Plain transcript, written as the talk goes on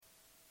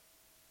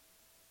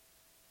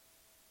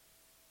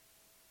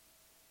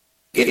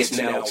It's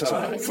now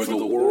time for the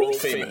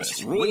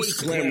world-famous Royce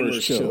Glamour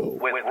Show.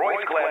 With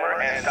Royce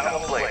Glamour and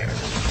Donald Blair.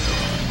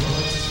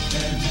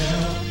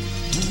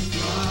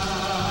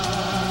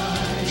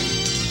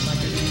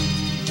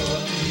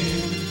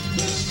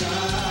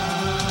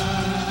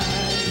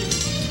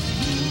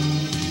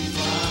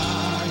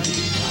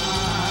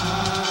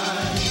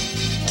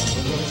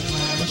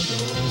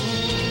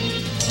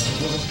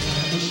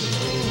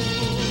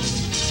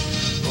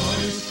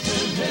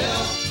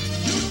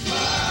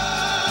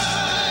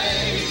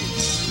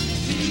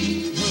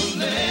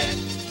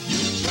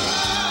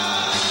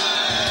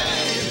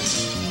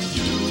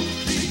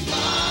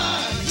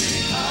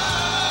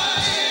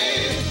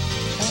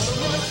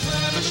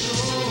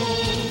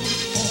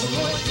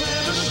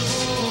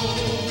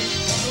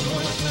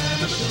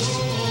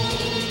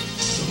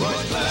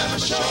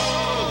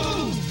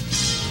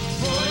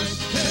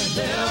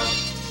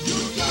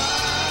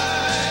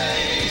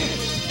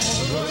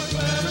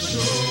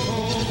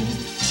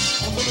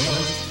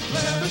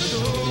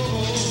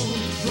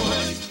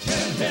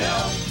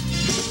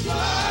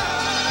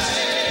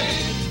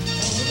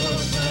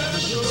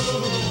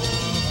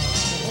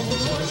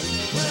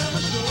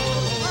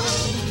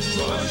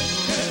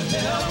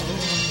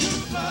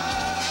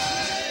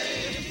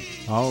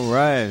 All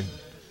right.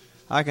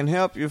 I can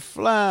help you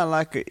fly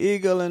like an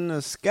eagle in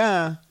the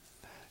sky.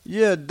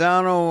 Yeah,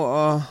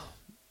 Donald,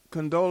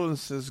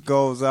 condolences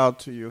goes out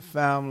to your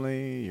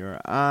family,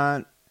 your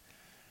aunt.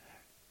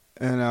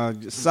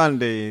 And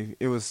Sunday,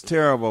 it was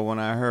terrible when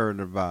I heard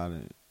about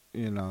it,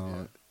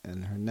 Yeah.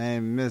 And her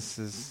name,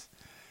 Mrs.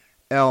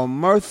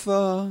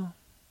 Elmertha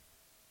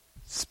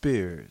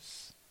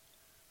Spears.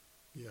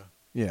 Yeah.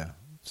 Yeah.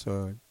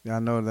 So I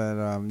know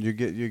that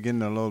you're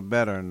getting a little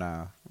better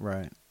now,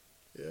 right?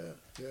 Yeah.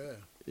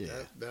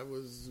 Yeah. That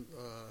was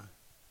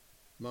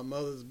my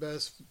mother's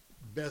best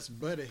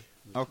buddy.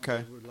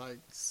 Okay. They were like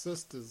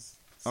sisters,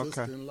 Okay.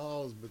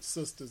 sister-in-laws, but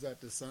sisters at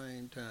the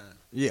same time.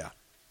 Yeah.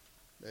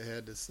 They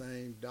had the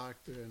same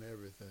doctor and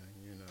everything,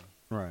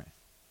 Right.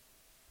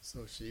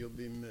 So she'll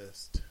be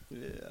missed. Yeah.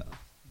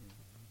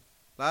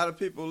 Mm-hmm. A lot of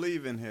people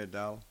leaving here,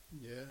 Donald.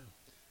 Yeah.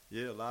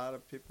 Yeah, a lot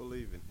of people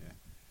leaving here.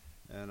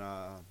 And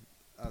I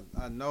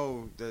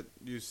know that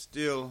you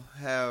still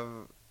have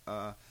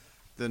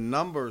the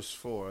numbers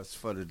for us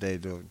for today,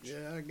 don't you?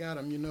 Yeah, I got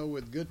them.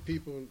 With good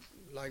people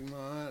like my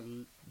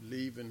aunt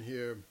leaving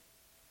here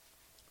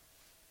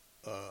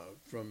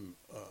from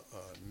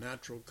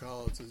natural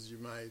causes, you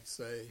might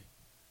say,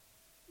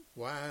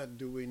 why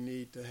do we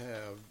need to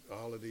have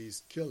all of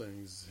these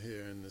killings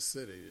here in the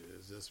city?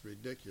 It's just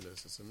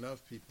ridiculous. It's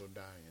enough people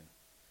dying.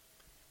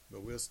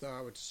 But we'll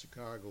start with the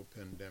Chicago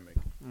pandemic.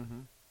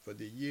 Mm-hmm. For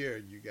the year,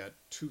 you got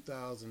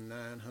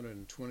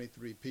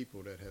 2,923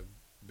 people that have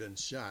been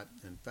shot,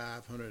 and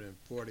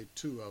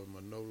 542 of them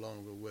are no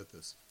longer with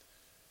us.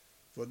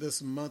 For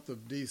this month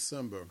of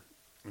December,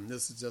 and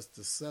this is just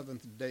the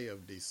 7th day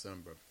of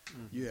December,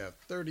 you have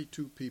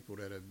 32 people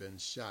that have been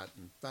shot,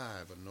 and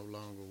 5 are no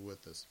longer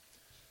with us.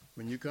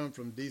 When you come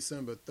from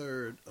December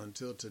 3rd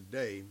until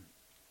today,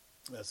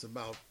 that's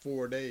about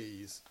 4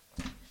 days,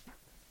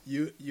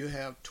 you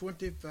have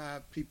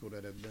 25 people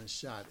that have been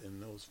shot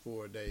in those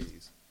 4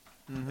 days.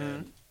 Mm-hmm.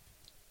 And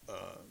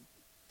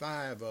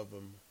 5 of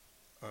them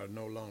are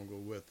no longer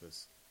with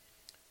us.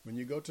 When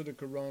you go to the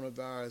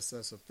coronavirus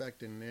that's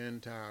affecting the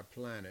entire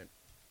planet,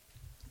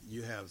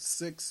 you have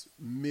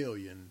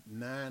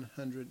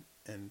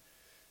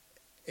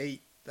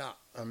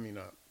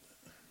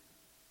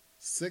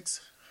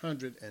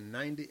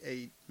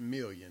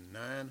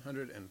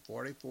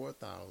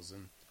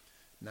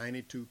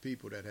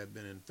people that have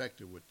been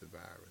infected with the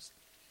virus.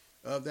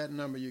 Of that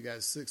number, you got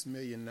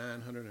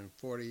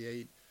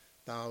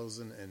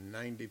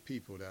 6,948,090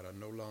 people that are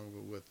no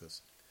longer with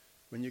us.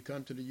 When you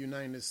come to the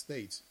United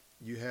States,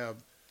 you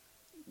have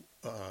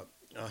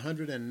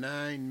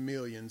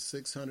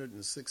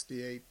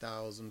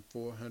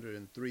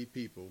 109,668,403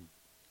 people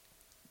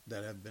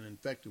that have been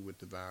infected with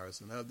the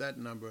virus. And of that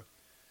number,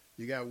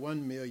 you got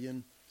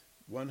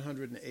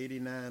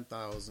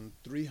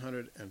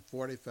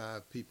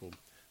 1,189,345 people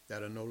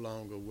that are no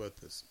longer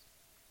with us.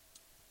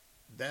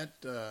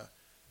 That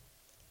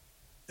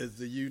is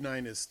the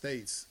United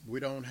States.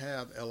 We don't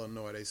have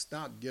Illinois. They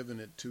stopped giving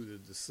it to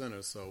the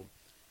center, so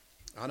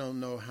I don't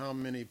know how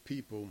many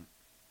people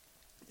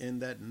in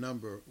that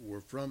number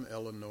were from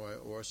Illinois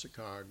or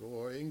Chicago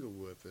or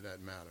Inglewood for that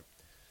matter.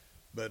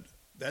 But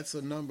that's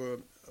a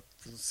number,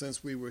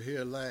 since we were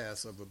here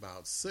last, of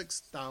about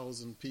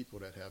 6,000 people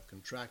that have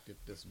contracted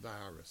this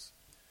virus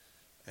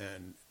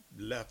and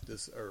left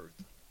this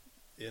earth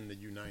in the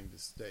United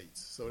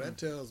States. So that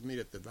tells me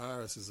that the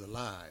virus is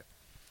alive.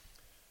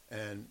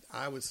 And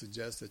I would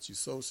suggest that you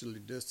socially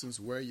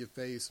distance, wear your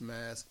face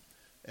mask,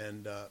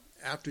 and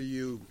after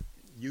you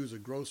use a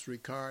grocery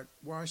cart,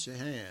 wash your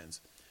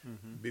hands.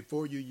 Mm-hmm.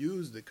 Before you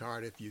use the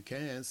cart, if you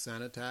can,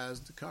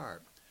 sanitize the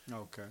cart.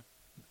 Okay.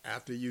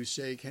 After you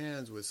shake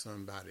hands with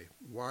somebody,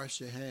 wash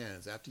your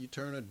hands. After you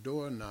turn a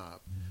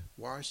doorknob,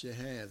 wash your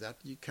hands.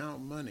 After you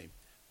count money,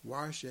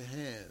 wash your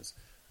hands.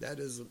 That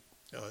is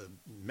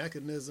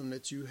mechanism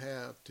that you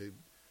have to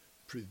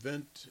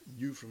prevent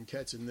you from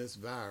catching this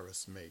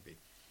virus, maybe.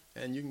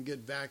 And you can get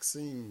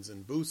vaccines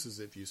and boosters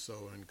if you're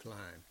so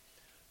inclined.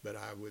 But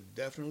I would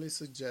definitely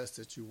suggest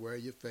that you wear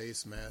your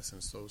face mask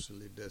and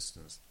socially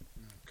distance.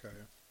 Okay.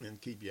 And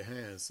keep your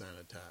hands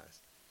sanitized.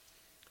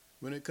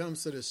 When it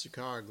comes to the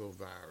Chicago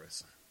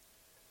virus,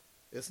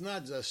 it's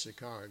not just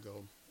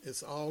Chicago.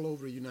 It's all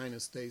over the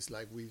United States,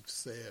 like we've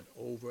said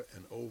over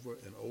and over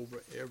and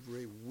over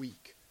every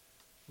week.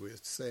 We're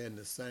saying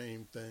the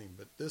same thing,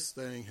 but this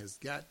thing has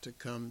got to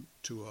come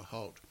to a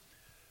halt.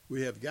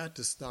 We have got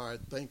to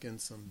start thinking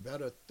some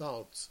better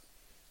thoughts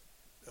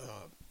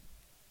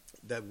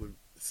that would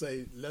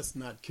say, let's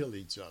not kill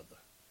each other.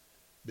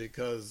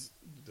 Because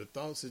the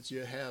thoughts that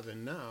you're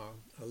having now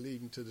are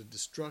leading to the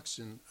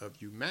destruction of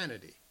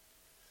humanity.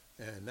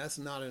 And that's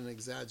not an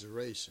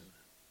exaggeration.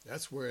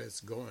 That's where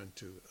it's going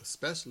to,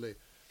 especially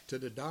to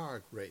the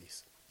dark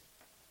race.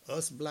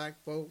 Us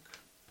black folk,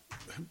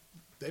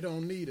 they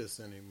don't need us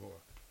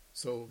anymore.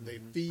 So they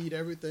feed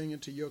everything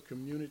into your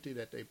community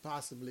that they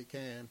possibly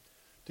can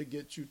to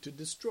get you to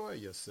destroy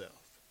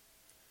yourself.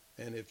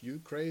 And if you're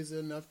crazy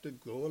enough to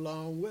go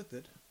along with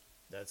it,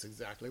 that's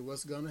exactly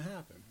what's going to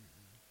happen.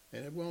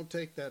 And it won't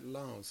take that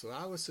long. So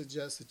I would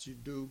suggest that you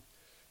do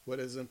what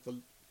is in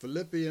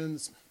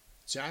Philippians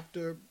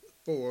chapter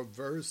 4,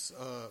 verse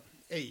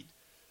 8.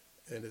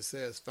 And it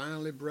says,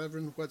 finally,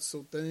 brethren,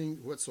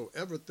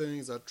 whatsoever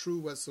things are true,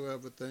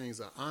 whatsoever things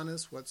are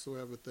honest,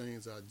 whatsoever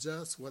things are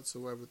just,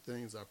 whatsoever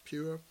things are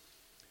pure,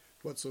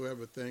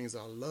 whatsoever things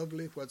are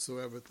lovely,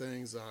 whatsoever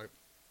things are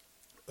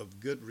of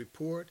good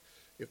report,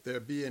 if there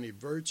be any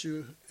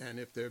virtue and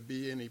if there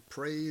be any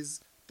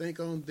praise, think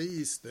on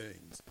these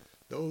things.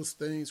 Those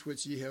things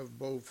which ye have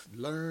both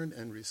learned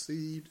and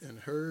received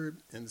and heard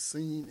and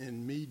seen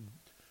in me,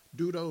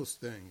 do those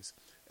things,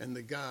 and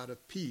the God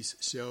of peace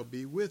shall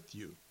be with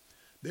you.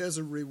 There's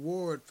a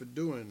reward for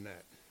doing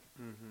that.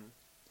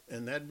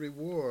 And that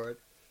reward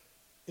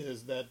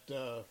is that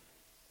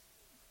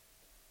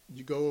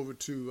you go over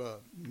to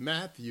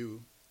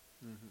Matthew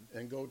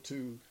and go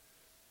to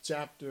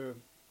chapter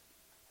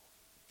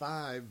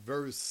 5,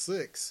 verse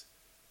 6,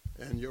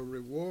 and your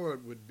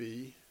reward would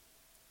be,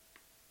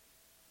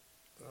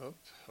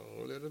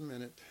 hold it a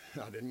minute.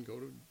 I didn't go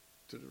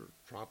to the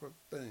proper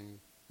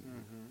thing.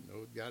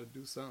 No, got to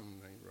do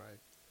something ain't right.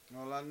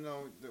 Well, I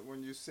know that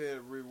when you said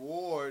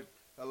reward,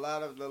 a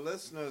lot of the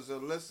listeners are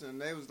listening.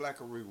 They was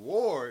like a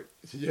reward.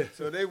 Yeah.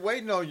 So they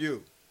waiting on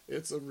you.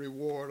 It's a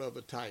reward of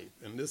a type,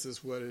 and this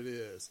is what it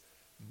is.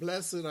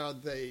 Blessed are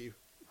they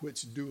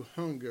which do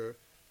hunger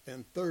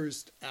and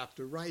thirst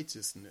after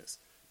righteousness.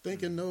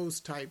 Thinking those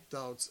type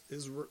thoughts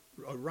is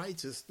a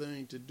righteous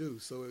thing to do.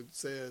 So it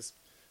says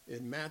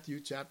in Matthew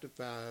chapter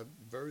 5,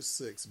 verse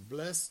 6,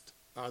 blessed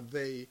are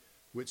they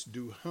which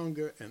do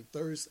hunger and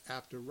thirst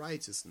after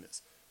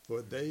righteousness,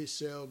 for they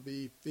shall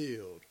be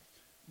filled.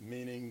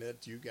 Meaning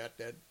that you got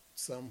that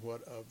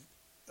somewhat of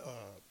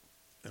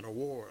an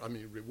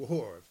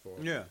reward for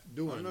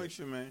doing it. I know what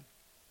you mean.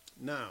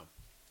 Now,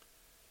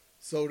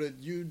 so that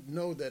you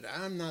know that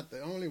I'm not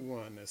the only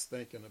one that's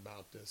thinking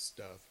about this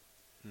stuff,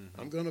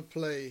 I'm going to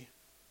play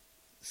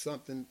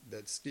something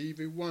that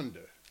Stevie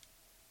Wonder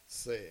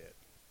said.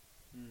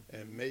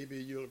 And maybe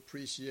you'll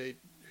appreciate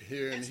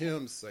hearing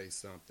him say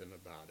something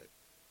about it.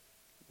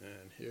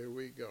 And here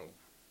we go.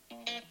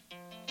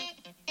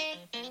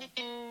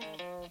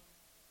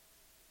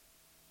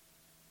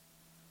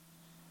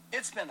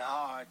 It's been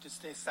hard to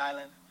stay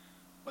silent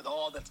with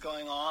all that's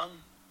going on.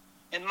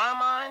 In my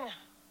mind,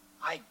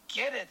 I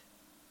get it.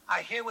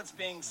 I hear what's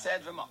being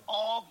said from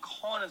all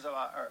corners of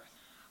our earth.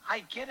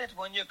 I get it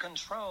when you're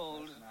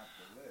controlled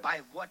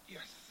by what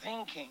you're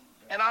thinking.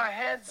 In our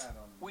heads,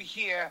 we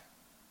hear,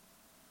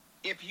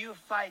 if you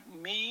fight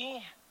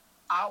me,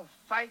 I'll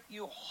fight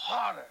you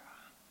harder.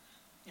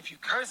 If you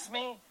curse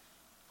me,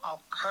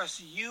 I'll curse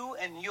you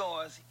and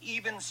yours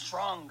even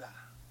stronger.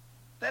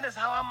 That is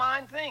how our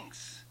mind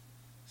thinks.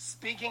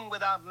 Speaking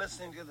without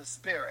listening to the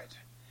spirit.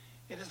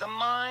 It is a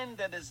mind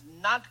that is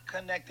not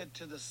connected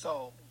to the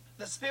soul.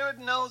 The spirit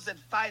knows that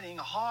fighting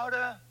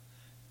harder,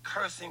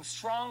 cursing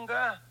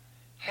stronger,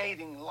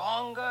 hating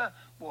longer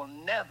will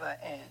never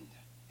end.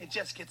 It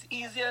just gets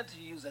easier to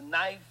use a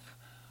knife,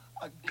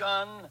 a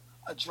gun,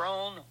 a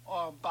drone,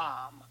 or a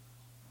bomb.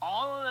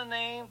 All in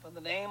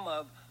the name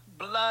of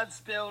blood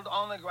spilled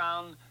on the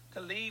ground to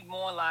leave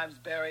more lives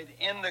buried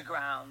in the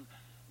ground,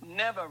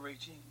 never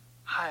reaching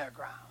higher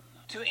ground.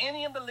 To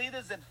any of the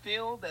leaders that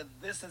feel that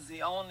this is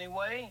the only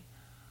way,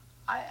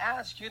 I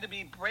ask you to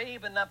be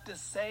brave enough to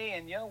say,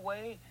 and your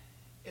way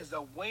is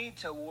a way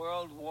to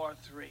World War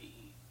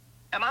III.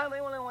 Am I the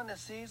only one that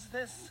sees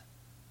this?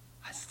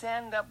 I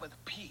stand up with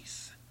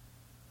peace.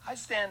 I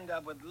stand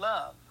up with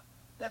love.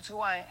 That's who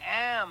I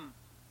am.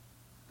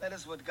 That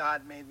is what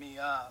God made me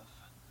of.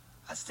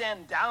 I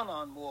stand down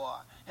on war,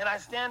 and I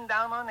stand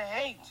down on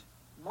hate.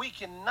 We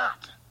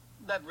cannot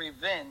let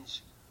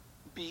revenge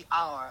be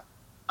our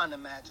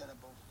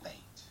unimaginable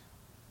fate.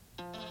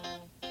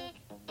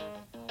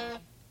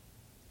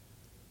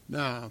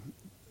 Now,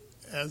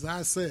 as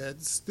I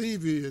said,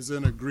 Stevie is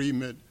in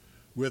agreement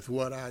with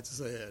what I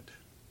said.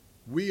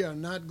 We are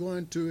not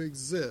going to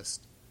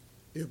exist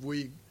if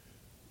we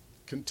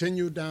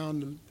continue down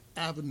the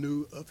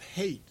avenue of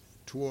hate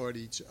toward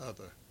each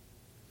other.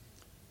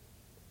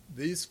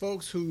 These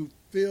folks who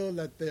feel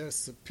that they're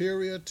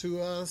superior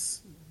to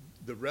us,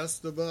 the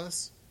rest of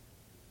us,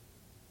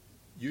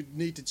 you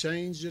need to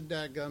change your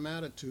dadgum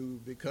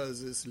attitude,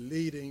 because it's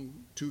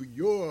leading to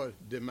your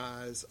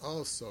demise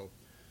also.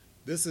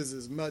 This is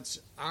as much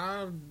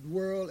our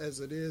world as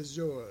it is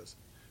yours.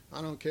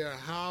 I don't care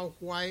how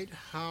white,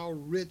 how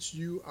rich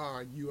you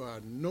are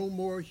no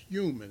more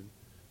human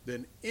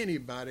than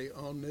anybody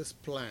on this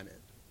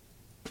planet.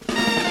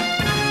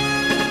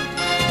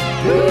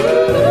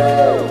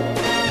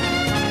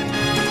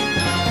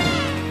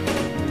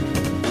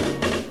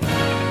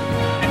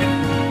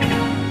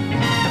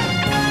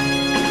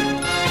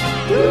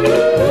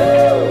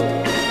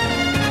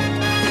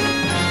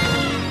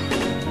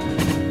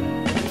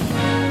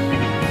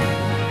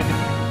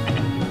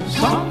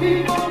 Some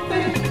people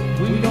think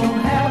we don't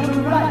have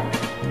the right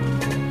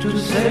to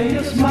say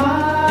it's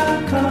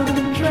my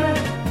country.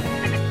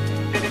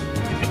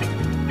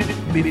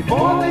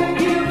 Before they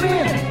give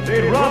in,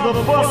 they'd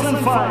rather fuss and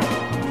fight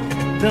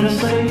than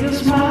say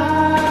it's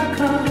my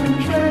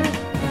country.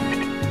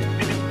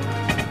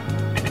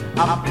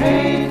 I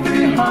paid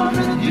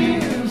 300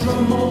 years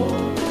or more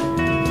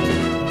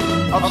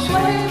of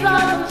slave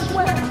driving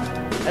sweat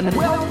and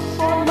wealth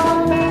on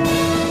my back.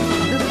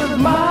 This is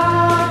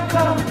my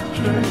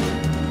country.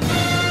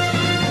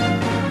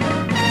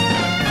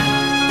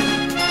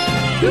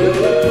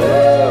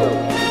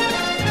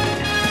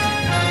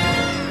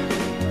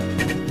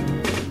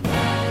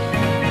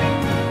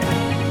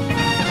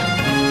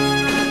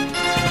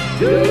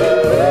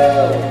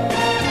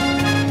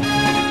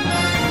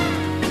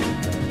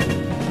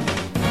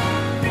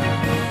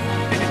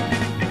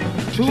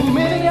 Too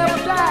many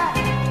have died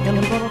in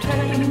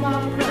protecting my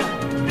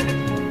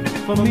pride,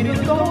 for me to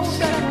go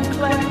second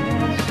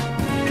class.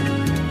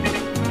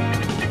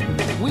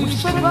 We've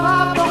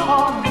survived the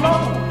hard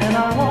blow, and I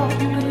want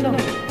you to know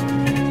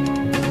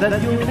that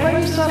you'll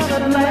face us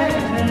at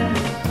last.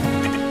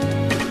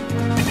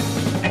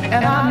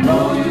 And I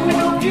know you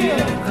will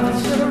give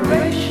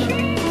consideration.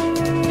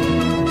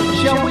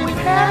 Shall we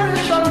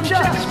perish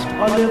unjust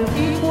or live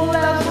equal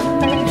as a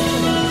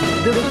nation?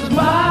 This is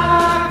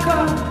my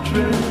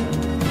country.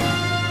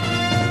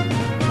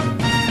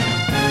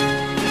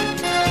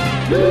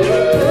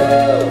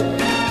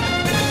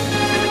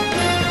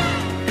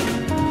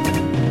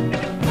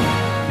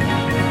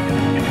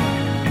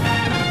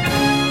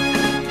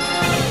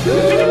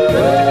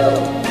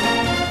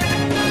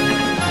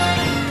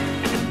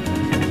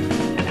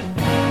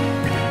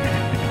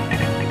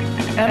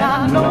 And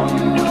I know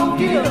you will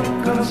give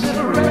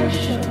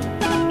consideration.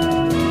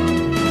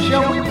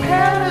 Shall we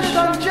perish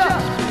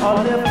unjust or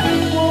live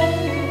equal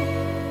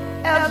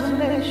as a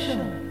nation?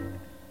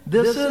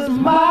 This is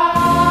my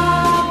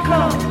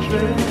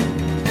country.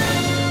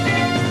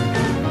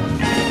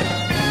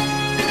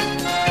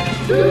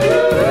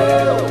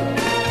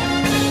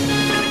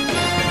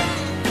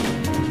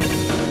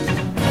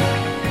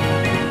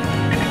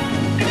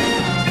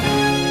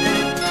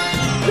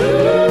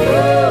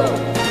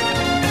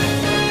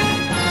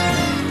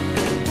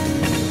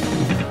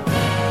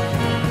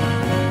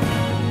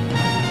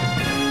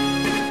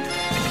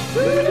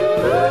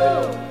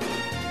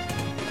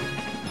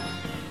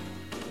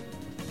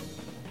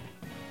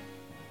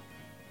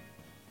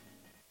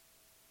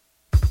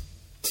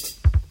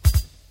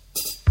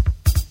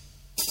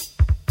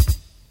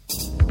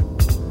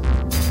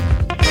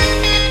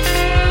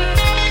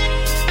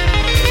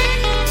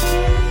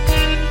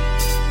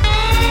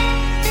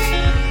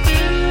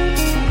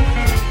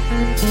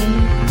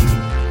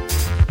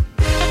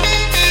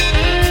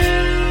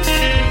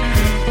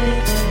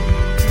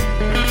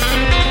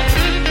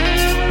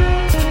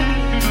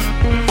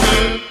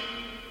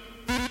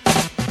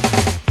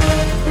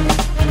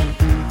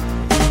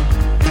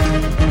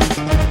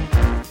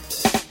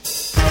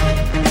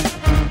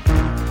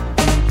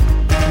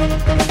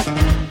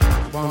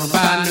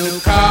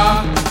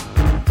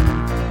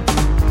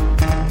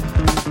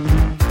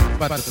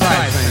 but the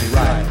price ain't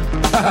right.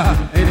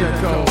 Ain't it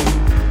cold?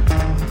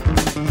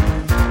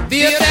 Be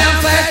a damn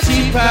flat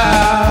cheaper,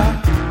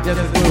 yes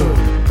it would.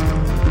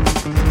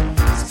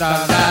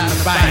 Start riding the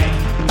bike.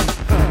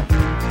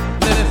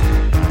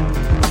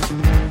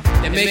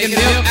 They're making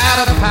milk out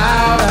of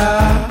powder.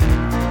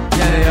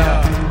 Yeah, they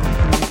are.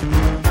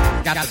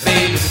 Got the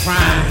babies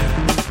crying.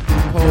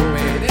 Poor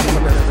baby, they know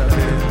what that stuff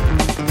is.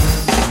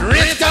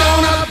 Rent's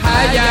gone up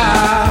higher.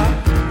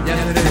 Yes,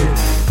 it is.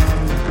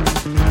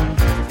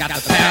 Got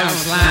the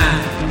parents lying.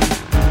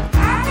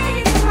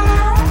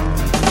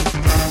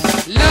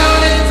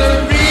 Lord, it's a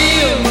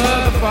real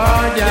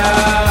motherfucker.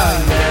 Yeah.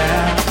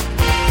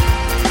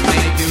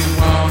 Make you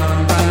wanna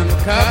run the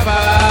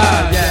cover.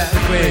 Yes,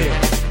 it will.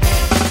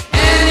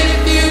 And if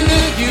you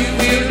look, you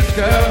will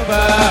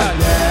discover.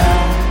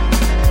 Yeah.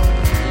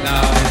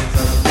 Lord, it's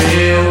a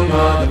real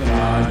motherfucker.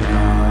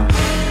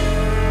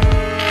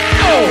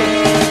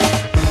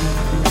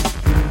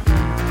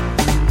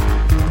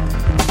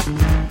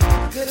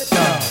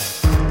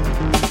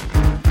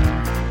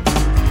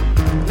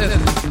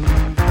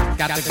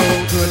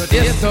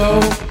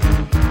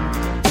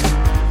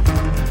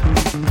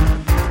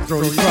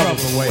 throw your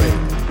troubles away.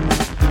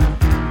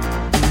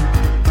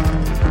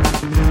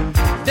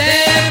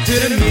 Dance to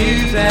the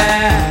music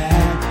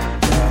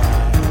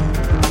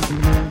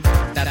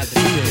that the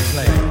DJ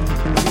play.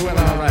 Well,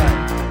 all right.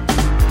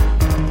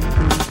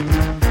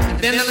 And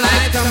then the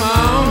lights come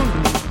on,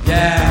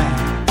 yeah,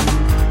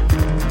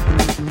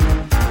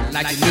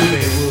 like you knew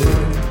they would.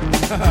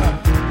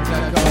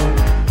 That gold.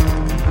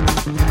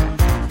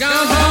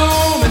 Come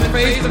home and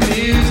face the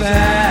music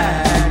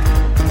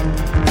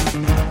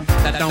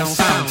that don't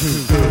sound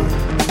too good.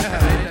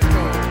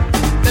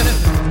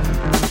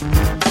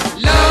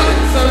 Lord,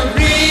 it's a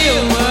real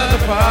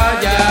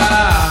motherfucker.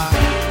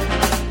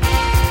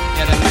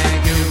 Yeah, the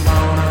make you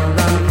wanna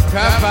run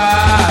cover,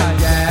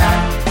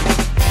 yeah.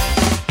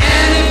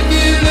 And if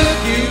you look,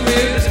 you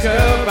will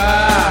discover,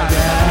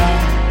 yeah.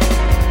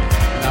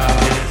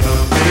 Lord, it's a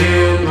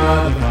real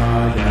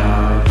motherfucker.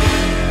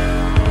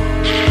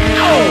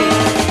 Oh!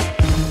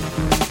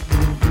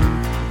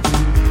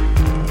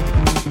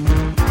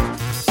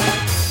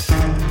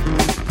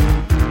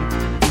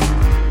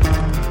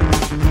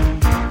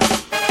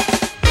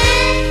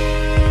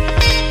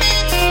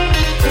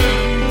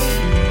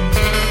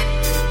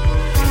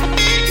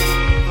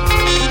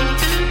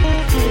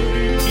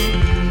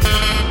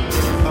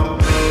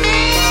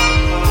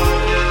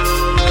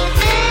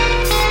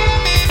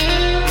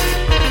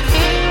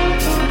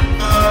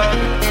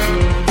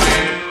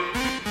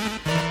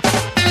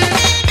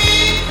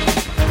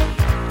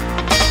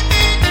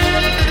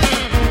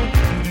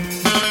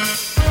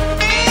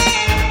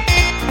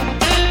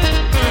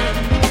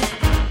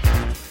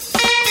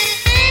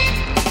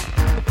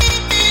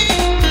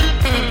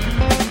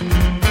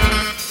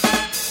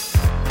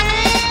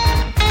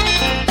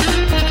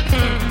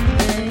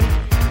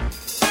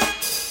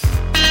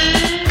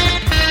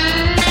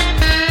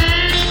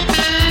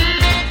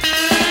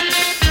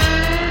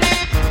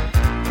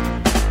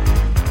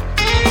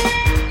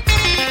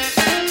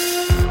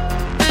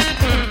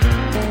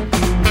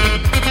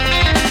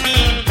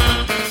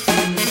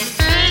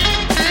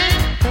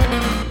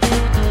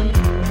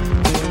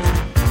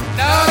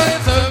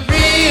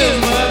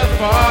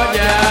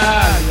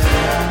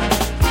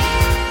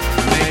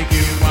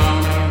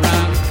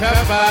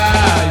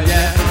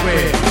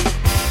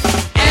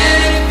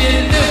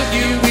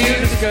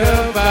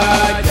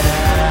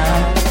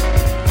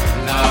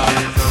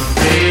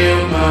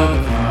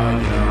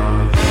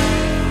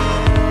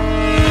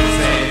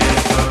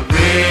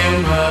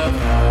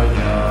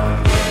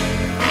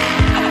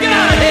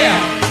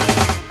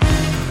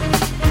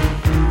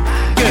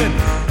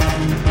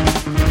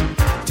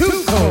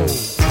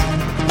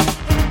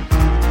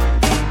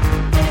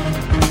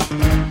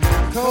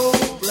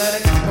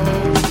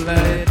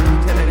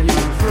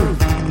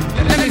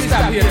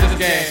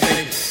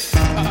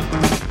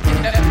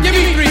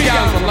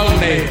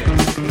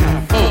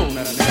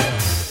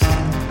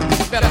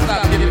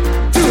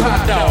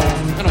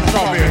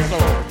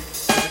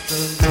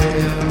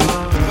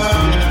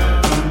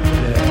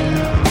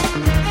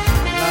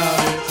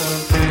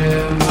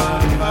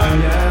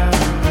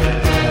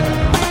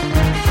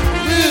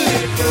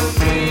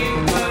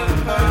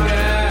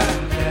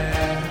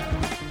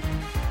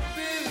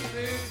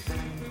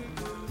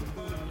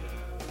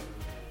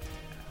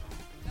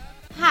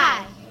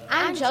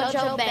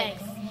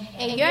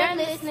 and you're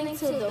listening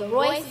to the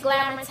Royce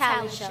Glamour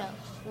Talent Show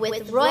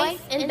with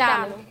Royce and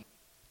Donald.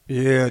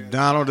 Yeah,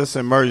 Donald, this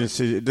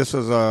emergency. This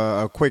was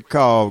a quick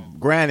call.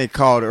 Granny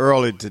called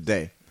early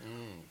today.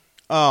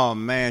 Oh,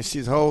 man,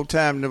 she's the whole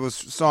time the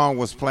song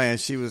was playing,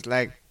 she was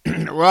like,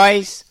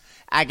 Royce,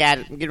 I'm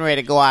getting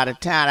ready to go out of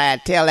town. I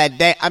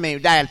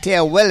gotta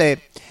tell Willie,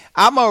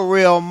 I'm a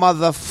real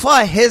mother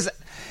for his.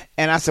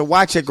 And I said,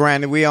 watch it,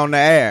 Granny, we on the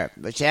air.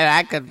 But she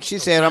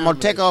said, I'm going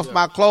to take off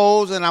my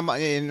clothes and I'm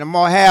going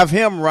to have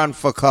him run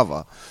for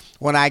cover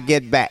when I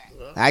get back.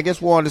 I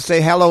just wanted to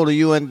say hello to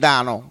you and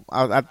Donald.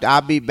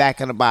 I'll be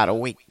back in about a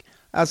week.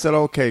 I said,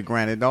 okay,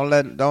 Granny, don't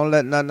let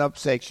nothing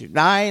upset you.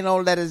 Now, I ain't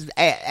gonna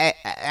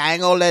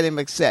let him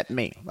upset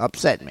me.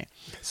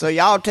 So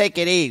y'all take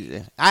it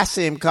easy. I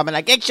see him coming.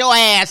 Like, get your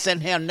ass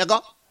in here,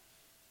 nigga.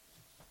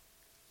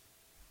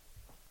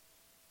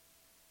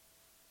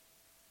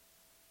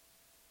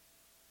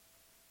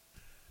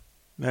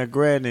 Now,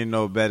 Granny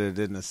know better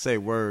than to say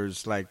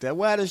words like that.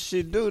 Why does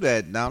she do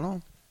that,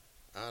 Donald?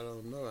 I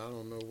don't know. I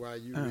don't know why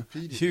you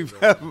repeated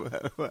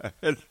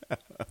it.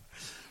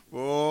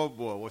 Oh,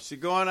 boy. Well, she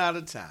going out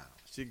of town.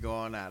 She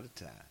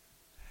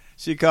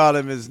called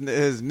him his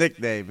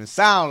nickname. It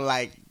sounded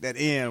like that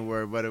N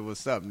word, but it was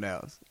something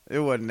else. It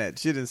wasn't that.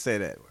 She didn't say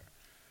that word.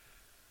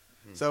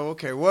 So,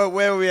 okay,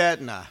 where are we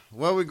at now?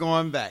 Where are we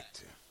going back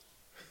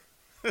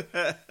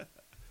to?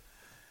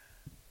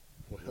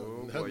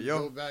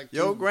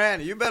 Yo,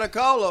 Granny, you better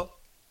call her.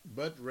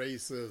 But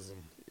racism.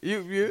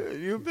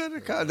 You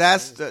better call.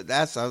 That's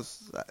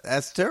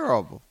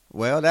terrible.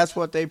 Well, that's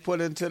what they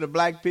put into the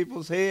black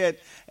people's head,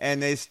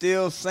 and they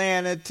still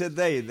saying it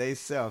today. They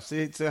self.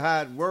 See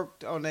how it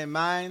worked on their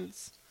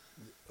minds.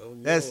 Oh,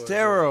 that's Lord,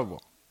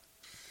 terrible.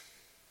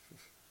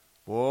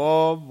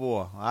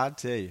 Boy, I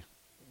tell you.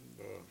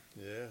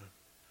 Yeah.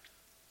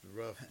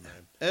 rough, man.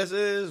 It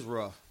is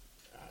rough.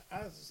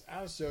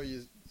 I'll show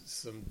you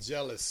some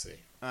jealousy.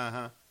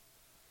 Uh-huh.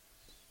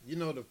 You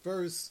know, the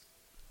first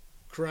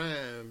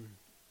crime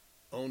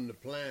on the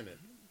planet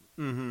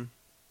Mm-hmm.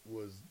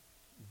 was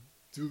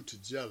due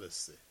to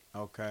jealousy.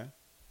 Okay.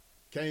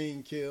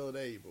 Cain killed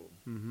Abel.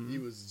 Mm-hmm. He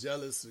was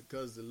jealous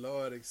because the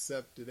Lord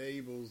accepted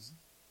Abel's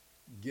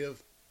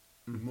gift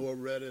Mm-hmm. more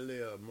readily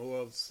or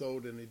more so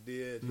than he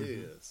did Mm-hmm.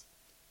 his.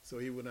 So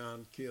he went out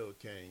and killed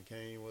Cain.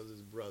 Cain was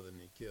his brother and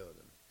he killed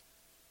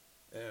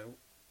him. And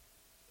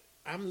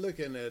I'm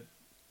looking at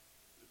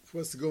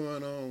what's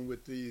going on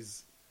with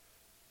these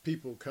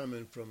people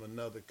coming from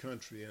another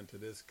country into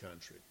this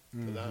country.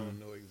 Because I don't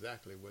know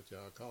exactly what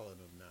y'all calling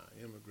them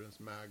now. Immigrants,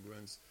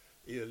 migrants,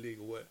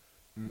 illegal, what.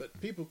 But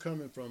people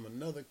coming from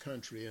another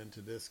country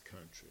into this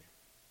country.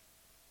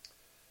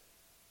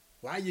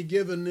 Why you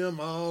giving them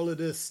all of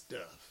this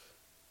stuff?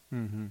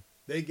 Mm-hmm.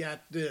 They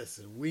got this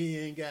and we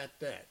ain't got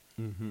that.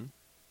 Mm-hmm.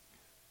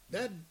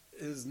 That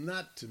is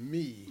not, to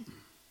me,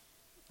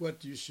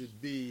 what you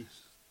should be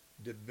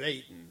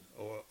debating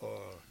or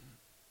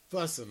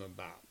fussing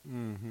about.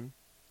 Mm-hmm.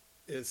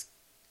 It's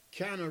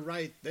kind of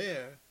right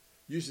there.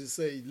 You should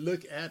say,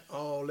 look at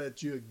all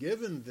that you're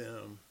giving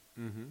them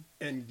Mm-hmm.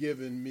 and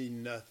giving me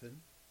nothing.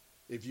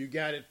 If you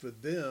got it for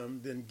them,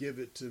 then give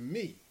it to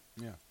me.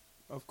 Yeah,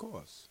 of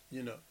course.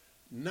 You know,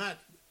 not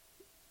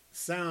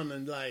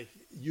sounding like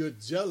you're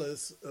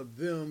jealous of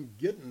them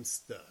getting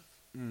stuff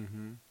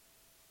Mm-hmm.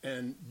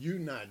 and you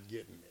not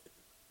getting it.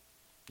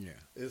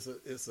 Yeah.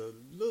 It's a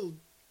little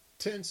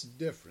tense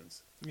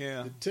difference.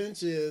 Yeah. The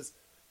tension is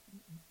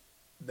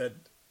that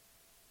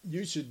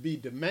you should be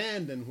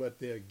demanding what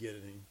they're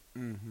getting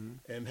Mm-hmm.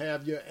 and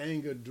have your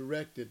anger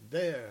directed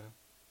there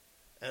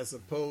as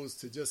opposed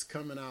to just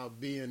coming out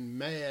being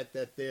mad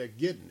that they're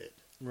getting it,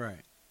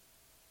 Right.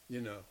 you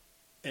know,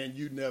 and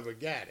you never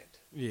got it.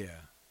 Yeah.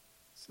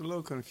 It's a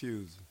little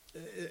confusing.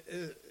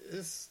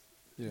 It's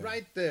Yeah.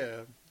 right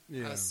there.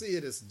 Yeah. I see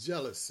it as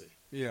jealousy.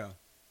 Yeah.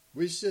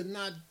 We should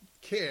not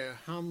care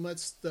how much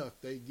stuff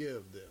they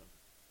give them.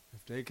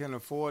 If they can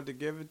afford to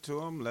give it to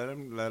them, let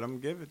them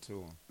give it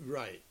to them.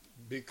 Right.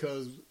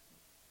 Because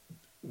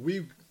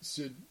we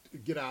should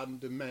get out and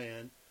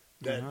demand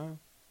that Uh-huh.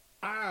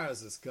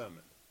 ours is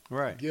coming.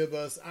 Right. Give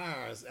us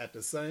ours at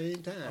the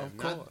same time, Of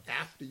not course.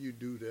 after you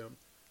do them.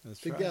 That's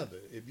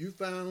Together. If you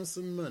found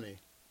some money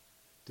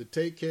to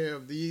take care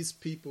of these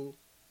people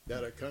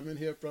that are coming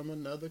here from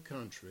another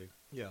country,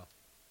 Right. Yeah.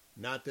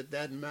 not that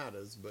that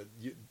matters, but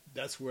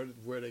that's where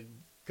they're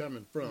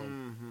coming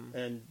from, Mm-hmm.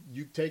 and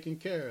you taking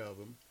care of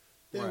them,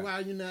 then Right. why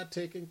are you not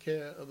taking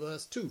care of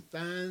us too?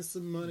 Find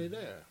some money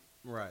there.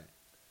 Right.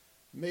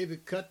 Maybe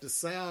cut the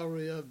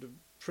salary of the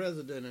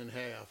president in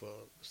half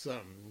or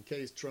something in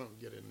case Trump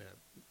get in there.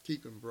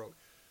 Keep him broke.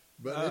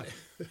 But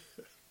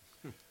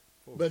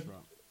Poor But-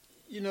 Trump.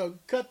 you know,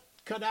 cut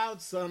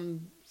out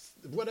some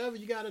whatever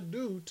you got to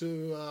do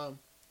to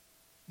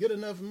get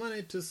enough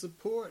money to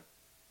support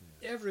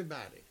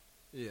everybody.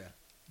 Yeah.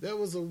 There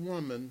was a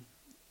woman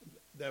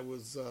that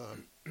was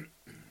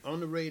on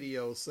the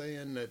radio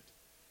saying that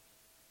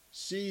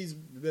she's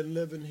been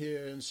living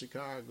here in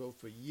Chicago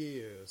for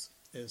years,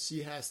 and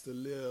she has to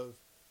live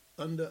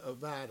under a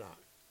viaduct.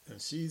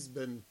 And she's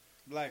been,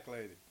 Black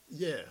lady.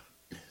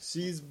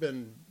 she's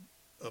been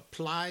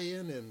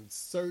applying and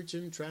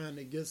searching, trying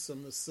to get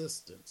some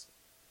assistance.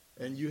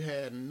 And you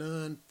had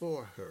none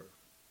for her.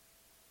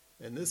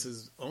 And this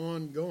is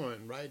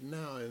ongoing right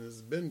now, and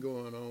it's been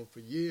going on for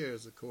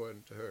years,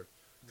 according to her.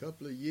 A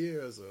couple of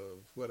years or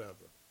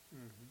whatever.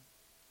 Mm-hmm.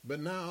 But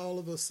now all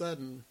of a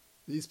sudden,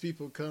 these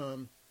people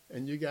come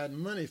and you got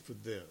money for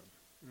them.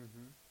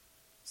 Mm-hmm.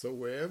 So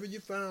wherever you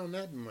found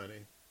that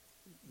money,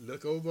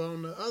 look over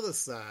on the other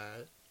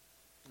side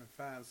And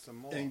find some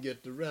more. and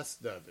get the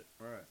rest of it.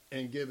 Right.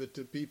 And give it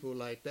to people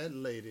like that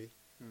lady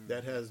Mm-hmm.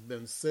 that has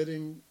been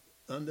sitting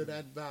under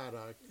that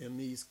viaduct in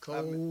these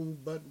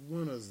cold but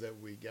winters that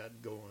we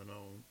got going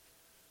on.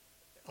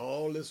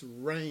 All this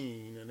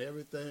rain and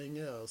everything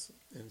else.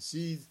 And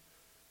she's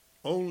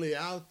only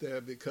out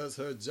there because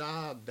her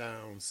job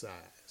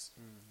downsized.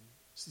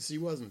 Mm-hmm. She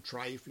wasn't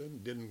trifling,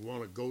 didn't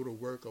want to go to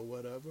work or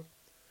whatever.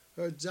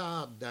 Her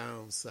job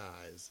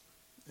downsized.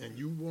 And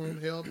you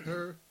won't help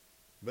her,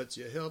 but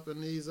you're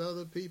helping these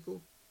other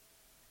people?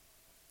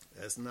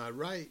 That's not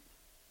right.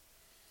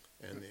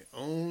 And the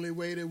only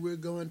way that we're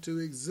going to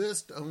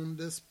exist on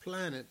this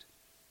planet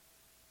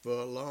for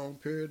a long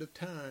period of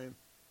time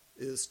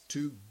is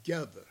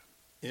together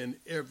in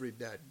every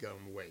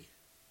dadgum way.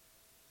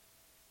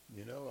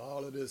 You know,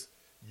 all of this,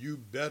 you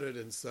better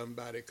than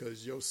somebody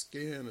because your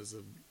skin is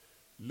a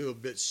little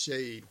bit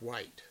shade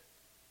white.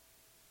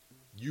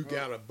 You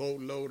got a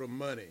boatload of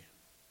money.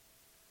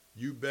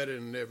 You better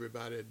than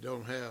everybody that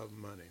don't have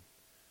money.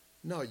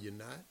 No, you're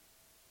not.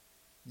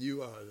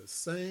 You are the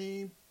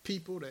same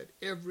people that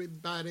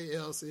everybody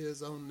else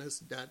is on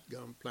this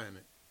dadgum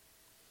planet.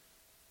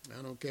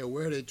 I don't care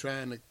where they're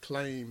trying to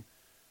claim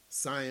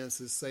science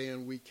is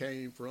saying we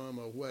came from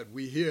or what.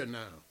 We here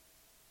now.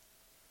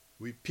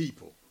 We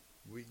people.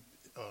 We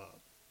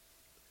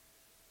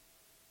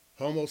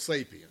Homo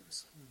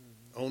sapiens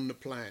on the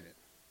planet,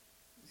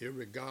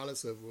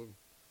 irregardless of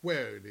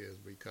where it is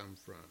we come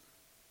from.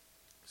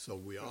 So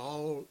we're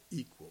all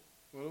equal.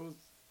 Well,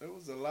 there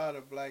was a lot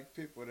of black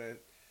people that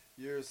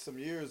some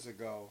years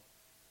ago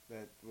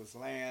that was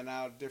laying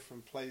out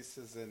different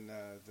places, and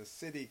the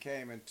city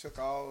came and took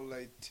all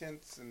their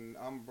tents and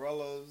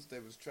umbrellas. They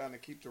was trying to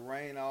keep the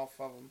rain off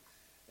of them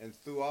and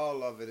threw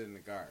all of it in the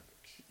garbage.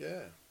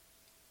 Yeah,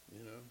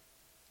 you know,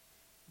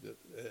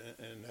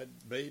 and that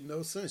made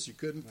no sense. You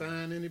couldn't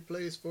find any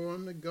place for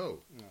them to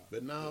go. No.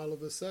 But now all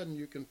of a sudden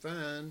you can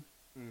find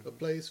a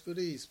place for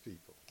these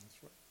people. That's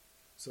right.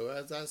 So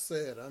as I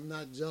said, I'm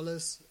not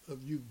jealous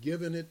of you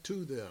giving it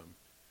to them.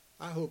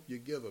 I hope you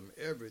give them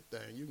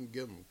everything. You can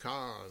give them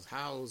cars,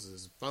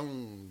 houses,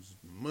 phones,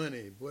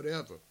 money,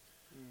 whatever.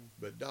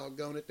 But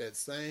doggone it, that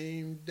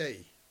same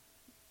day,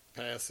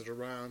 pass it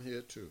around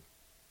here too.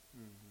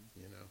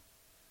 You know.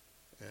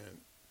 And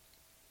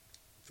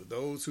for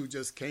those who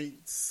just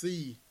can't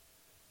see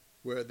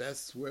where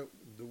that's where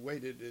the way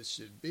that it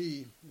should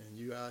be, and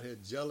you out here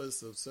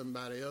jealous of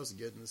somebody else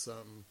getting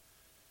something,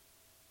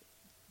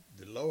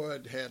 the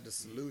Lord had the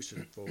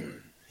solution for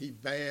it. He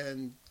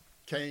banned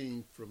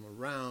Cain from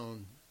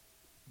around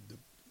the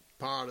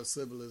part of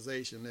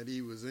civilization that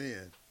he was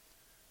in.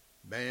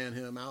 Ban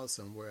him out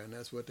somewhere, and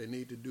that's what they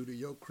need to do to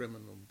your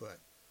criminal butt,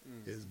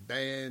 is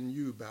ban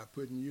you by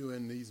putting you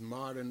in these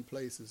modern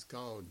places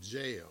called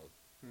jail.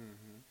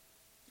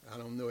 I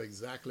don't know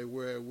exactly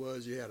where it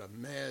was. You had a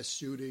mass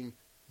shooting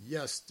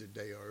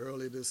yesterday or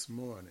early this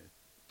morning.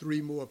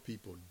 3 more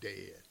people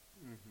dead.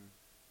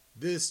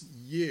 This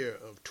year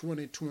of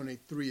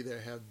 2023,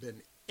 there have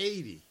been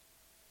 80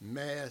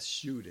 mass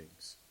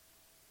shootings.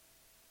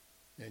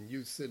 And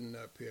you sitting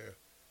up here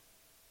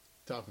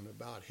talking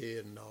about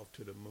heading off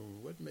to the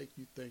moon. What make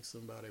you think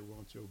somebody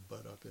wants your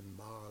butt up in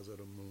Mars or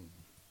the moon?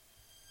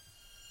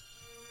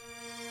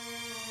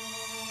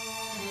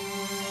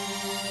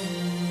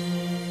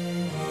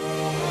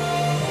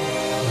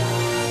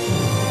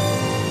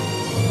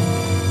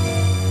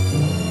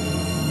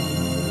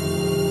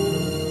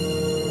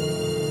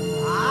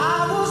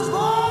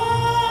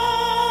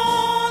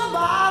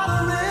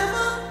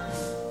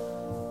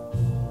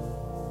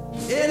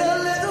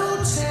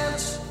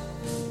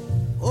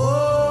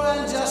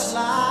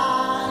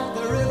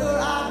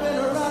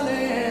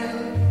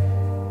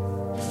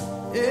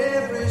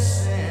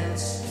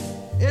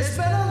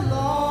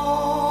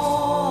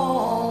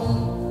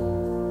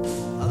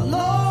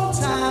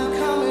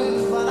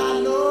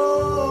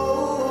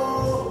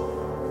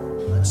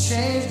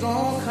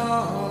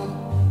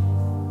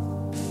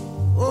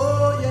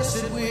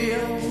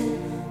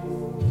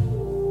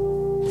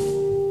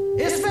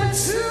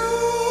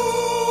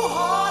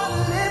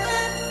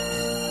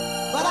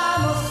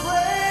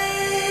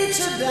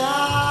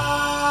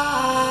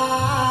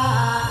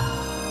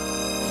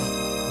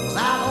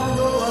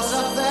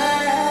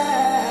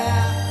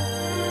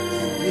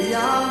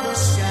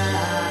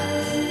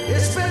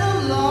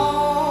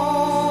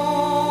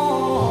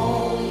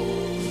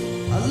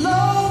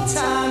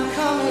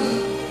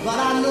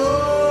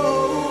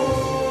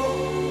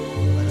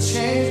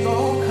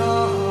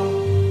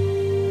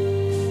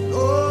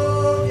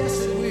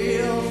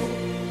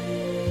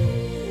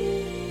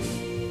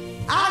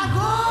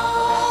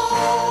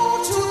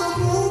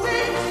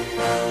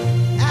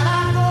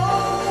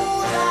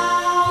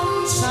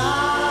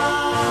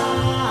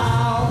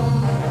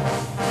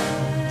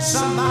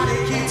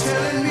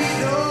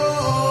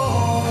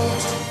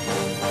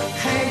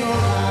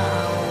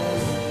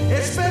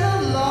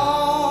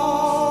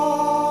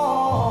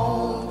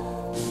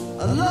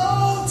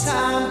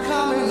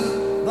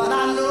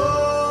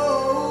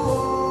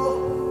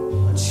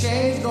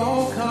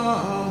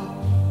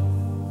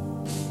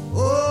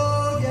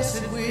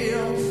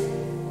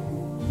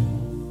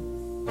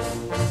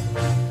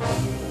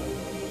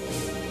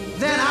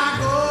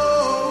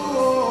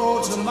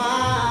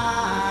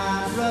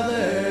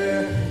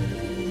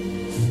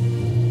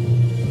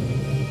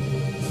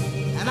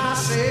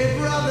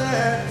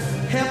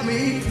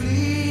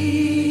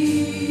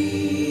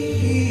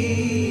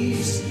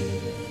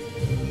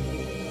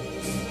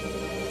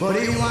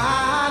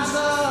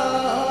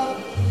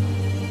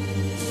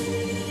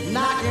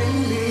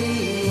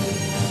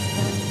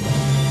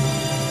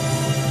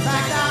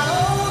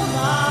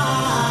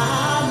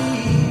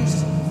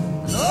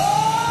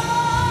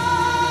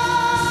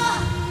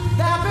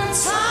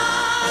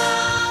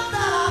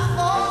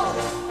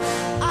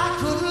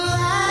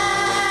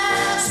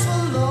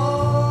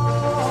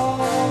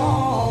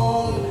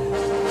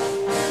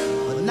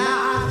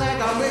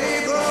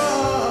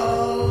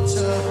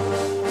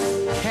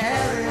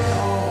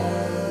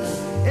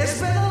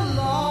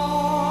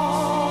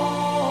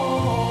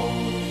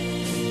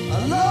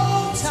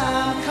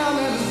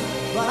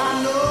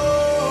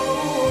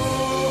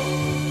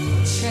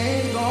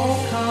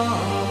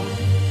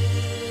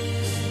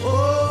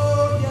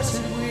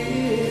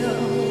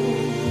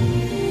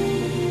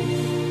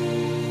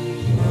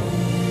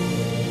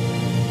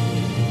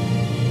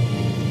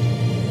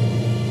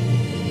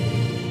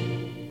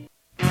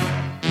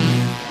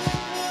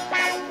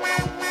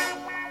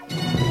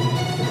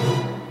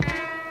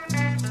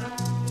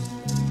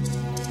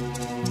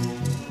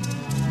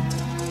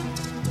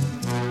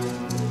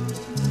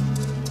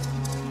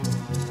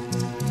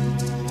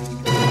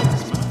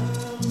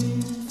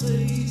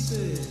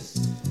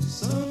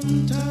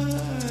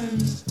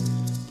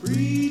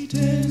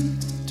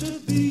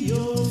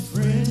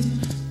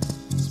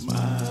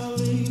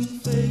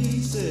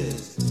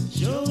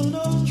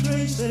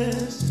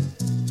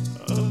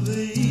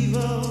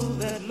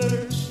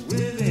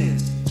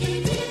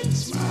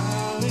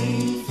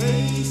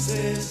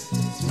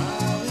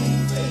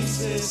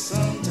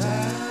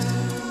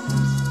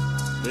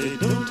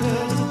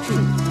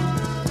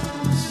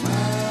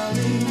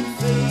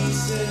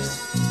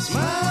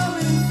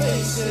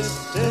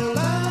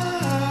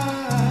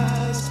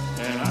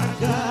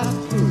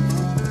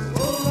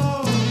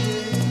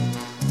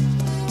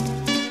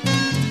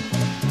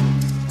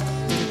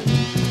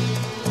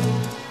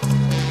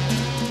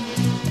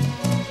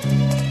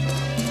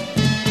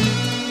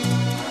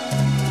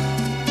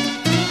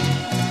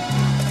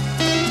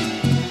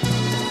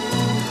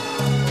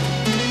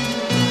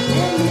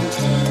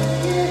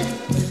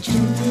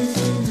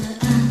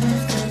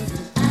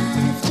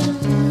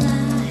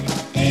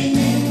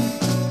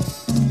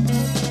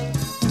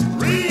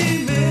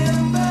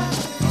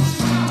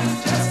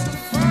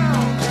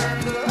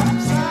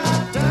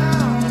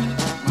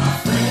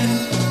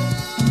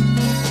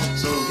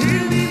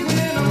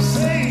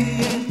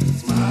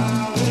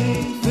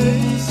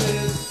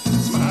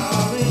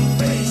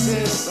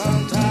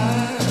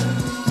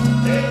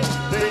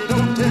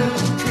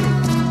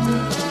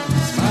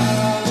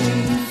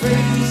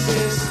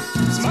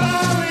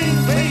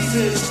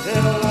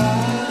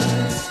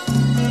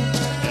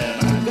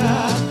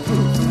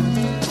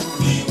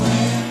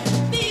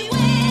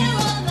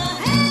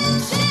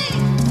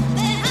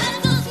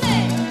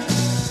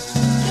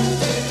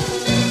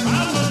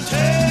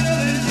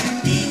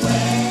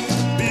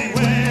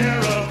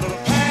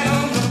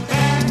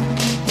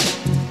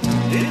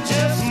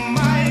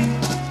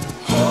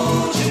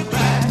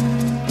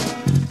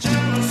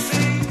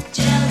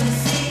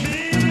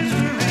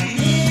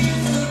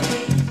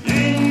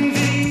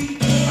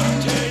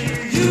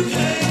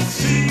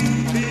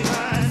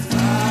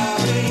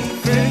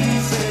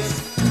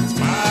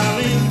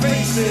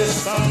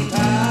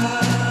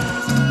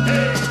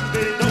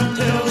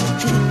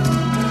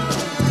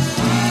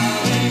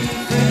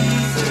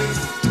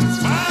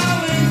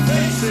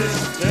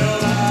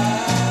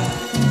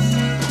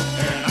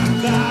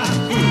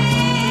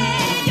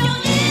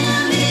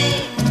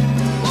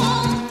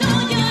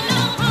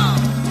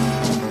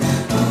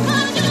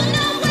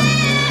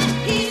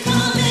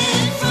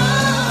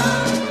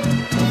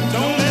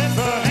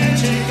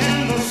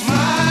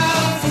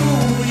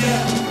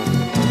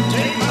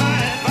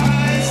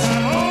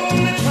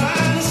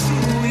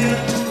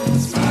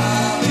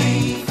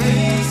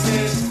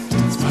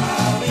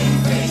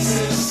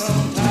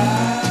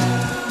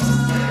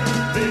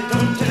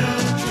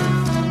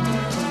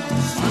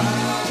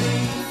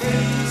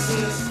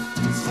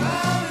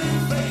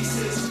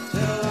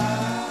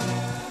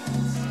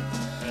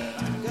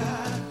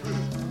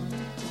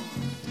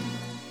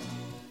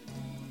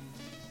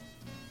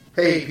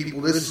 Hey people,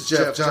 this is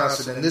Jeff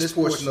Johnson, and this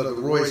portion of the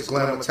Royce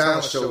Glamour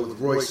Talent Show with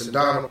Royce and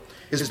Donald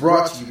is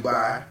brought to you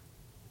by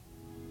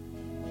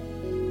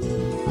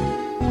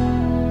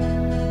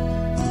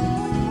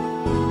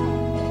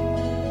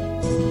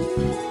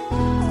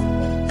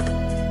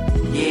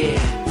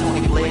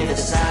Tony Blair, the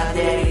side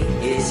daddy,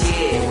 is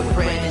here with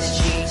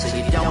Brandon's cheap so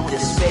you don't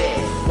despair.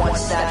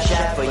 One-stop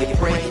shop for your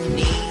printing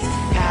needs.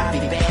 Copy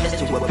banners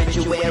to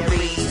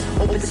obituaries.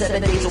 Open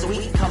 7 days a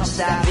week, come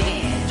stop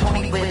in.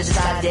 Tony Blair, the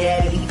side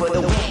daddy for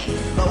the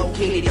win.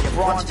 Located in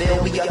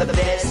Bronxville, we are the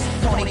best.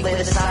 Tony Blair,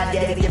 the side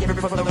daddy, different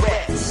from the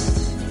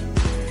rest.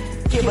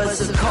 Give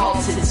us a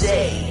call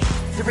today.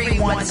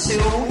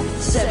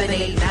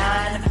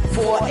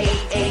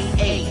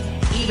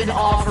 312-789-4888. Even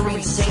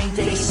offering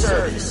same-day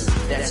service.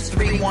 That's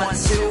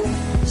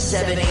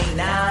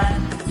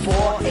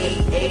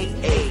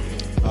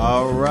 312-789-4888.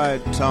 All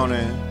right,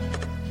 Tony.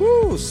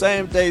 Woo,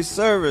 same-day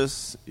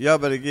service. Y'all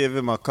better give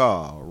him a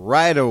call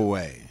right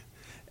away.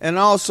 And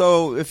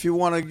also, if you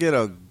want to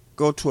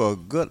go to a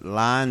good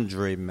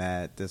laundry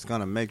mat that's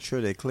going to make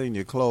sure they clean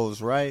your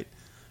clothes right,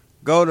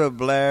 go to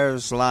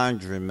Blair's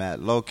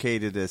Laundromat,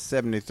 located at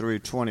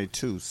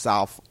 7322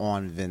 South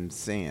on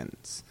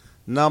Vincennes,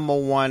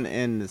 #1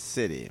 in the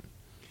city.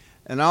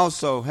 And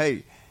also,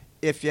 hey,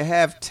 if you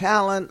have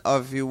talent or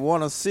if you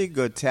want to see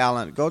good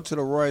talent, go to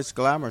the Royce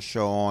Glamour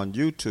Show on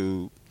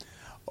YouTube,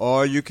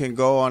 or you can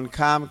go on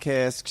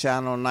Comcast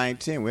Channel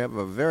 19. We have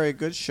a very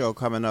good show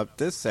coming up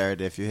this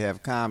Saturday if you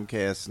have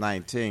Comcast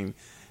 19.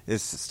 It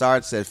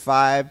starts at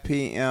 5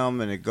 p.m.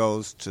 and it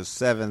goes to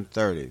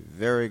 7:30.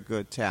 Very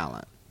good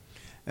talent.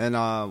 And,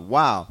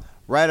 wow,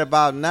 right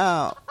about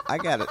now, I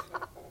got it.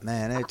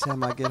 Man, every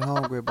time I get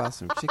hungry about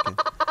some chicken,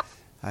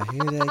 I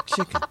hear that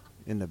chicken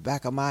in the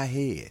back of my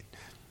head.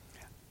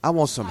 I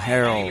want some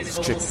Harold's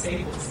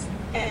chicken.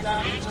 And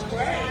I'm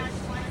Gray.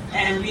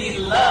 And we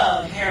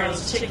love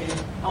Harold's Chicken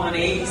on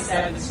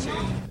 87th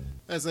Street.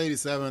 That's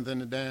 87th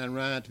and the Dan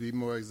Ryan, to be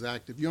more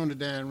exact. If you're on the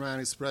Dan Ryan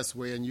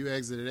Expressway and you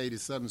exit at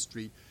 87th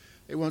Street,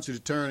 they want you to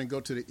turn and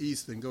go to the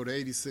east and go to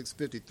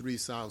 8653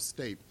 South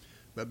State.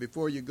 But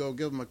before you go,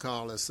 give them a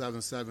call at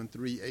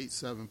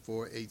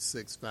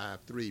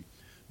 773-874-8653.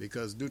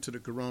 Because due to the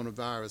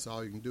coronavirus,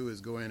 all you can do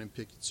is go in and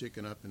pick your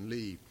chicken up and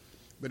leave.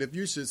 But if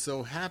you should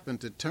so happen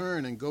to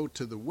turn and go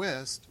to the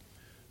west,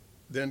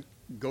 then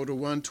go to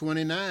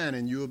 129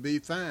 and you'll be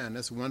fine.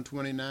 That's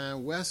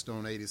 129 West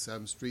on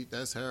 87th Street.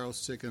 That's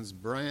Harold's Chicken's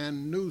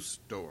brand new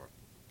store.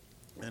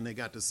 And they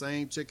got the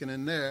same chicken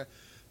in there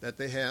that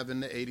they have in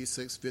the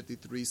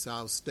 8653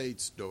 South State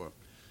store.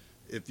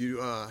 If you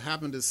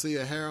happen to see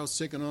a Harold's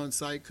Chicken on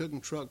site cooking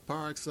truck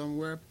parked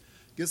somewhere,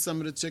 get some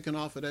of the chicken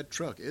off of that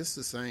truck. It's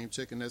the same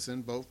chicken that's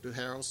in both the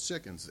Harold's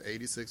Chickens,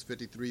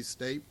 8653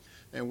 State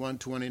and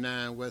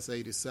 129 West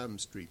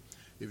 87th Street.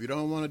 If you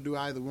don't want to do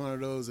either one of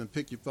those, then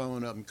pick your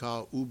phone up and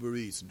call Uber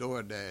Eats,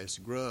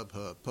 DoorDash,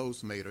 Grubhub,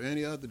 Postmate, or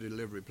any other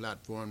delivery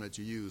platform that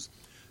you use,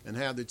 and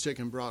have the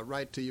chicken brought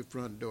right to your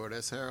front door.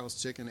 That's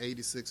Harold's Chicken,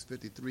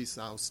 8653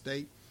 South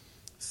State,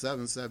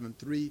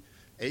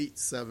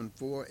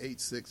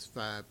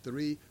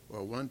 773-874-8653,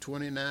 or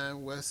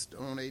 129 West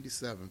on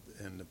 87th,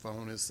 and the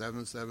phone is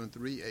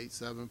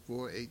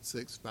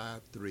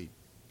 773-874-8653.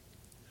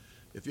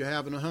 If you're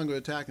having a hunger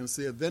attack and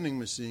see a vending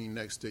machine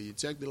next to you,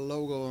 check the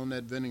logo on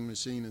that vending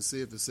machine and see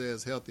if it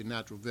says Healthy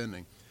Natural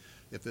Vending.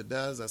 If it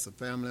does, that's a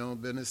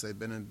family-owned business. They've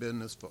been in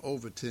business for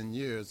over 10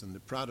 years, and the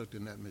product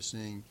in that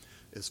machine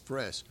is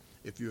fresh.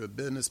 If you're a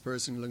business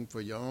person looking for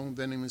your own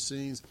vending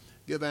machines,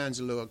 give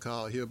Angelo a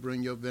call. He'll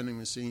bring your vending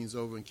machines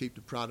over and keep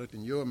the product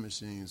in your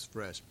machines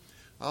fresh.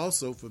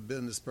 Also, for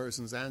business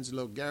persons,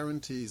 Angelo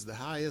guarantees the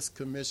highest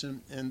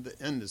commission in the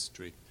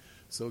industry.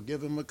 So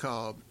give him a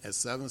call at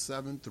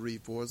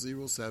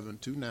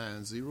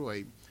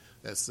 773-407-2908.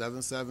 That's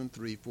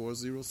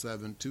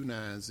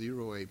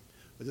 773-407-2908.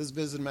 Or just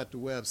visit him at the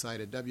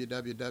website at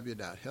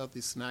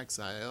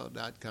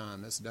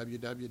www.healthysnacksil.com. That's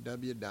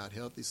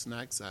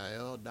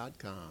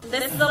www.healthysnacksil.com.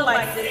 This is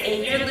Alexis,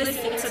 and you're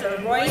listening to the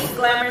Royce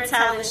Glamour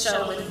Talent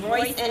Show with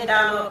Royce and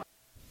Donald.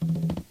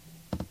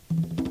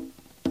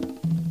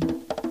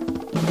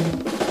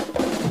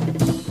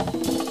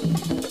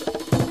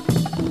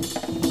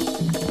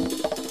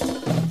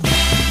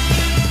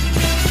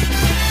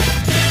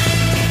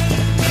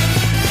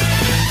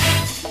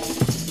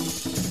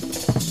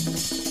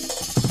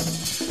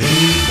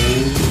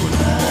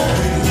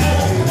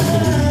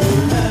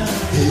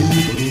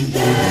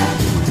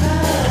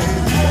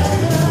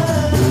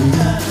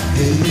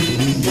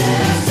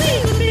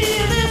 Seem to be a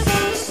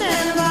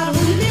misunderstanding about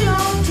who you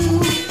belong to.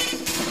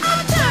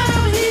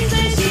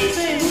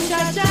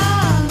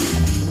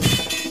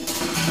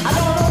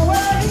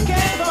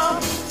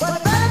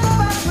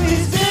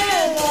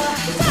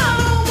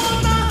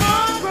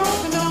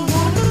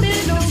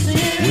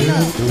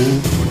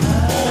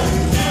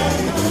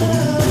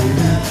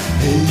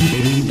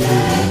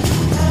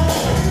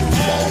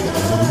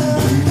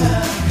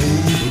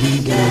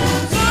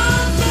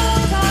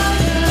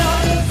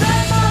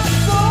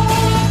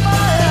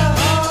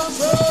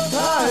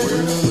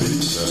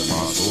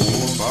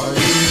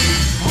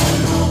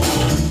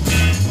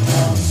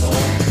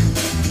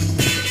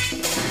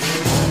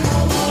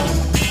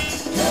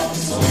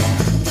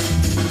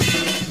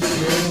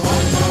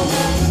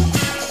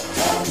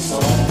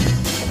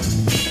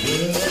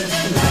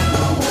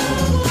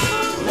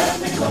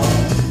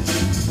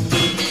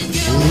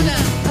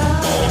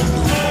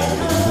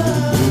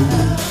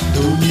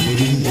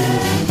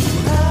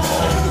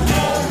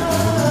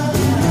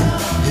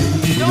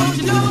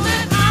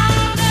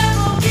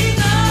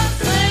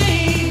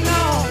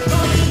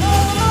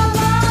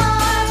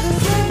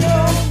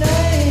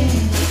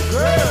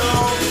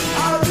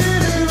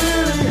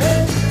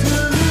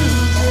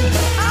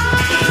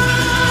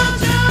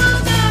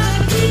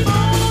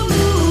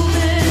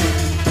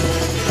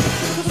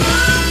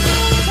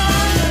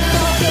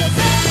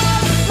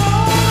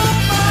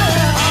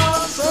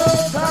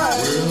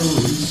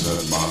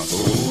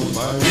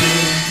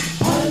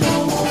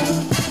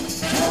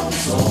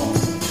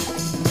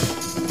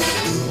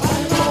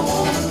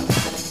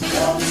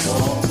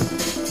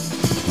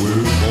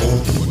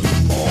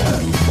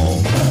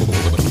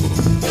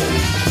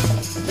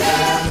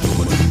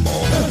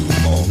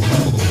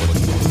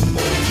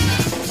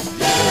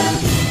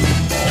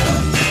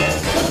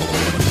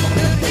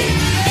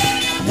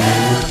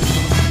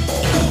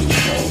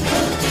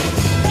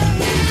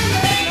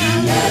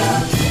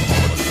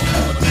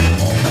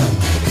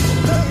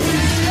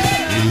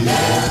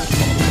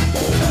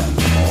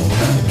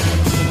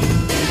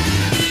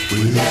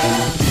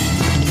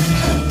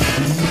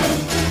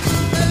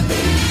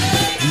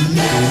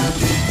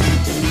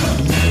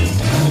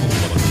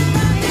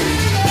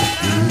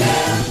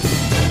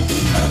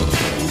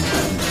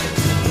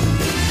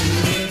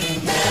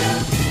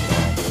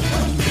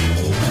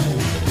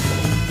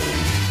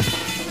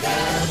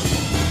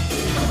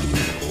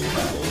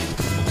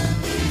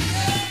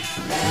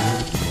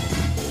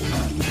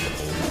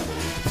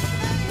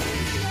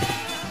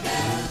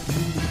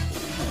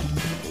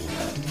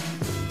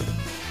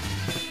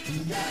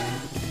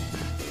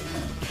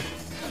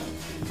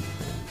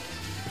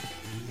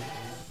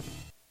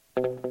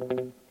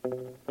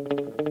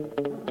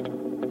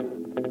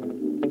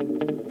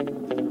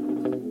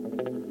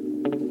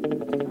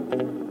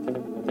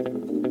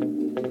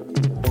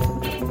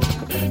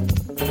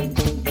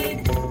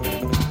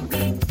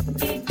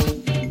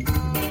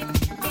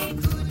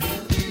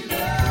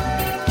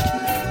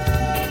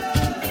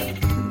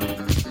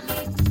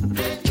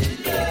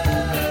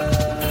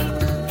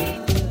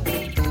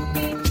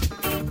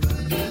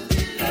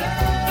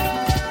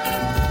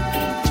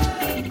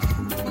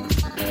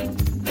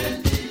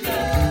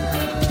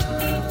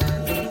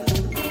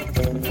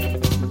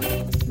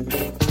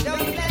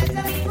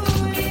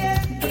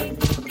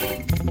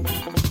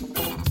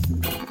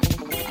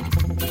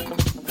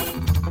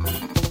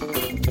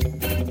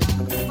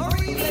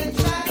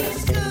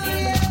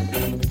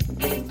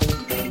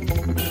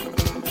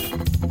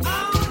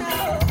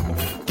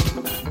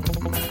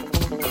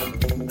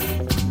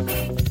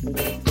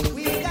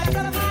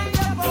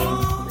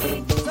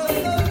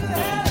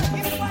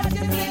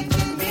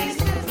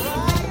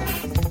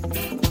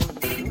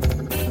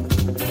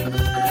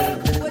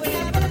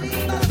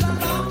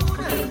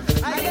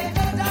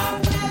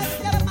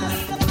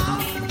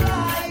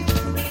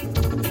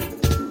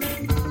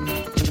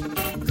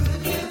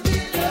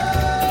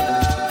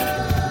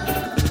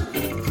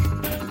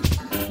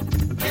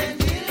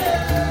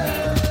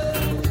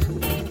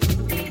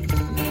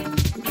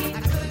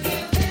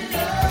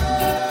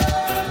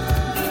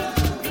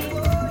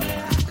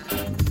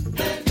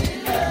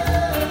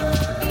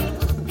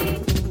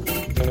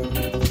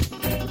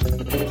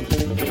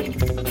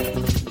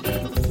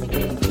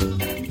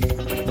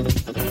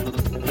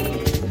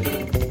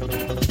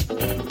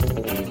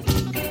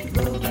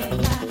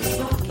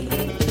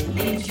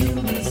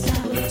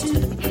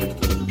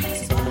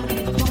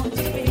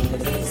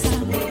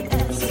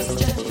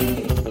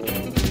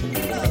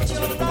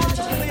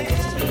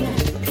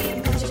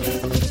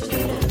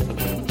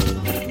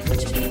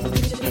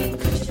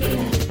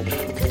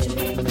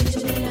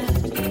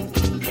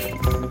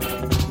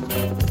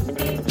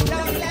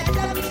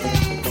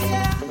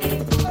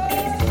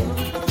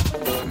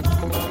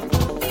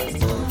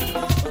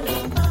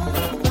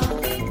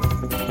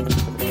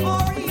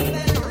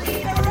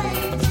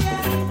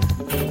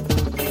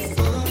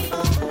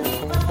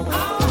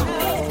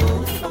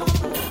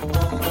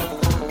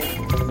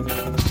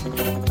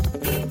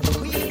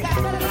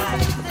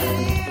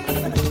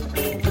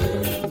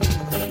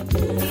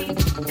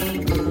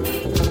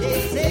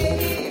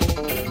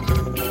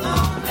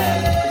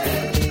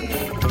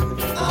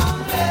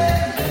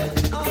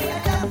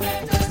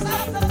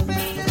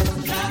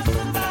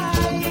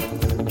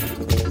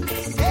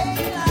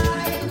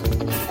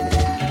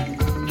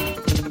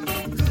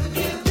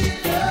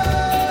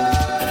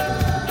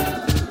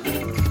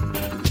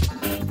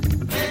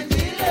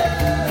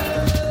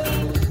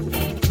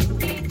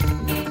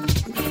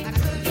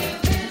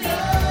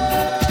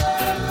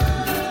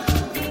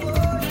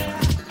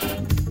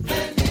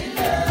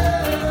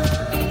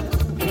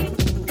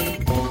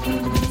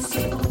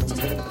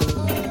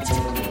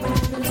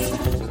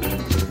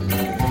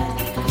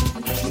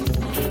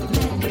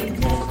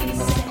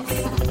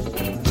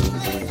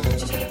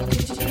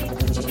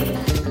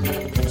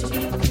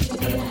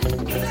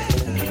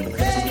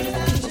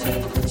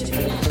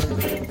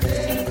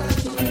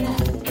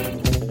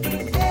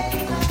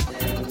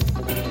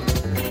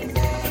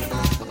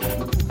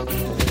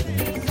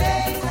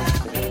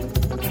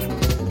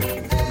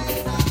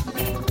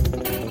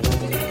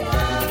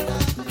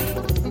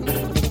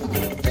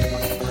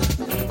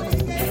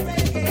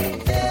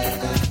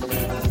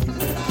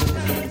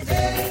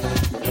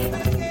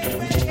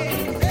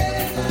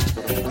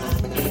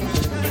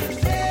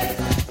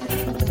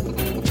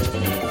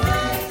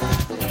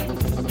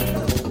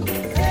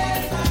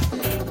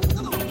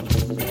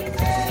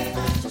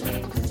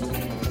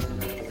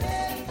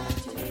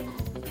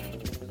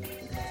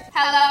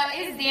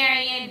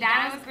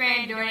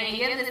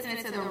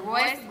 to the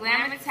Royce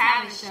Glamour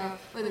Talent Show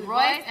with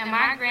Royce and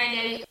my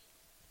granddaddy.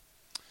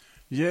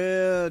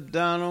 Yeah,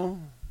 Donald.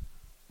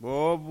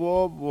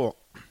 Boy.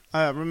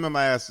 I remember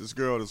I asked this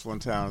girl this one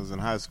time. I was in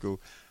high school.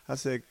 I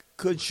said,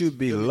 could you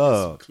be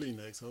loved?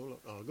 Kleenex, hold up.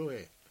 Oh, go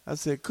ahead. I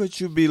said, could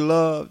you be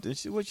loved? And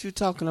she, what you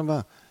talking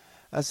about?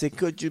 I said,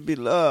 could you be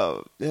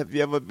loved? Have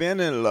you ever been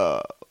in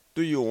love?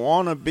 Do you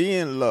want to be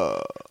in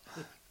love?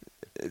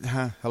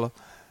 Hello?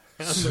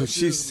 So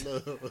she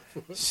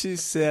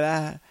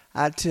said,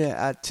 I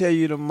tell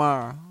you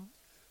tomorrow.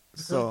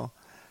 So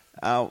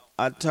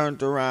I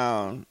turned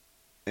around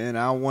and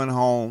I went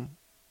home.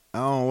 I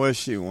don't know where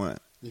she went.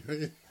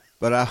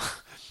 But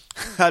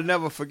I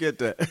never forget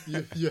that.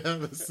 You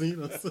haven't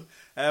seen her?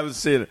 I haven't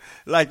seen her.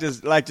 Like the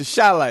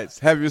Shylights.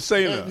 Have you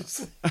seen her?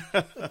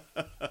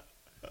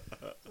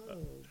 Oh,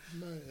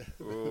 man.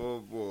 Oh,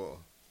 boy.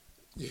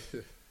 Yeah.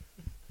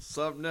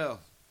 Something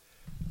else.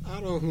 I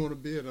don't want to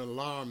be an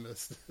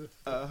alarmist.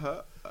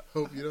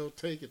 Hope you don't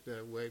take it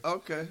that way.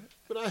 Okay.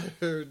 But I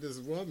heard this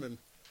woman,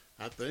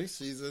 I think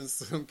she's in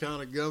some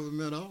kind of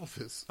government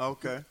office.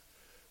 Okay.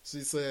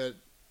 She said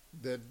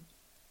that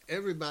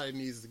everybody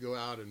needs to go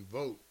out and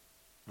vote.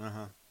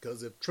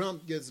 Because if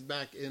Trump gets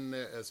back in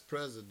there as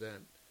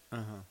president,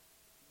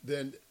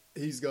 then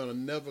he's going to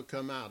never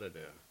come out of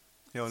there.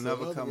 He'll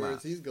never come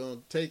out. He's going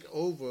to take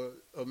over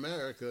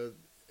America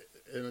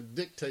in a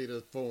dictator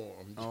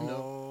form. You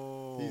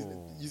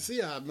know, you see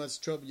how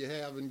much trouble you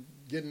have in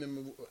getting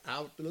him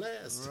out the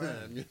last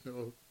time. You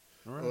know,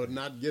 or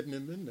not getting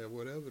him in there,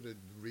 whatever the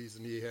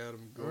reason he had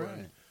him go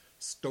and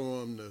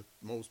storm the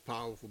most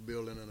powerful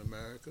building in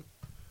America.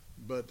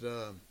 But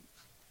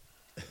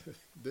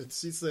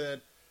she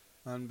said,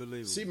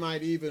 unbelievable. She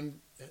might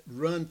even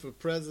run for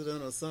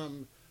president or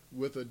something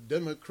with a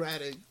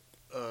Democrat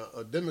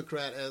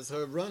as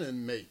her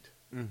running mate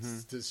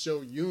to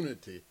show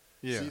unity.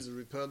 Yeah. She's a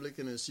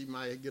Republican, and she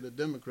might get a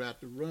Democrat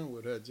to run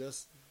with her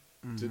just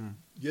to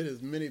get as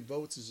many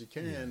votes as you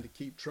can to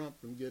keep Trump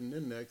from getting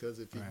in there. Because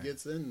if he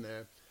gets in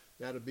there,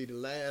 that'll be the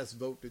last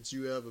vote that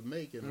you ever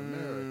make in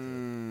America.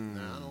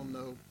 Now, I don't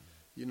know.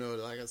 You know,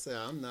 like I said,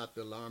 I'm not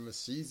the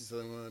alarmist. She's the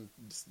one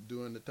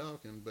doing the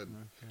talking, but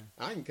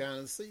I can kind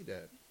of see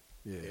that.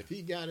 Yeah. If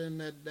he got in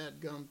that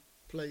gun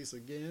place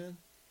again,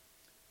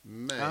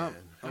 man,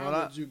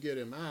 how would you get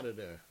him out of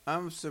there?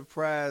 I'm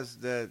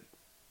surprised that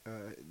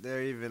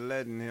they're even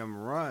letting him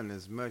run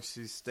as much.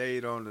 He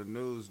stayed on the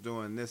news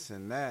doing this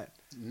and that.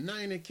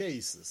 90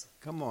 cases.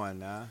 Come on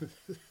now.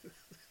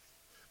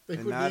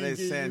 And now they're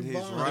saying he's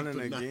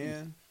running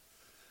again?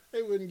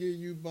 They wouldn't give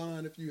you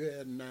bond if you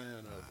had 9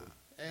 of them.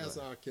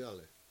 Ask R.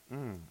 Kelly.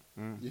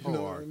 You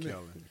know R.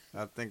 Kelly.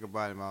 I think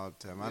about him all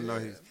the time. I know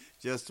he's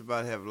just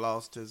about have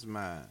lost his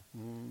mind.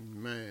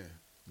 Man.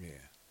 Yeah.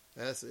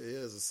 It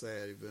is a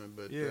sad event,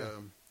 but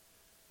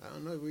I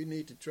don't know. We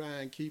need to try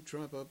and keep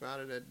Trump up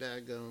out of that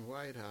daggone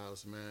White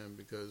House, man,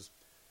 because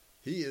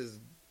he is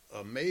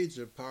a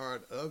major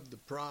part of the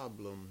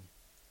problem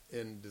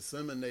in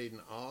disseminating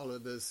all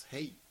of this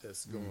hate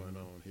that's going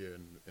on here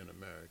in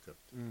America.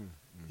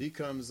 He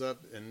comes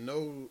up and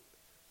know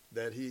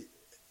that he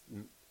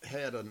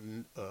had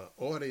an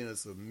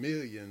audience of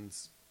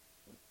millions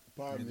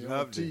on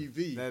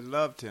TV that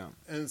loved him,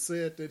 and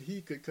said that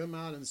he could come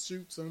out and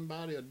shoot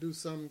somebody or do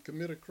something,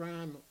 commit a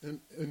crime in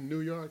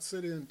New York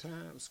City in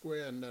Times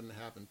Square, and nothing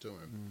happened to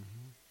him.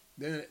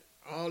 Then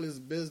all his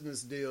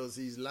business deals,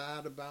 he's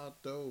lied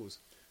about those.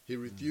 He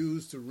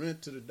refused to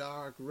rent to the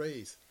dark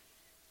race.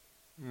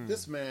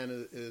 This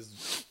man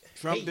is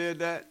Trump did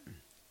that?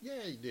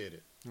 Yeah, he did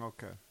it.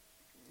 Okay.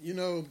 You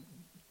know,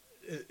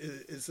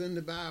 it's in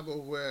the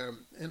Bible where,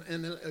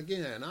 and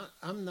again,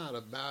 I'm not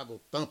a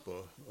Bible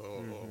thumper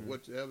or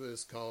whatever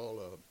it's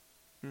called,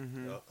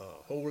 a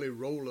holy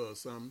roller or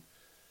something.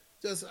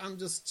 I'm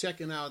just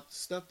checking out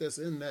stuff that's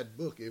in that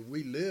book. If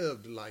we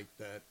lived like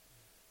that,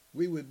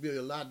 we would be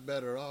a lot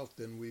better off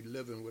than we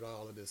living with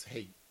all of this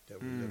hate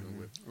that we're living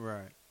with.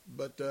 Right.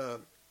 But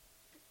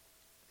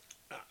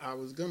I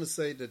was going to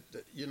say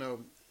that, you know,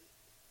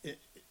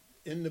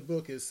 in the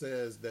book it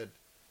says that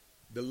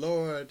the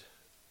Lord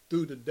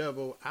threw the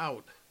devil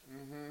out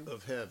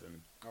of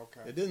heaven.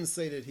 Okay. It didn't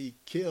say that he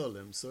killed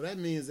him. So that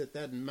means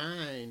that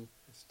mind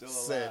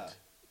set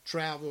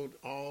traveled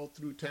all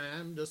through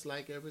time just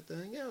like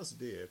everything else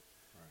did.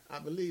 Right. I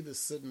believe it's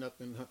sitting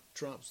up in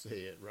Trump's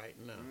head right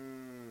now.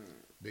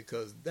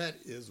 Because that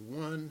is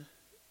one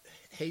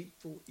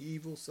hateful,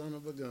 evil son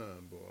of a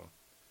gun, boy.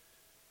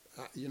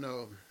 You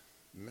know,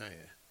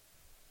 man.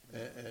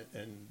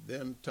 And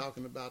them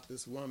talking about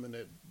this woman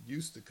that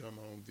used to come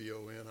on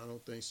VON, I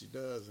don't think she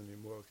does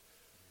anymore.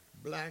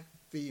 Black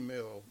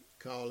female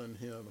calling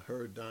him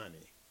her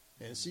Donnie.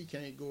 And she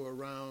can't go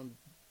around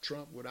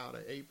Trump without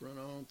an apron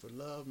on for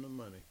love nor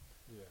money.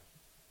 Yeah.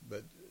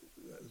 But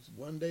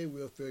one day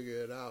we'll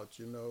figure it out,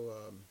 you know.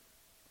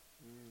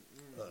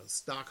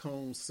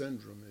 Stockholm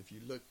Syndrome, if you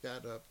look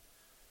that up,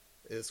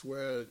 it's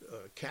where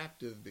a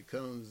captive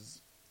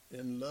becomes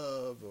in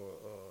love or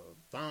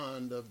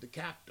fond of the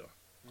captor.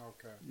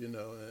 Okay. You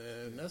know,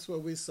 and that's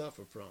what we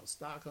suffer from,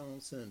 Stockholm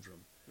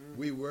Syndrome.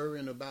 We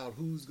worrying about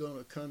who's going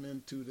to come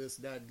into this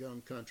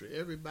dadgum country.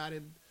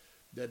 Everybody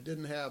that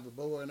didn't have a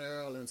bow and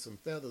arrow and some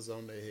feathers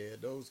on their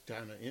head, those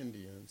kind of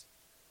Indians,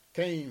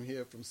 came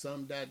here from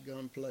some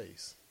dadgum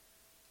place.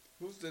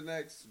 Who's the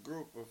next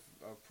group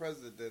of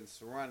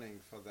presidents running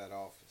for that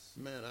office?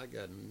 Man, I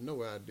got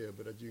no idea,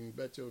 but you can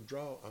bet your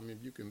draw. I mean,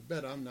 you can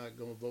bet I'm not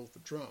going to vote for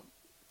Trump.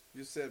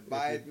 You said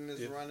Biden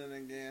is running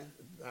again?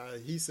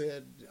 He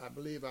said, I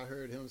believe I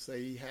heard him say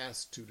he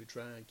has to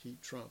try and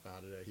keep Trump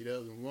out of there. He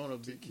doesn't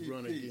want to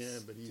run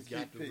again, but he's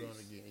got to run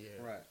again.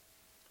 Yeah. Right.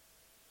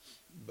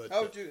 But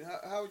how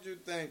would you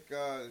think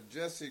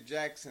Jesse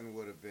Jackson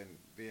would have been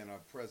being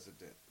our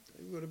president?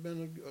 He would have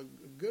been a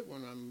good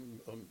one,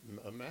 I'm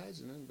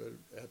imagining. But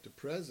at the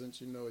present,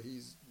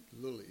 he's a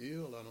little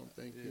ill. I don't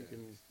think he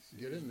can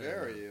get in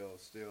there. Very ill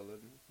still,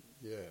 isn't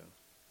he? Yeah.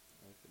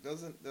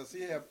 Does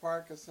he have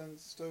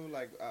Parkinson's too,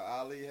 like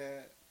Ali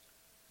had?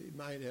 He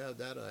might have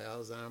that, or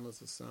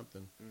Alzheimer's or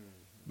something.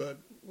 Mm-hmm. But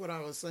what I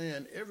was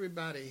saying,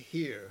 everybody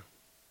here,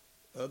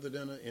 other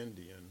than an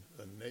Indian,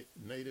 a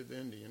native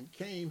Indian,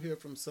 came here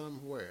from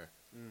somewhere.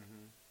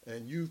 Mm-hmm.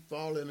 And you've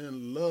fallen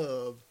in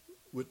love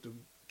with the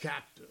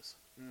captors.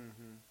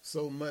 Mm-hmm.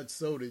 So much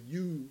so that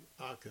you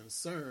are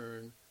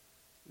concerned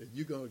that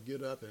you're going to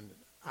get up and,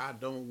 I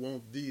don't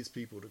want these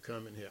people to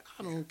come in here.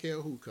 I don't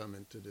care who come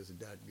into this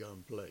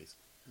dadgum place.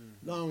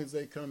 Mm-hmm. Long as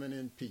they coming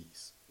in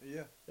peace.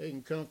 Yeah. They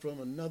can come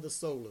from another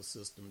solar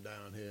system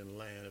down here in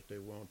land if they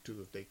want to,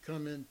 if they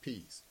come in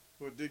peace.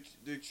 Well,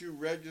 did you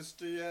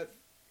register yet?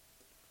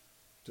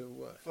 To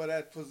what? For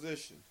that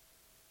position.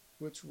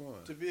 Which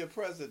one? To be a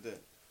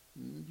president.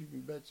 You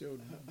can bet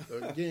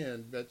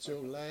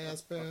your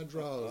last pair of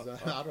drawers.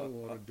 I don't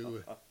want to do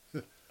it.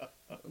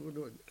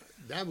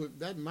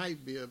 That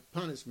might be a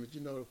punishment.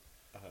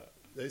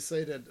 They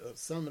say that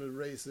some of the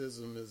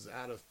racism is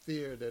out of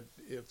fear that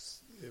if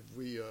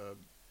we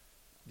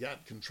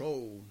got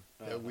control,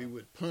 that we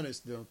would punish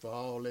them for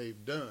all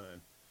they've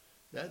done.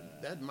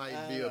 That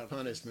might be a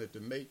punishment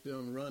to make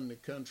them run the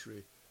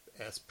country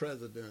as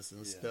presidents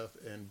and stuff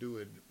and do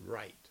it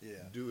right.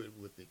 Yeah. Do it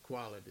with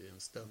equality and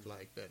stuff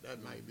like that.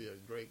 That might be a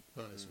great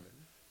punishment.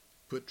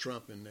 Put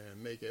Trump in there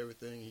and make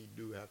everything he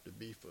do have to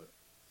be for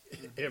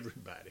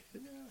everybody.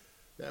 Yeah.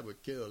 That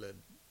would kill it.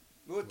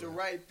 With the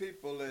right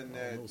people in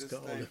there, this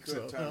thing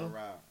could turn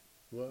around.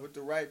 What? With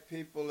the right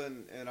people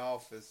in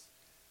office,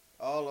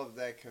 all of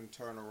that can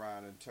turn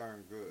around and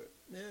turn good.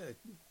 Yeah,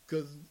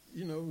 because,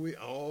 we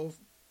all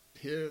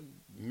here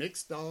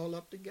mixed all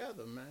up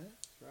together, man.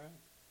 That's right.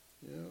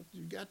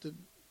 You got to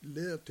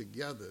live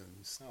together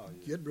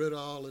and get rid of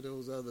all of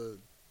those other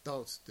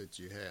thoughts that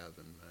you have,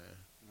 man.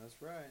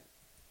 That's right.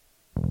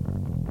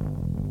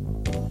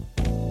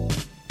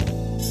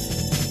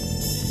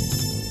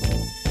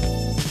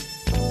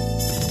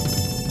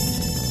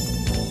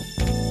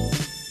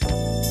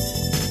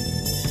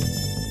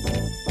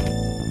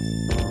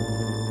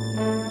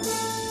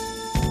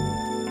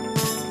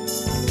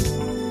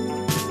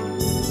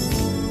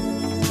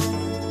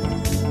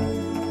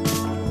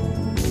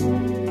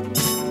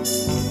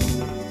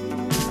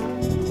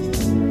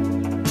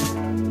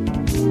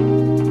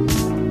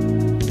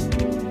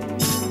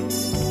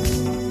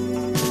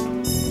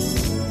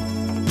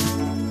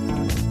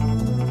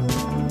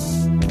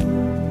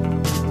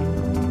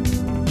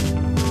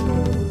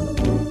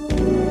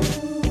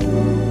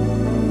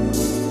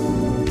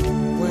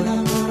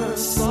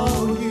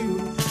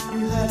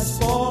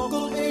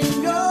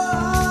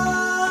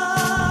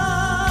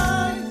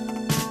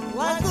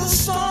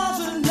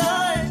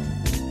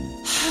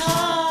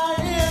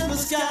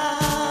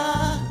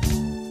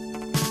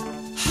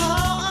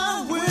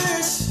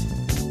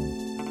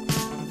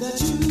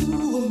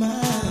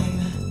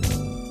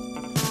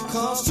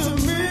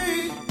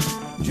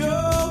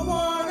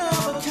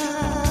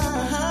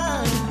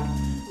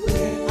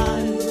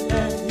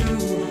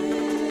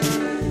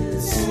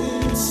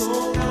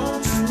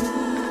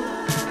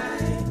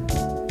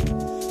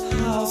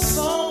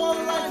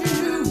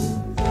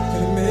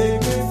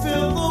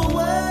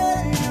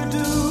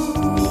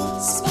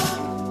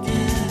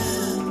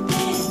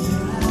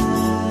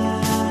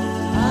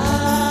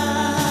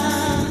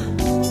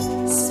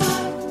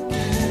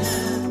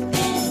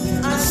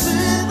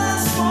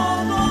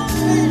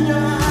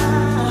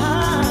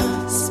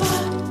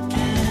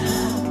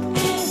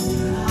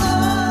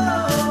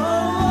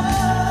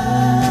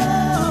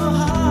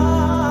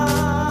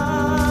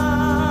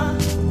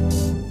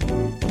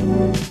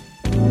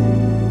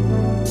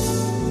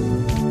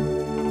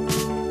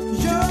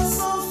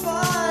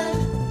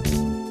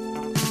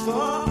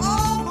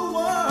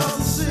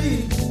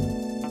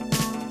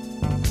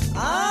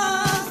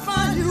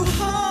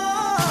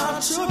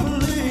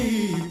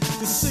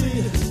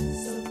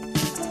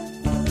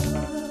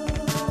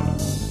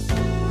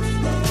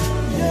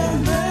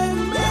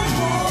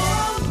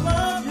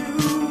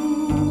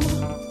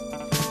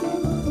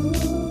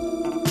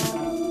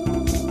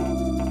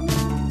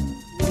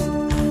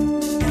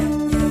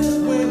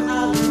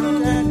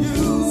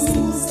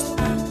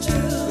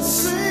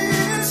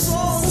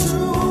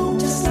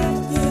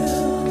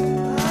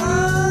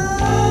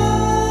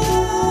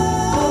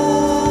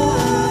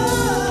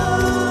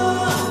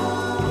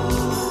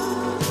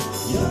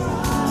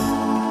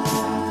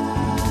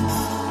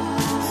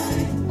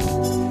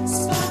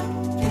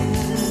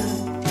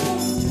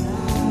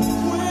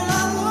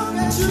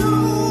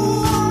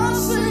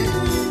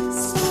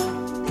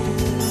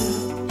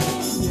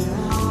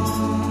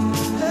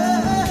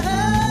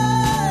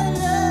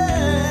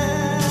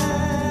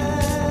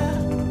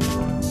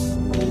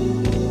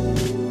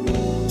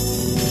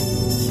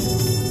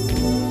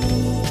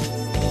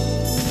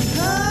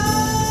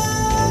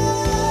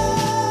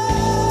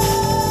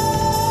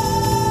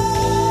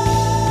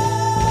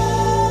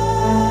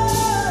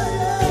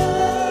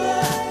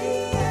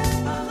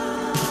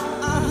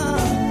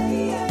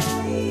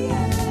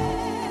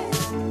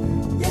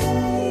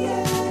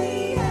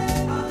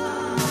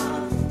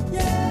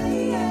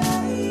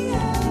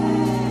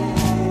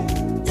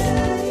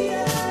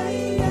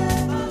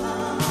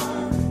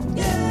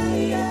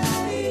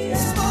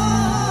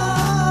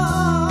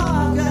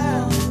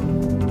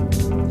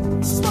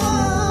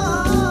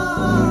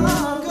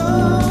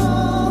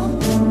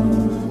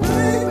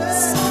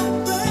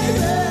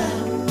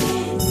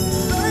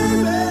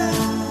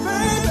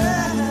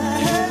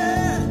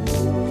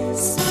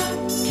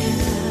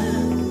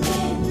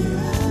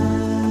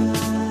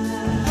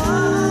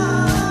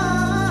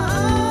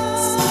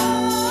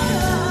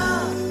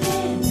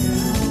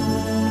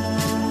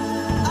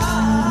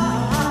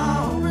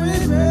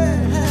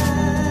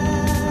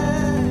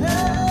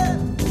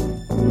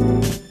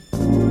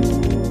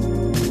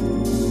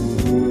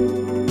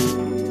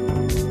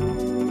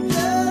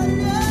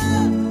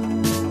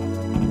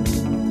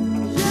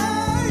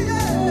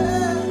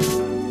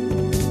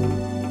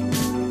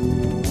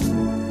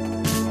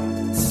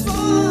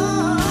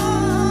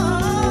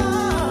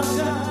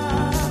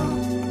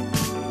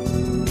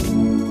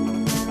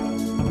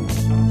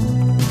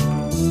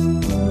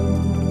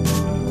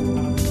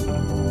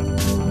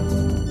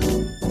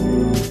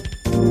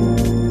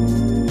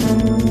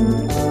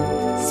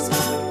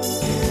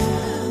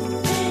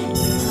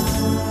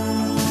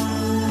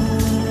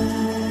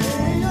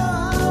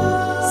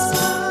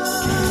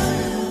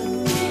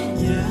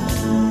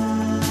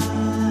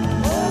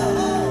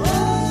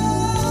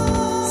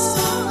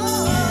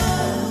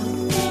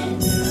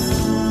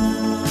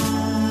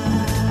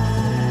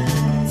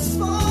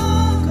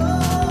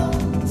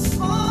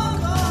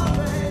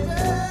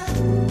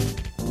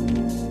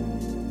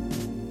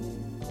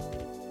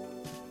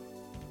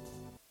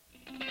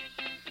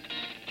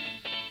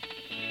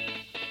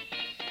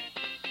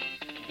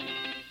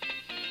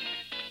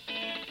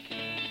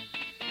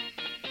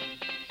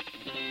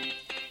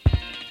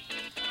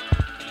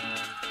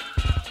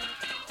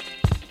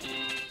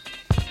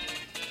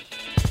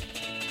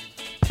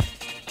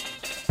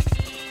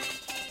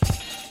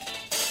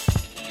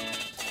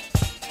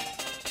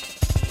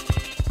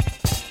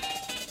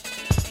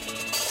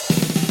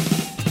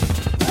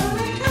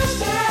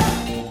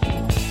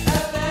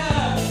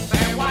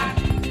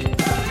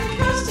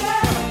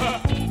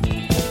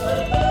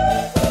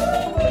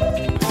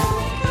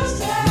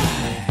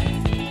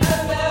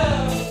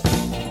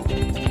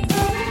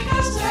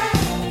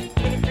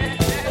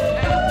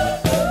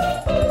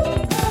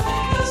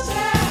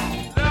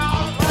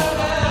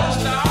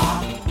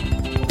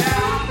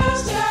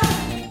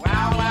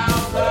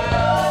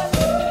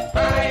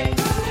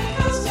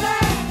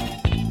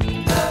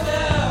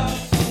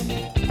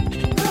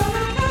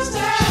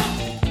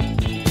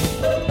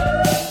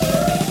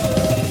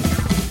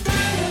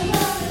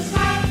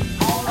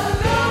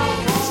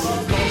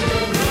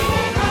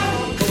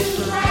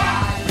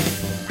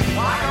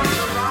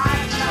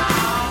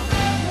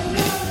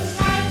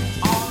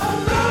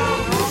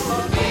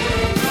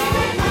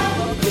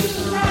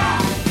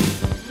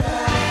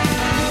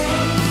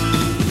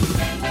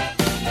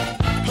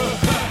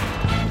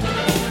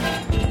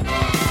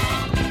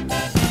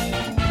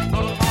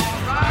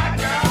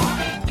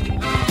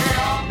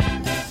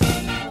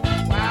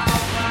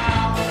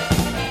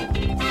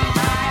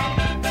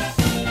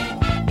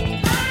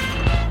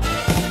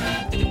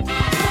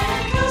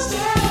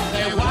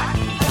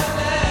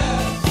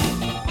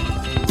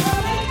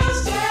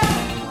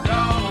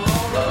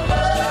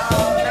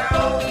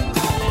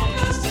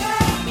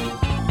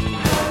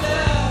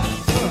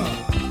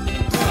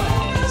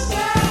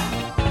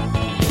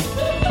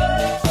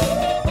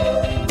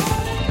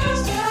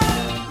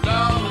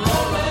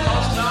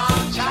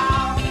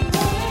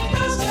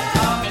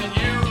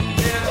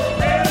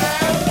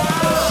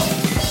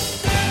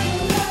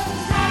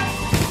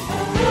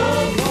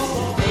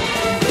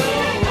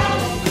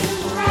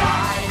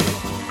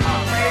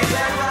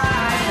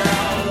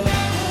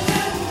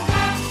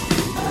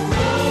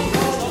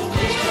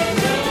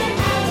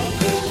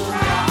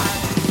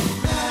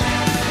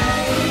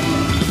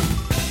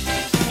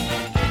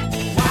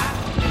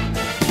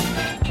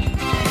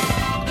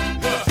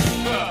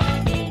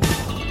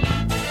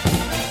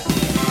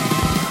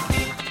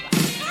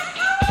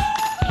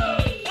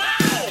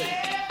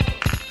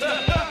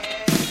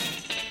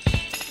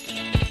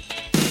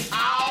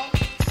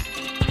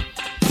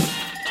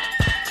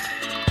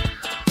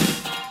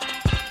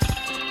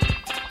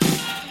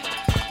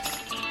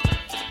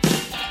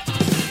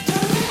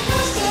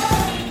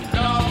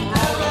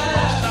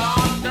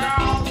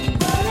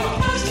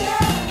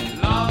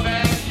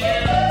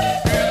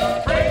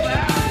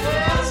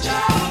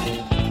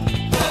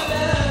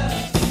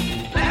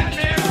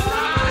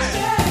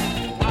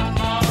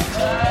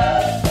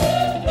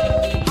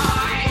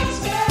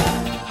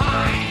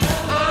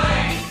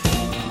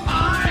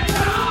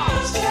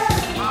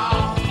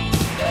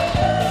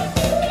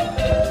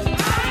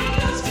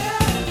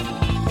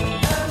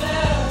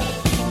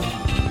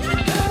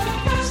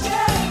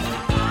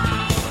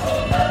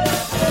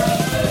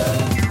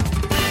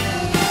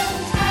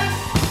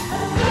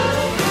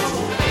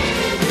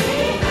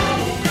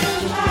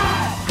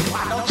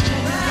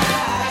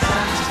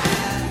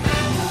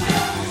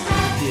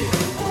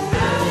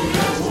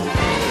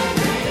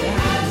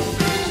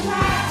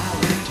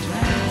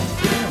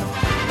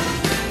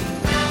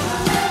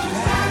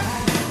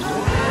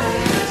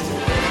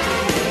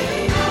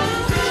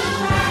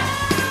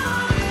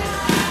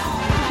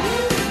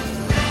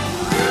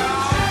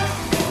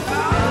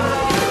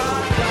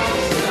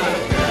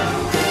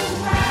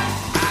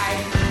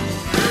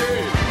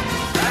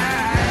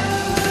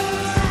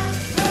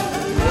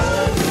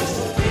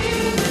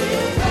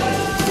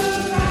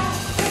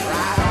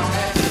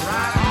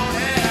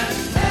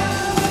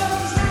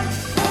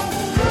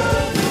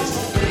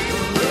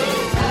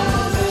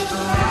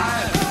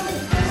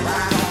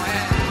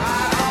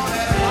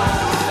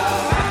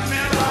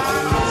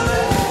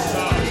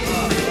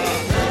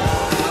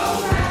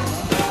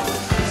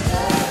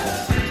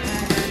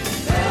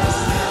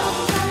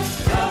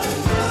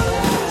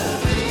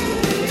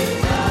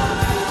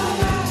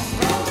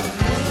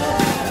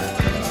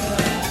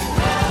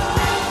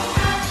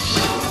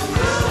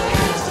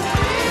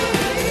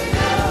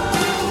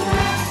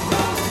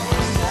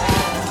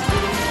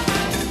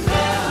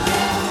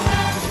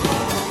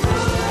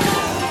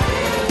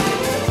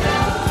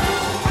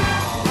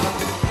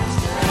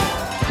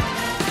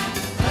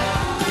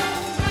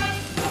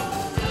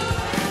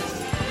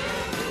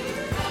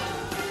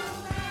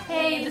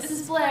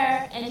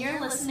 Blair, and you're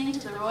listening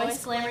to the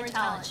Royce Glamour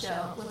Talent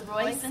Show with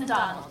Royce and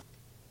Donald.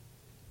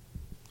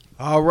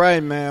 All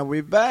right, man,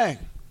 we back.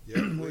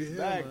 Yeah, we here,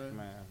 back,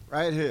 man.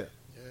 Right here.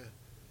 Yeah.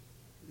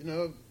 You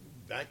know,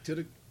 back to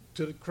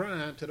the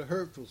crime, to the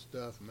hurtful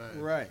stuff,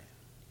 man. Right.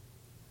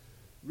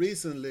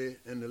 Recently,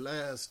 in the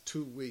last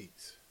 2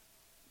 weeks,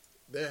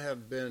 there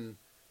have been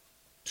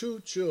 2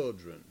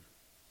 children,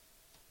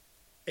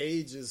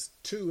 ages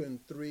 2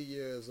 and 3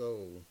 years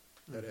old,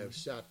 that have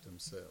shot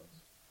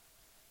themselves.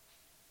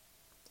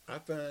 I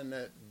find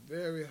that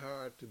very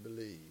hard to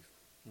believe.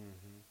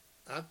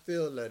 I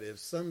feel that if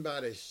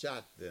somebody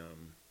shot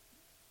them,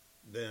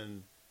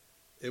 then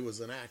it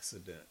was an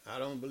accident. I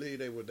don't believe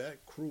they were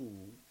that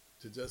cruel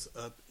to just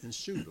up and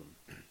shoot them.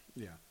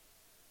 Yeah.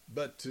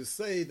 But to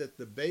say that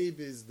the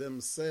babies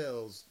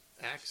themselves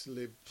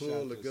actually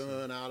pulled a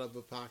gun out of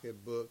a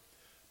pocketbook,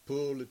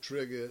 pulled the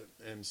trigger,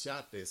 and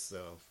shot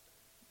themselves,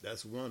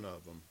 that's one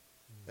of them.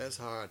 That's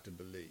hard to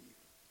believe.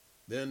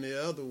 Then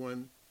the other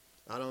one,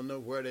 I don't know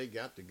where they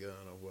got the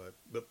gun or what,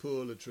 but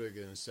pulled the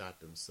trigger and shot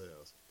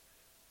themselves.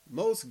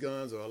 Most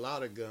guns, or a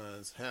lot of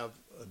guns, have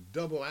a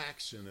double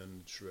action in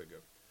the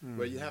trigger,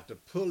 where you have to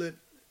pull it,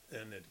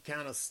 and it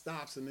kind of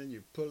stops, and then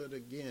you pull it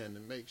again to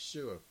make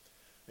sure.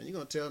 And you're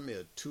going to tell me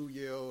a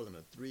 2-year-old and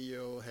a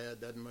 3-year-old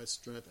had that much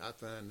strength? I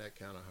find that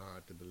kind of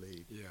hard to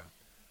believe. Yeah.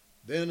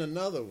 Then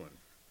another one.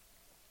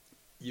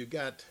 You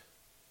got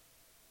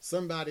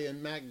somebody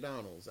in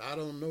McDonald's. I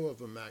don't know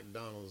of a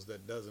McDonald's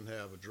that doesn't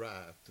have a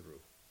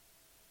drive-through.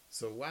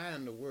 So why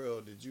in the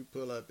world did you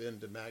pull up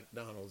into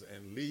McDonald's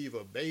and leave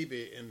a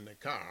baby in the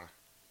car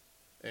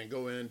and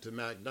go into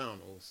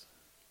McDonald's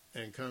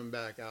and come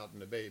back out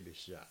and the baby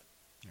shot?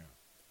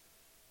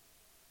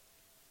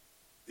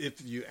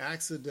 If you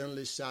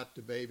accidentally shot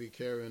the baby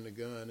carrying the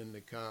gun in the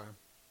car,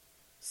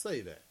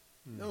 say that.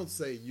 Don't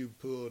say you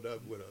pulled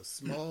up with a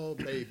small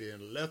baby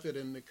and left it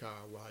in the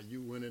car while you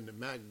went into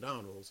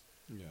McDonald's,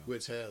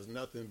 which has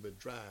nothing but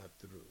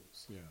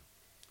drive-thrus. Yeah.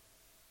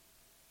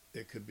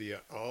 It could be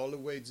all the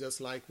way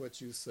just like what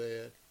you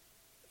said,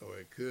 or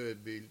it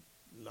could be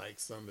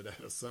like some of that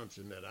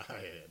assumption that I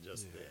had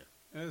just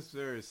then. It's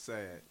very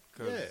sad,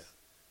 because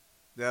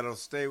that'll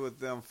stay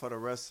with them for the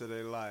rest of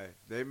their life.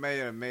 They may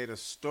have made a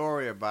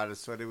story about it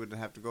so they wouldn't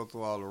have to go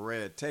through all the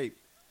red tape.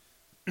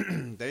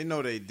 They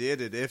know they did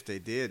it if they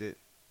did it,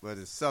 but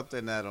it's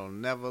something that'll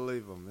never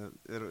leave them.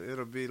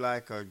 It'll be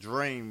like a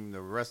dream the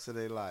rest of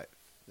their life.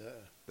 Yeah.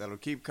 That'll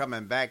keep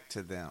coming back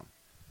to them.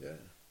 Yeah.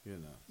 You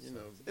know. You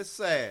know. It's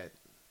sad.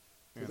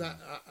 Because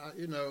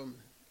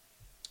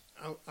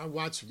I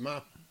watch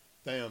my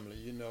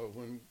family,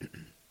 when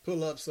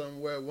pull up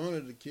somewhere, one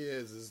of the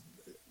kids is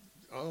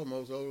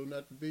almost old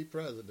enough to be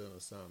president or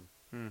something.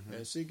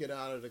 And she get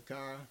out of the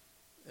car,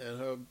 and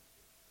her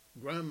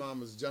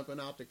grandmama's jumping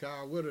out the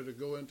car with her to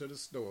go into the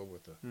store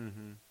with her.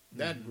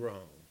 That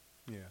grown.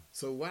 Yeah.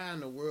 So why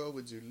in the world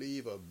would you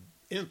leave a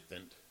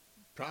infant,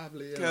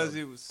 probably because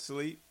he was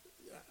asleep?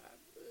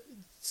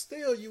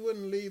 Still, you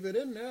wouldn't leave it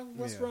in there.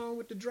 What's wrong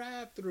with the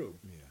drive-through?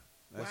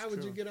 Yeah. Why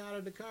would you get out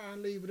of the car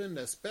and leave it in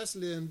there,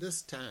 especially in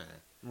this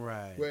time?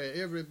 Right. Where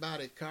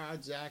everybody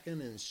carjacking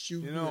and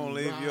shooting. You don't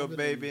leave your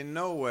baby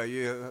nowhere.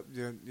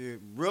 You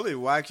really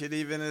watch it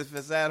even if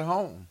it's at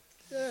home.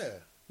 Yeah.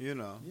 So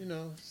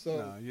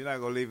no, you're not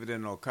gonna leave it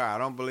in no car. I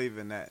don't believe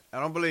in that. I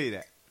don't believe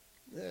that.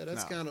 Yeah,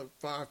 that's kind of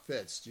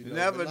far-fetched. You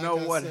never know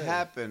what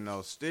happened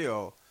though.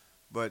 Still,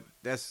 but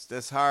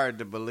that's hard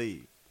to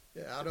believe.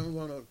 Yeah, I don't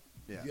want to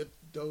get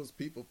those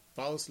people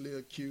falsely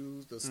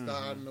accused or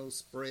starting no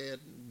spread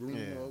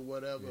rumor or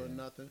whatever or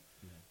nothing.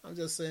 I'm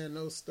just saying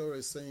those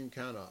stories seem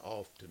kind of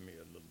off to me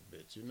a little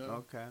bit,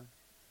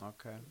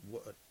 Okay.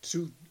 A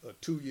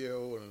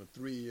 2-year-old and a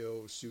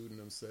 3-year-old shooting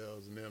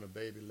themselves, and then a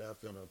baby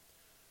left in a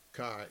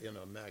car in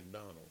a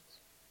McDonald's.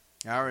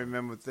 I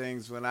remember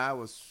things when I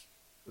was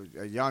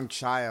a young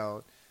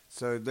child,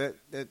 so that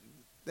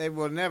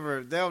they'll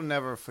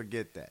never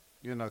forget that,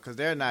 because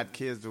they're not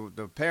kids.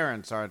 The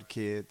parents aren't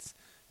kids,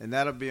 and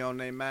that'll be on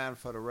their mind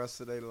for the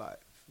rest of their life.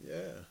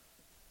 Yeah,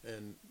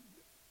 and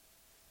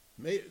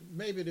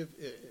maybe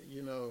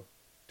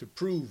to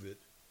prove it,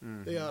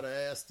 they ought to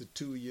ask the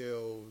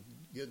 2-year-old,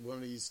 get one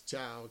of these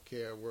child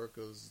care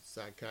workers,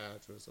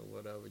 psychiatrists, or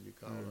whatever you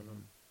calling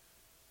them,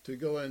 to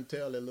go and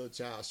tell their little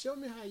child, show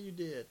me how you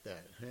did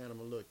that. Hand them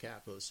a little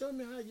capital. Show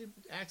me how you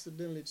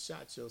accidentally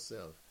shot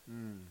yourself.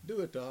 Do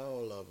it to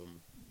all of them,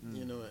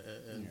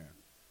 and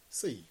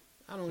see.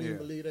 I don't even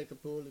believe they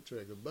could pull the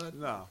trigger, but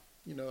I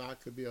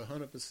could be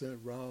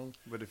 100% wrong.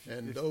 But if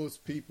those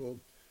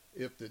people,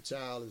 if the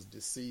child is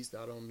deceased,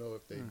 I don't know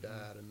if they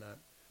died or not.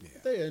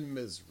 They're in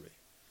misery.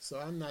 So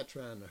I'm not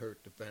trying to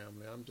hurt the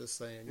family. I'm just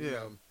saying,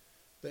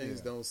 things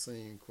don't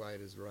seem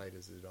quite as right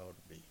as it ought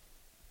to be.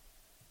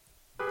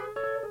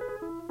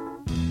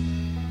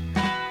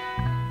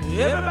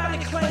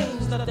 Everybody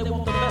claims that they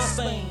want the best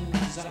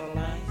things out of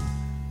life.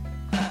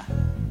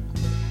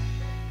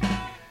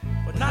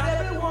 But not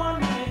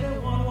everyone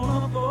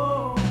wanna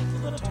go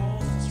through the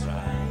toils and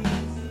strife.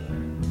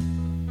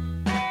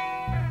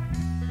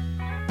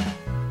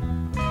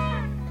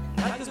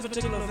 Life is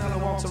particular fella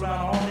walks around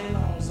all day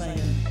long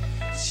singing,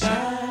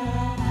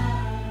 shine.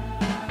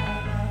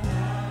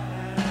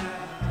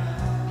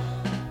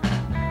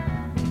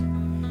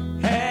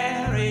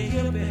 Harry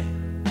Hippie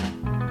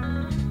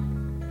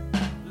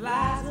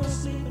lies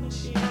asleep in the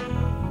shade.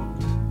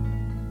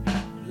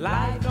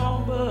 Life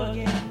don't bug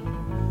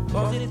him,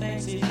 'cause he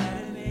thinks he's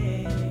had it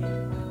made.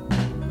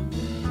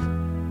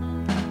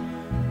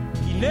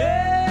 He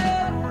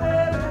never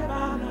worried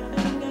about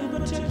nothing in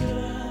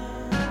particular.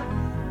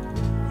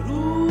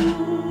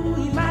 Ooh,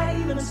 he might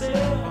even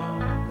sell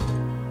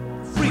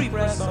free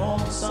press on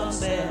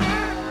Sunset.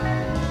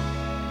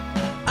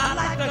 I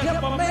like to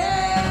help a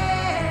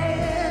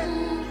man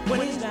when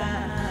he's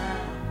down,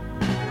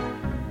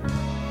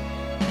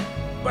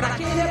 but I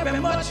can't help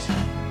him much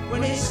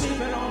when he's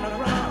sleeping on the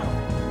ground.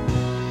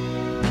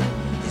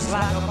 It's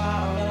like a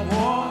bottle in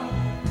water,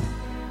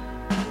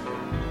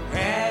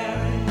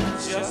 and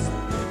just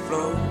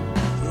flow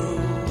through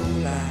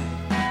life.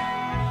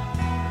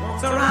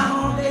 Walks around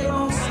all day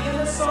long singing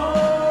a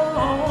song.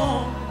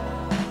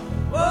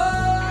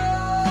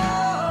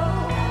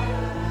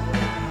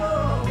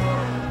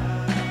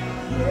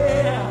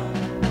 Yeah.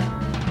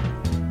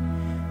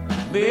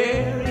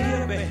 Mary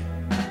Hippie,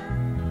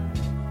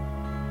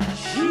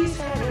 she's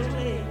Harry's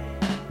lady.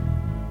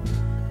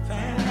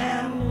 Fan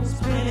animals,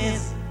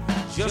 pennies,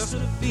 just to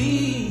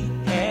feed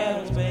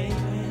Harry's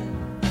baby.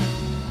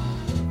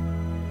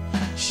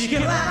 She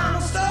can write on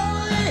a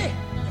story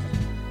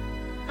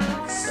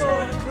so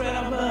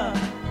incredible.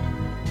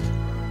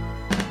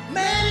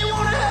 Man, you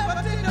wanna help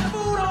her take the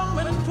food home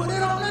and put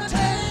it on the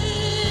table.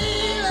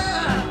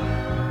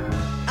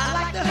 I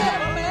like to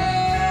help a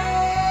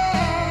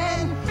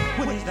man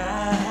when he's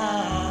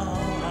down,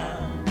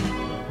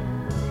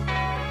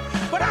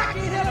 but I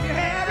can't help you,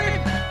 Harry,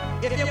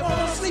 if you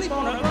wanna sleep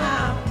on the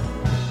ground.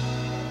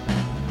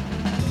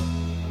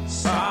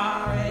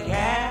 Sorry,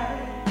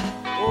 Harry,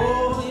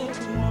 oh, you're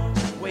too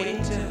much weight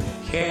to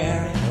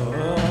carry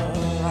around.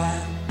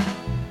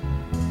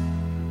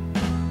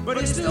 But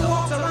he still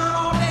walks around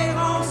all day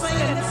long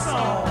singing this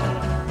song.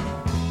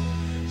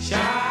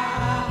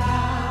 Shine,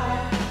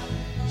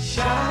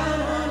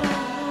 shine,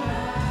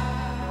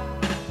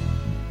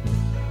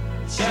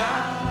 shine.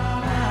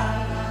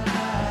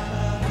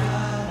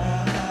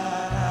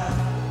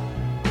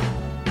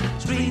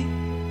 Street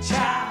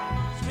child,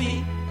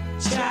 street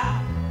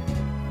child.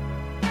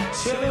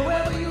 Tell me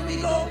where will you be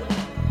going?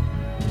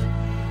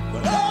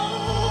 Well,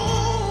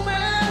 oh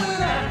man,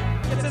 when I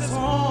get this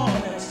horn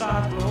and it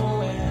starts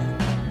blowing,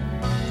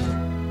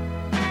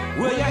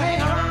 will you hang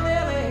around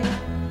LA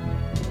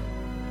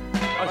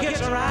or get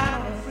your ride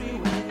on the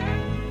freeway?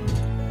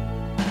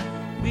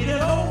 Meet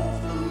an old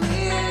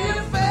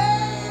familiar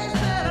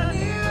face at a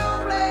new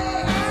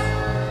place.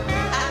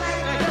 I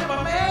like to help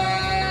a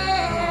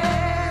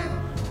man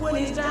when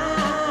he's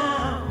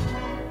down,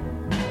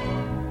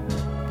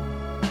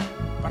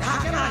 but how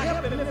can I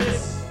help him if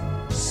it's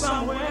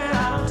somewhere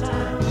out of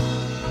town?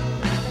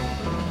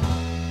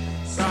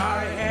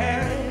 Sorry,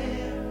 Harry,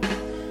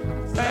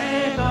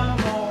 think I'm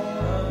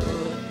gonna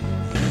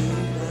put you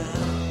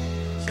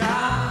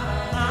down.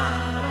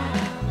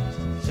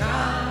 Shine,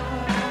 shine,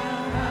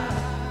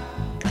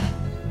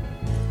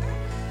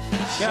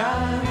 shine.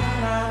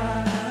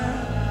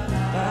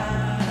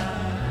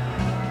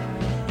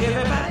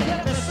 Everybody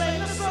help me sing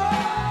the song.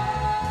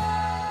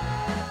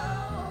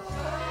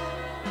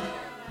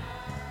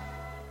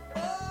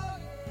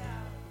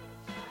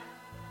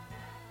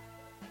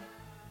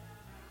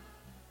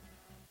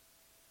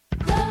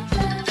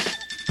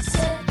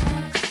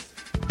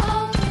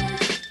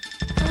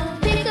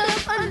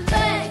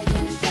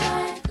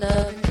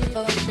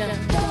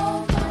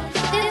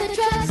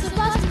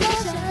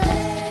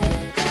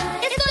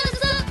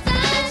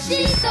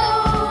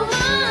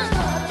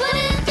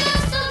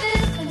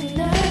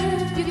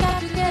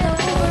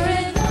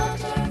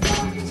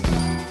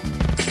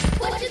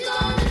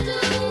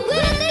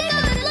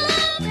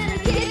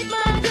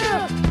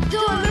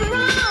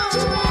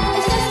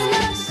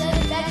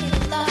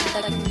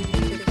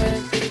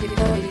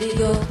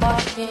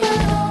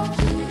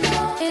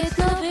 It's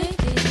no big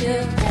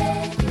deal.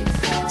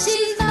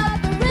 She's not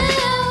for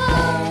real.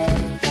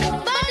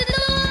 But the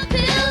new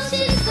pill,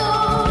 she's so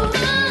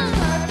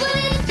wrong. But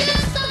it's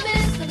just a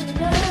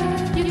misnomer.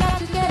 You got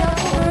to get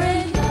over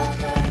it.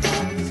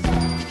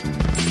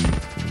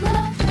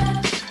 Love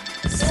trap,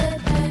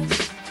 setbacks,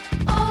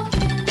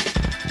 open.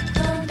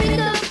 Come pick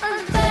up her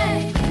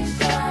face.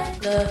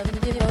 Love and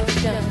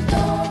devotion.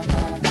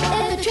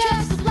 In the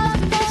traps of love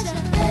and passion.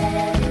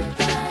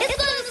 It's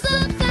gonna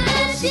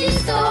sometimes she's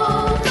so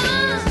wrong.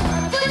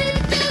 But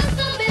it's just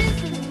a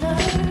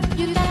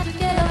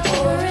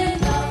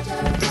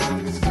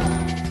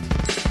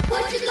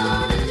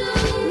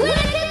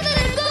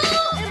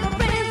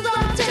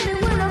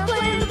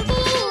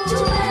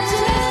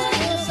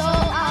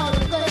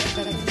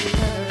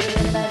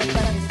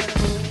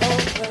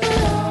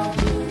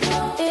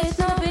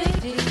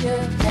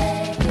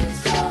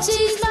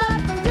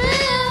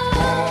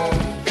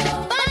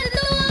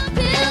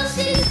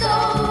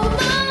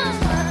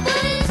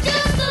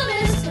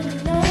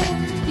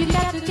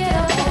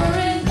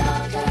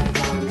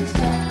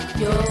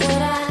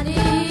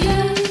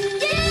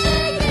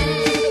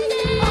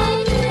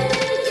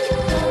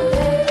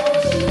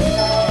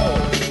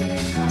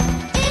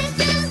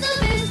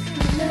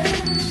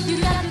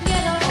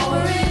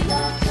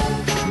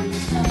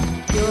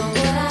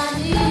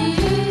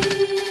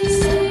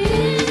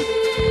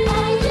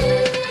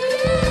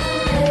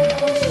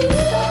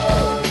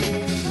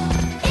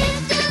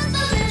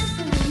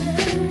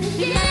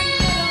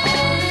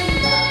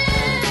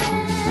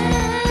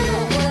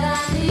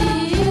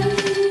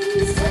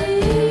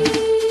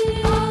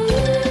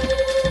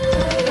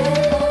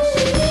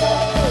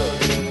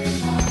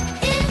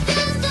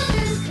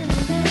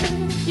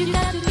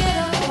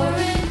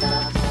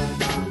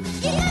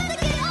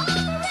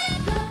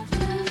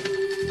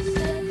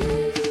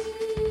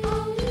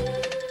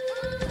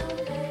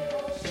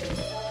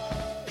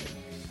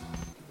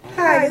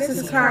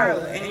this is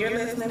Carla, and you're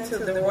listening to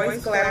the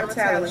Royce Glamour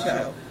Talent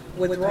Show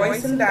with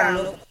Royce and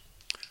Donald.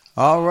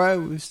 All right,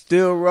 we're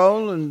still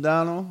rolling,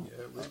 Donald.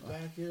 Yeah, we're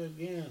back here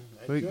again.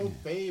 That's your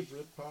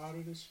favorite part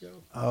of the show.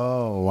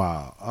 Oh,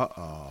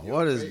 wow.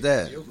 What is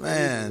that?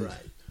 Man.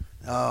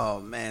 Oh,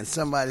 man,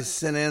 somebody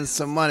sent in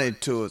some money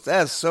to us.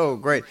 That's so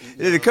great.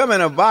 Did it come in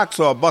a box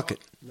or a bucket?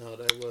 No,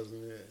 that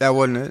wasn't it. That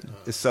wasn't it?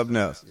 It's something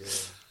else.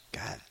 Yeah.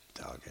 God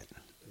dog it.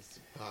 It's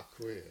a pop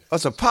quiz. Oh,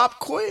 it's a pop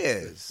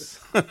quiz.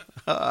 All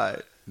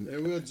right.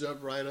 And we'll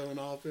jump right on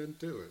off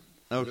into it.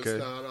 Okay.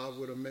 Let's start off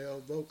with a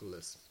male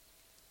vocalist.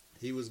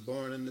 He was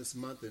born in this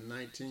month in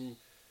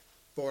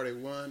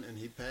 1941, and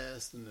he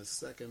passed in the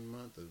second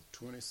month of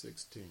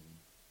 2016.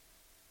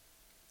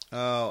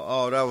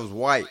 Oh, that was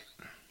White.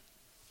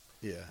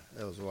 Yeah,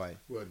 that was White.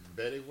 What,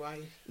 Betty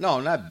White? No,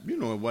 not, it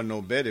wasn't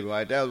no Betty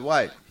White. That was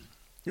White.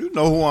 You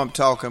know who I'm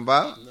talking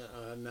about.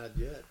 No, not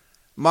yet.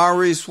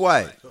 Maurice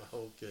White.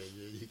 Okay,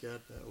 yeah, you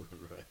got that one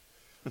right.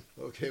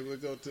 Okay, we'll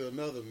go to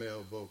another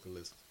male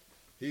vocalist.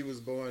 He was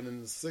born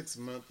in the 6th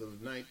month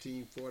of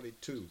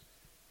 1942,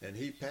 and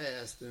he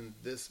passed in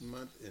this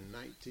month in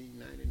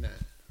 1999.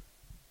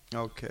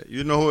 Okay,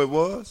 you know who it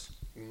was?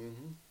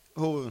 Mm-hmm.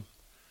 Who?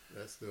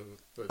 That's the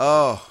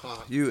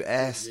pop. You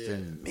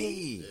asking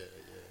me.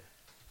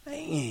 Yeah.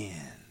 Man.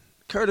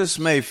 Curtis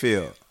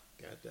Mayfield.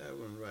 Got that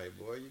one right,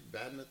 boy. You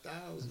batting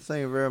 1,000.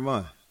 Thank you very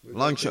much.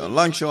 Lunch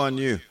on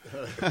you.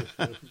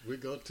 We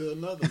go to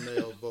another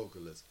male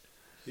vocalist.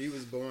 He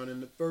was born in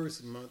the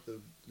 1st month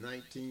of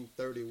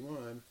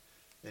 1931,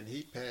 and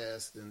he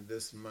passed in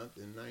this month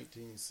in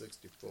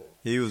 1964.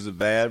 He was a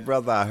bad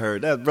brother, I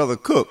heard. That's Brother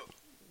Cook.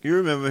 You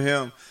remember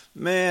him?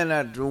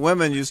 Man, the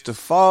women used to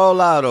fall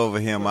out over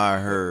him, I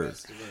heard.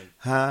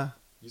 Huh?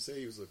 You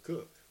say he was a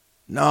cook?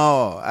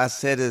 No, I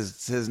said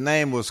his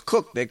name was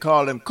Cook. They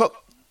called him Cook.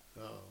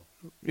 Oh.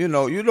 You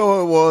know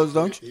who it was,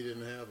 don't you? He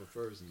didn't have a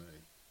first name.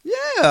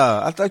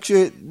 Yeah, I thought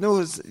you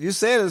knew you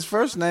said his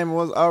first name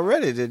was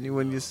already, didn't you?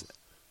 When you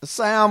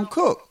Sam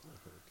Cooke.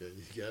 Okay,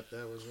 you got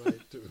that one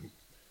right too.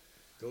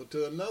 Go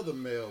to another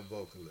male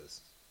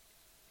vocalist,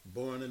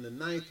 born in the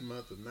 9th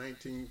month of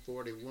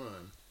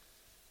 1941,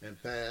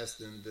 and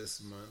passed in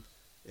this month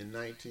in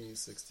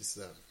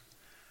 1967.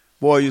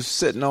 Boy, you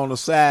sitting on the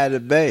side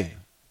of the bay,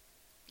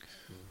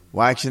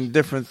 watching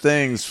different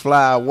things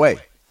fly away.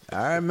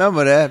 I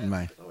remember that,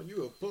 man. Oh,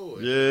 you a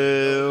poet.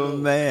 Yeah,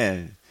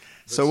 man.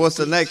 But so what's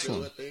the next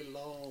one?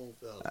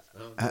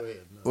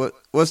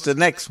 What's the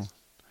next one?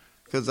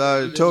 Because I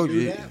already told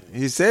you,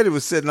 he said he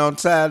was sitting on the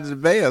side of the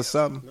bay or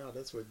something. No,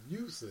 that's what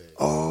you said.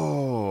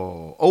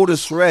 Oh,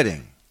 Otis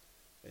Redding.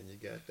 And you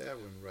got that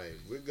one right.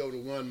 We'll go to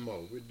one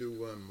more. We'll do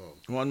one more.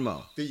 One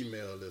more.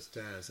 Female this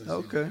time, since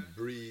you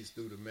breezed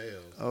through the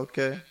males.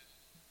 Okay.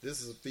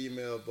 This is a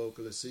female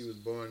vocalist. She was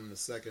born in the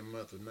 2nd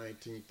month of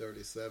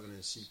 1937,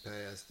 and she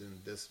passed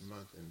in this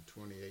month in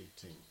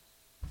 2018.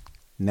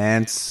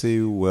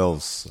 Nancy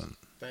Wilson.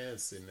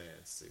 Fancy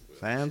Nancy Wilson.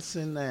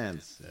 Fancy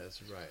Nancy.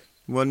 That's right.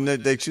 Wasn't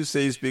it that you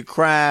say you used to be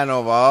crying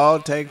over all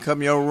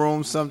come your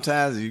room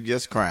sometimes and you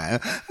just crying?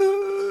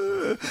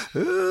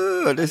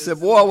 They said,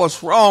 boy,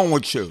 what's wrong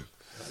with you?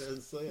 I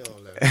didn't say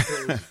all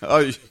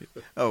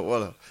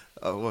that.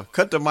 Well,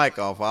 cut the mic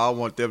off. I don't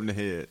want them to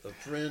hear it. A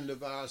friend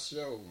of our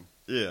show.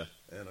 Yeah.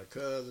 And a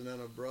cousin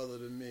and a brother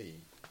to me.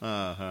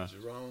 Uh-huh.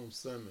 Jerome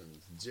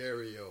Simmons,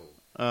 Jerry O.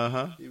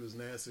 Uh-huh. He was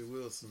Nancy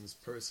Wilson's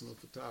personal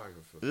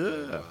photographer for yeah.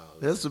 a while.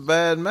 That's a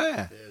bad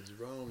man. Yeah,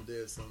 Jerome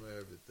did some of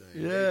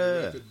everything.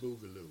 Yeah. Record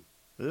Boogaloo.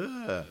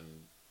 Yeah.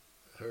 And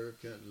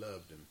Herb Kent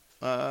loved him.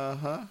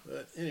 Uh-huh.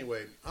 But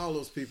anyway, all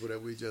those people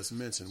that we just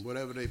mentioned,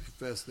 whatever they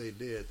professed they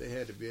did, they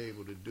had to be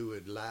able to do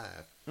it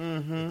live.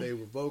 Mm-hmm. If they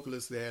were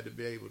vocalists, they had to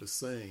be able to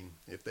sing.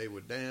 If they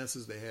were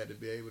dancers, they had to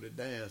be able to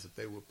dance. If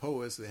they were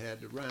poets, they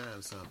had to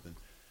rhyme something.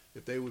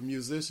 If they were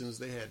musicians,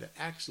 they had to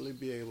actually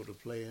be able to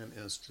play an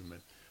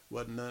instrument.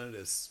 Wasn't none of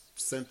this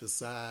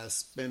synthesized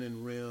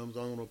spinning rims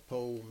on a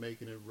pole,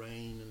 making it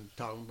rain and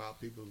talking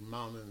about people's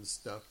mama and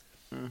stuff.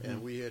 Mm-hmm.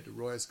 And we had the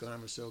Royce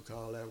Glamour Show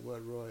call that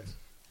what, Royce?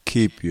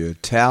 Keep your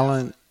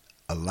talent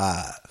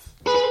alive.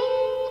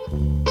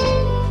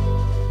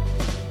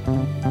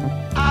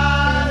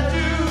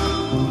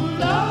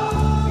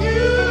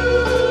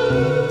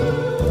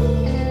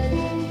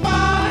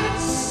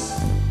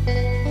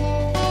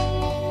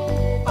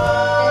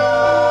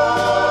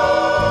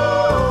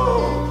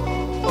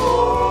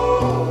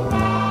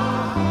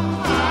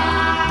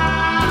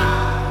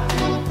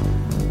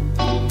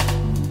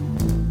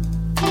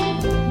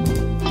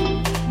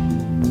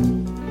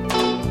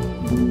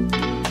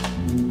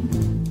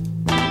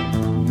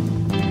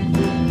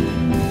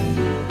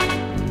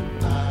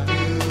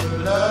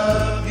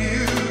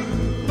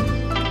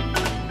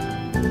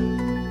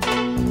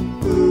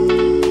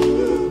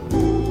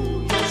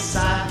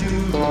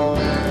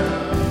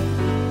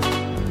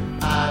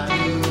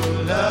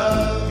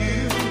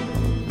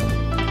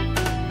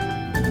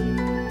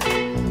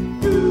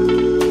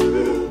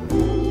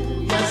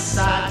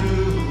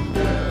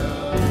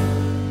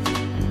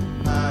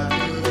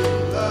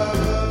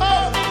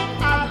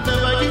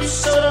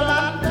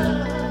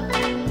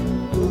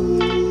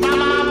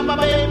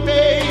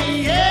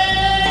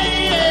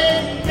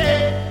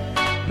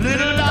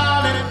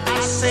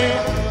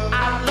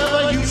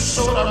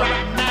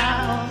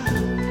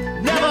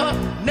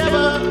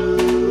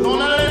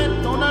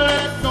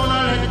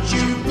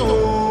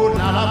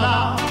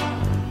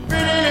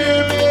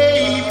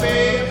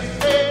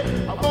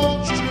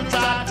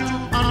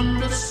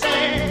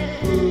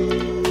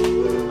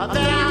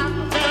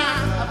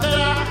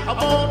 that I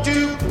want to.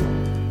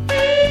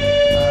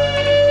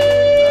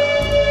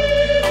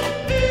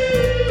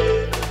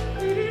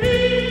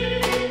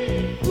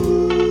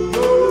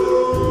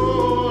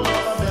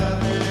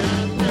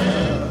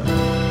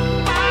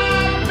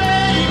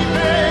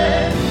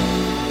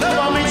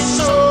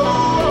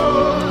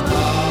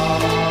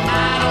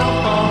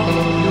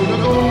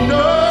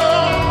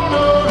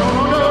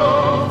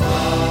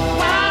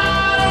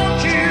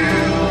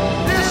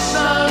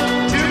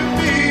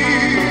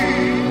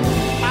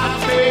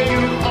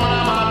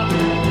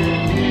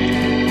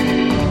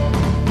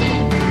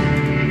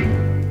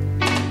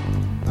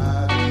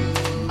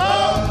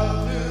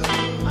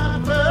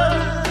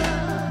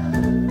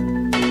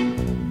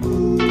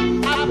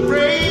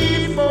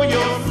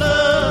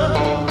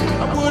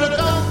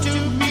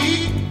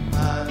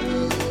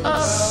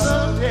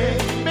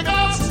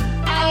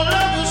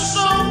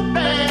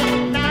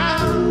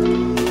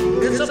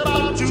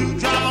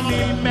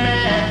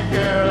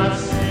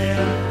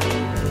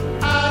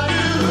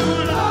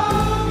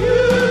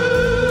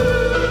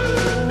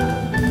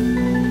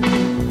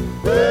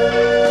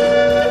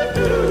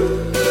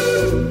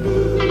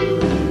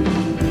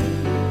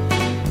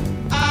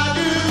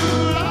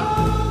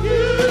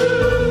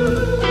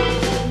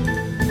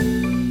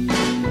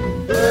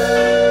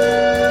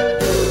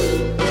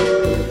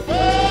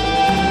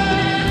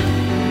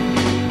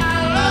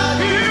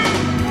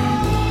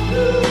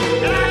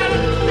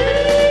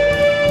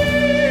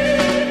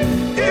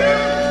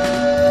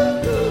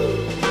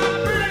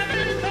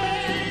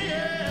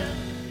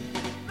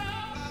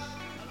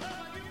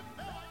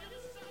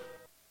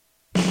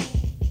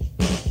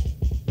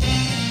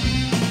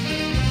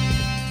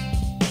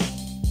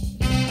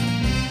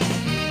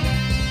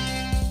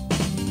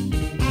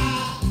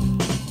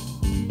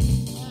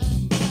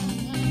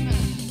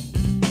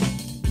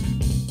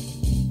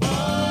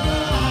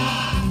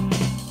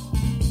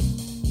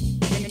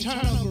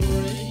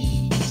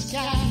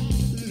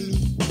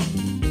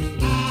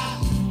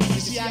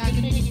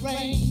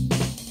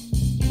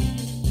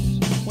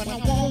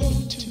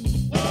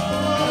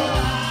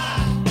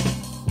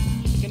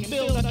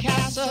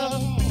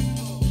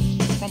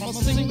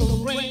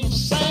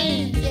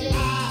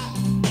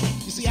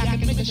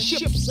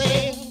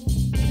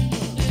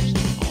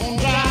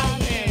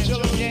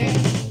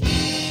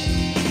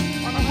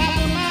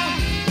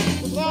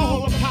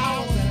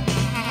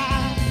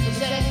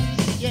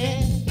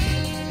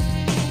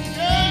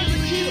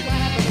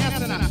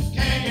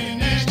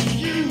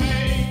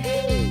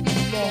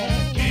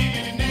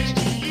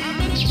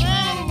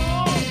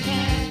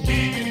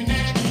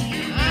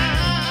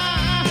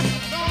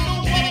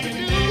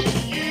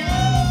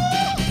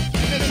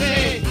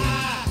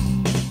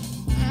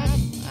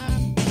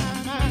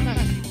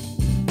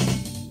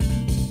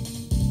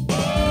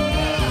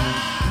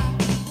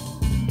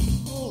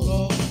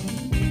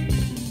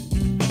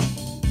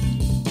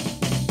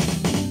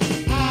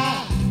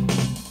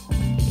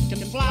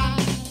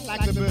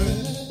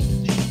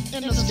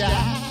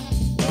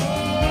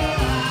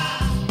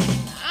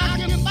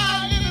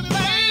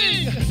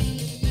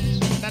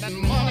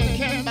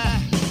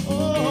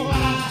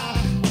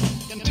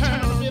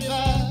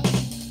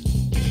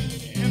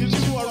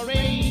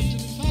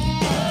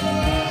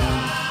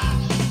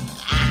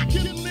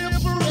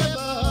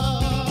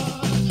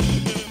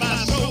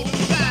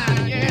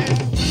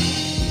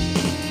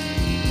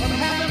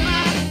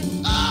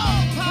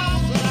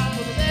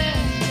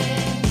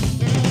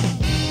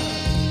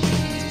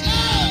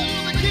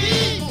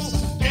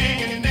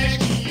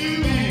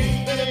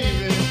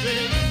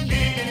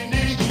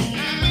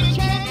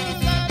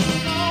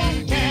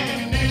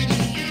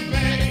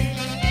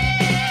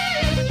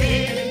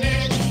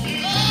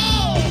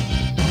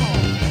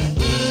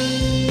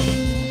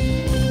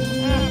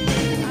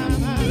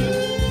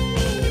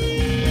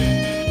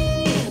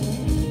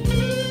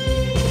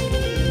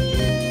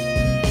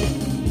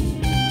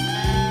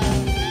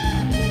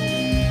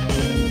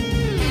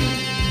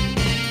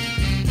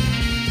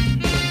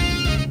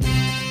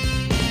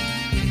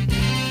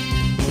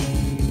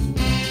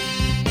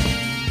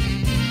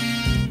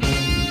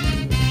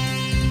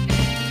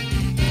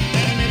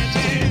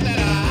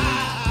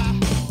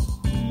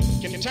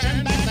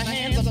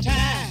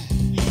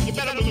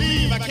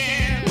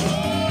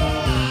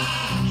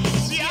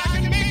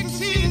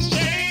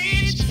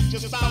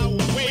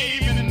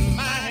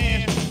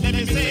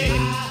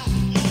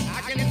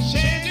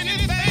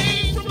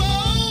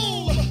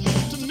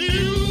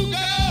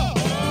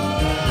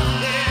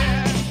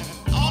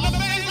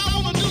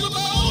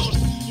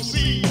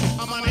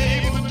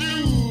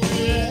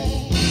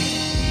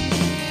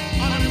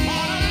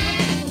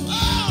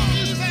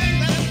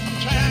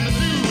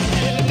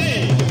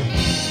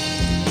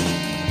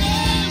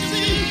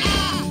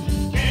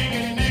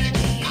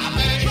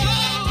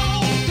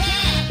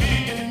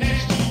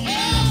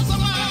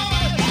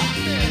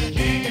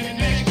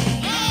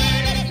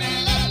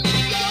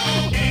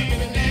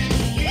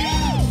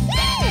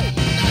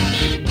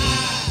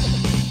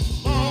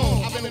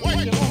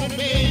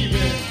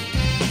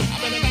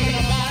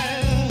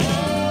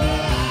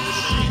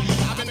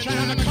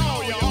 trying to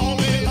call you all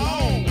day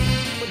long,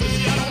 but you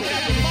see I don't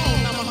have your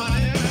phone number,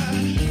 honey.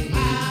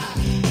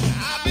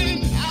 I've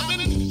been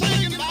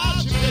thinking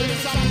about you, baby,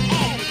 something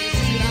wrong with you,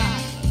 see now.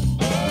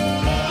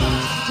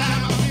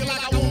 Sometimes I feel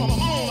like I want to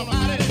moan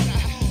about it. I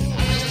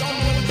just don't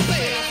know what to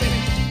say.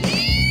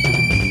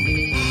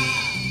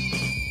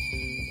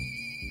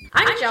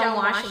 I'm Joan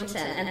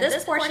Washington, and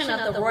this portion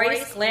of the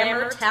Royce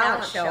Glamour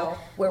Talent Show,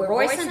 where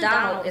Royce and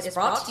Donald is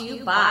brought to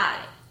you by.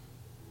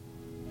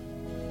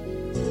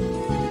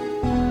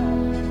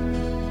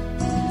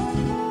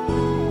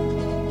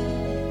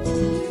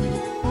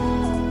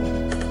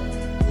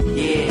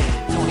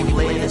 Yeah, Tony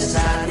Blair, the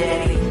sign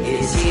daddy,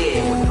 is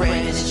here with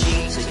Brandon's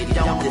cheap so you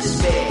don't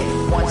despair.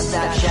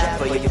 One-stop shop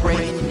for your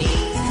printing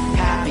needs.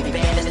 Copy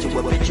banners to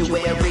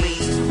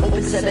obituaries.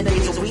 Open 7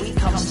 days a week,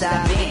 come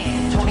stop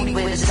in. Tony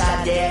Blair, the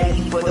sign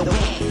daddy for the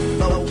win.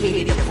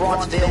 Located in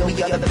Bronxville,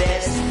 we are the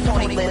best.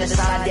 Tony Blair, the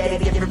sign daddy,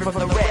 different from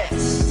the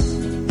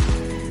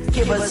rest.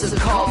 Give us a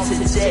call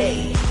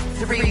today.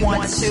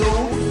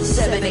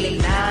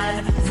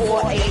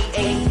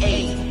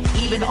 312-789-4888.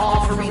 Even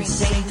offering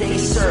same-day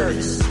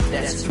service.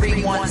 That's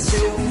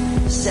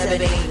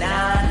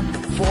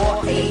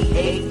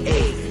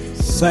 312-789-4888.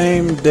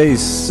 Same day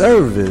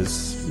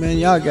service. Man,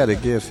 y'all got to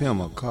give him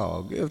a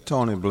call. Give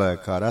Tony Blair a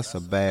call. That's a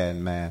bad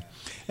man.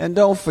 And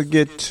don't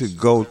forget to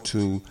go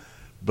to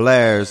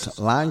Blair's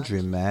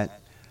Laundromat,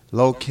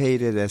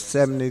 located at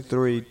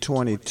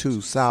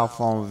 7322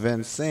 South on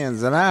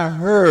Vincennes. And I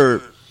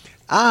heard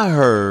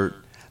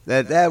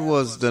that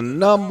was the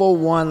number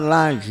one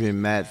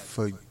laundromat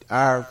for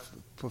our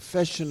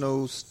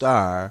professional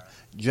star,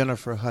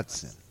 Jennifer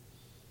Hudson.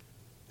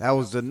 That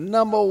was the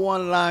number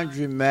one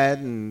laundromat,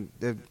 and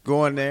they're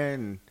going there,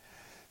 and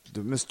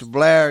Mr.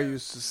 Blair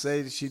used to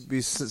say that she'd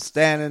be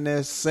standing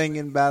there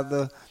singing by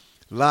the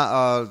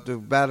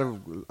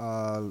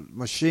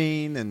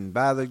machine and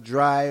by the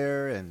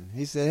dryer, and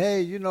he said,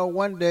 "Hey, you know,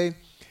 one day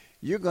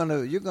you're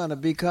gonna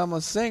become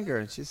a singer."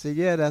 And she said,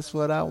 "Yeah, that's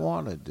what I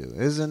want to do."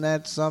 Isn't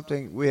that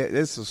something?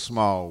 It's a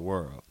small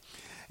world.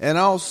 And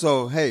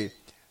also, hey,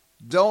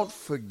 don't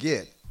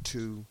forget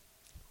to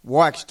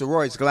watch the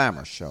Royce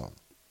Glamour Show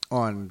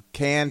on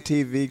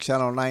CAN-TV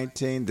Channel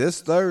 19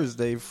 this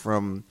Thursday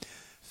from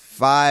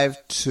 5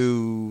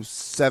 to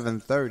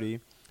 7:30,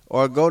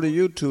 or go to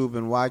YouTube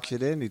and watch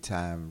it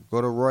anytime.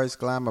 Go to Royce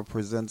Glamour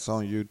Presents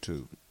on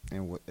YouTube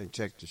and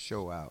check the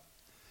show out.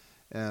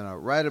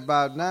 And right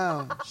about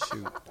now,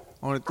 shoot,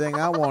 only thing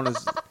I want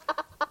is,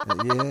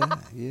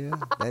 yeah,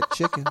 that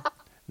chicken.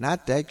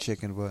 Not that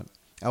chicken, but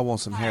I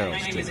want some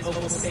Harold's chicken. My name chicken. is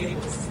Opal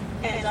Staples,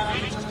 and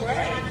I'm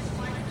Gray.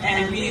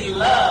 And we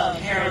love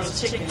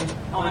Harold's Chicken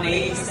on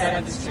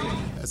 87th Street.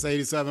 That's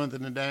 87th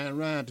and the Dan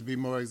Ryan, to be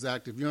more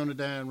exact. If you're on the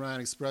Dan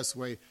Ryan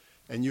Expressway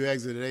and you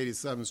exit at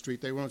 87th Street,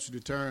 they want you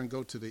to turn,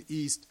 go to the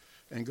east,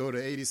 and go to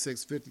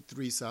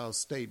 8653 South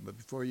State. But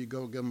before you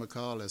go, give them a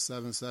call at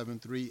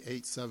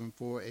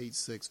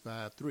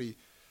 773-874-8653,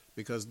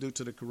 because due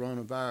to the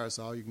coronavirus,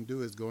 all you can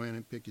do is go in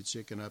and pick your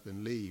chicken up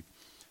and leave.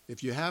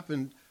 If you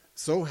happen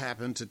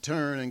to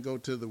turn and go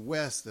to the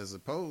west as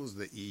opposed to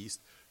the east,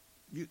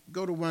 you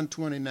go to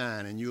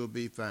 129 and you'll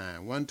be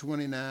fine.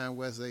 129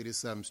 West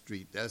 87th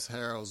Street. That's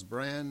Harold's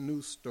brand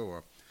new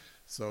store.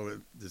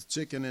 So the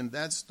chicken in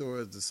that store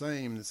is the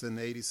same that's in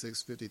the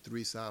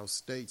 8653 South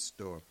State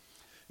store.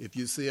 If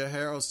you see a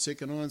Harold's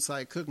Chicken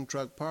on-site cooking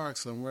truck parked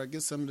somewhere,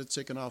 get some of the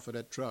chicken off of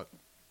that truck.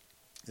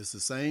 It's the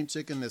same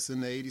chicken that's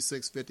in the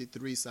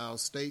 8653 South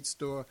State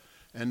store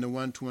and the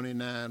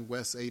 129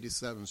 West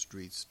 87th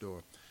Street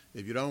store.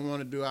 If you don't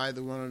want to do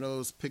either one of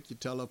those, pick your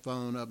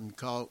telephone up and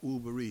call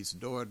Uber Eats,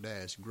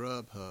 DoorDash,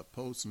 Grubhub,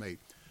 Postmate,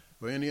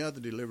 or any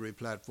other delivery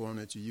platform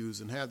that you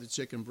use, and have the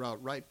chicken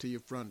brought right to your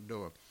front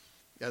door.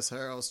 That's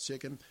Harold's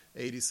Chicken,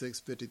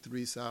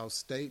 8653 South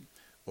State,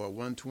 or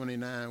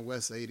 129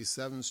 West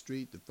 87th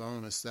Street. The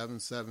phone is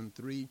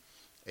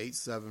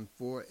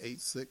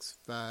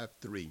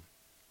 773-874-8653.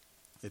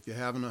 If you're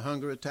having a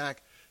hunger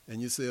attack and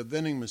you see a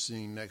vending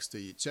machine next to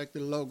you, check the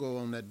logo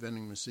on that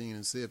vending machine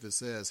and see if it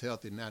says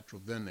Healthy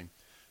Natural Vending.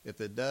 If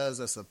it does,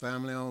 that's a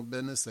family-owned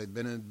business. They've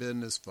been in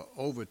business for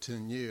over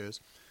 10 years,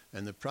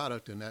 and the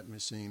product in that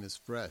machine is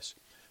fresh.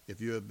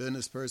 If you're a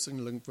business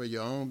person looking for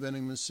your own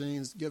vending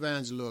machines, give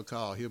Angelo a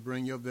call. He'll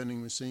bring your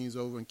vending machines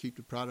over and keep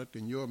the product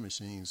in your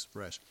machines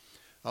fresh.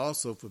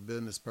 Also, for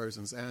business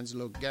persons,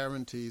 Angelo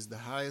guarantees the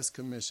highest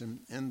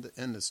commission in the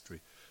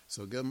industry.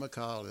 So give him a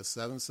call at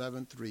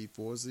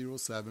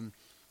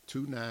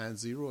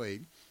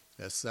 773-407-2908.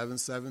 That's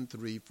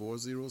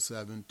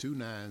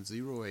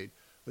 773-407-2908.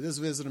 Or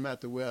just visit them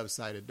at the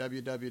website at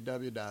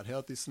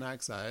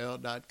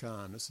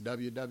www.healthysnacksil.com. That's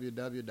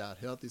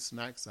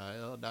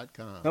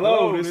www.healthysnacksil.com.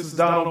 Hello, this is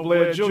Donald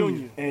Blair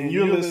Jr., and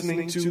you're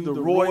listening to the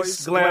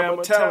Royce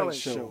Glamour Talent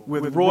Show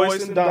with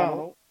Royce and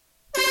Donald.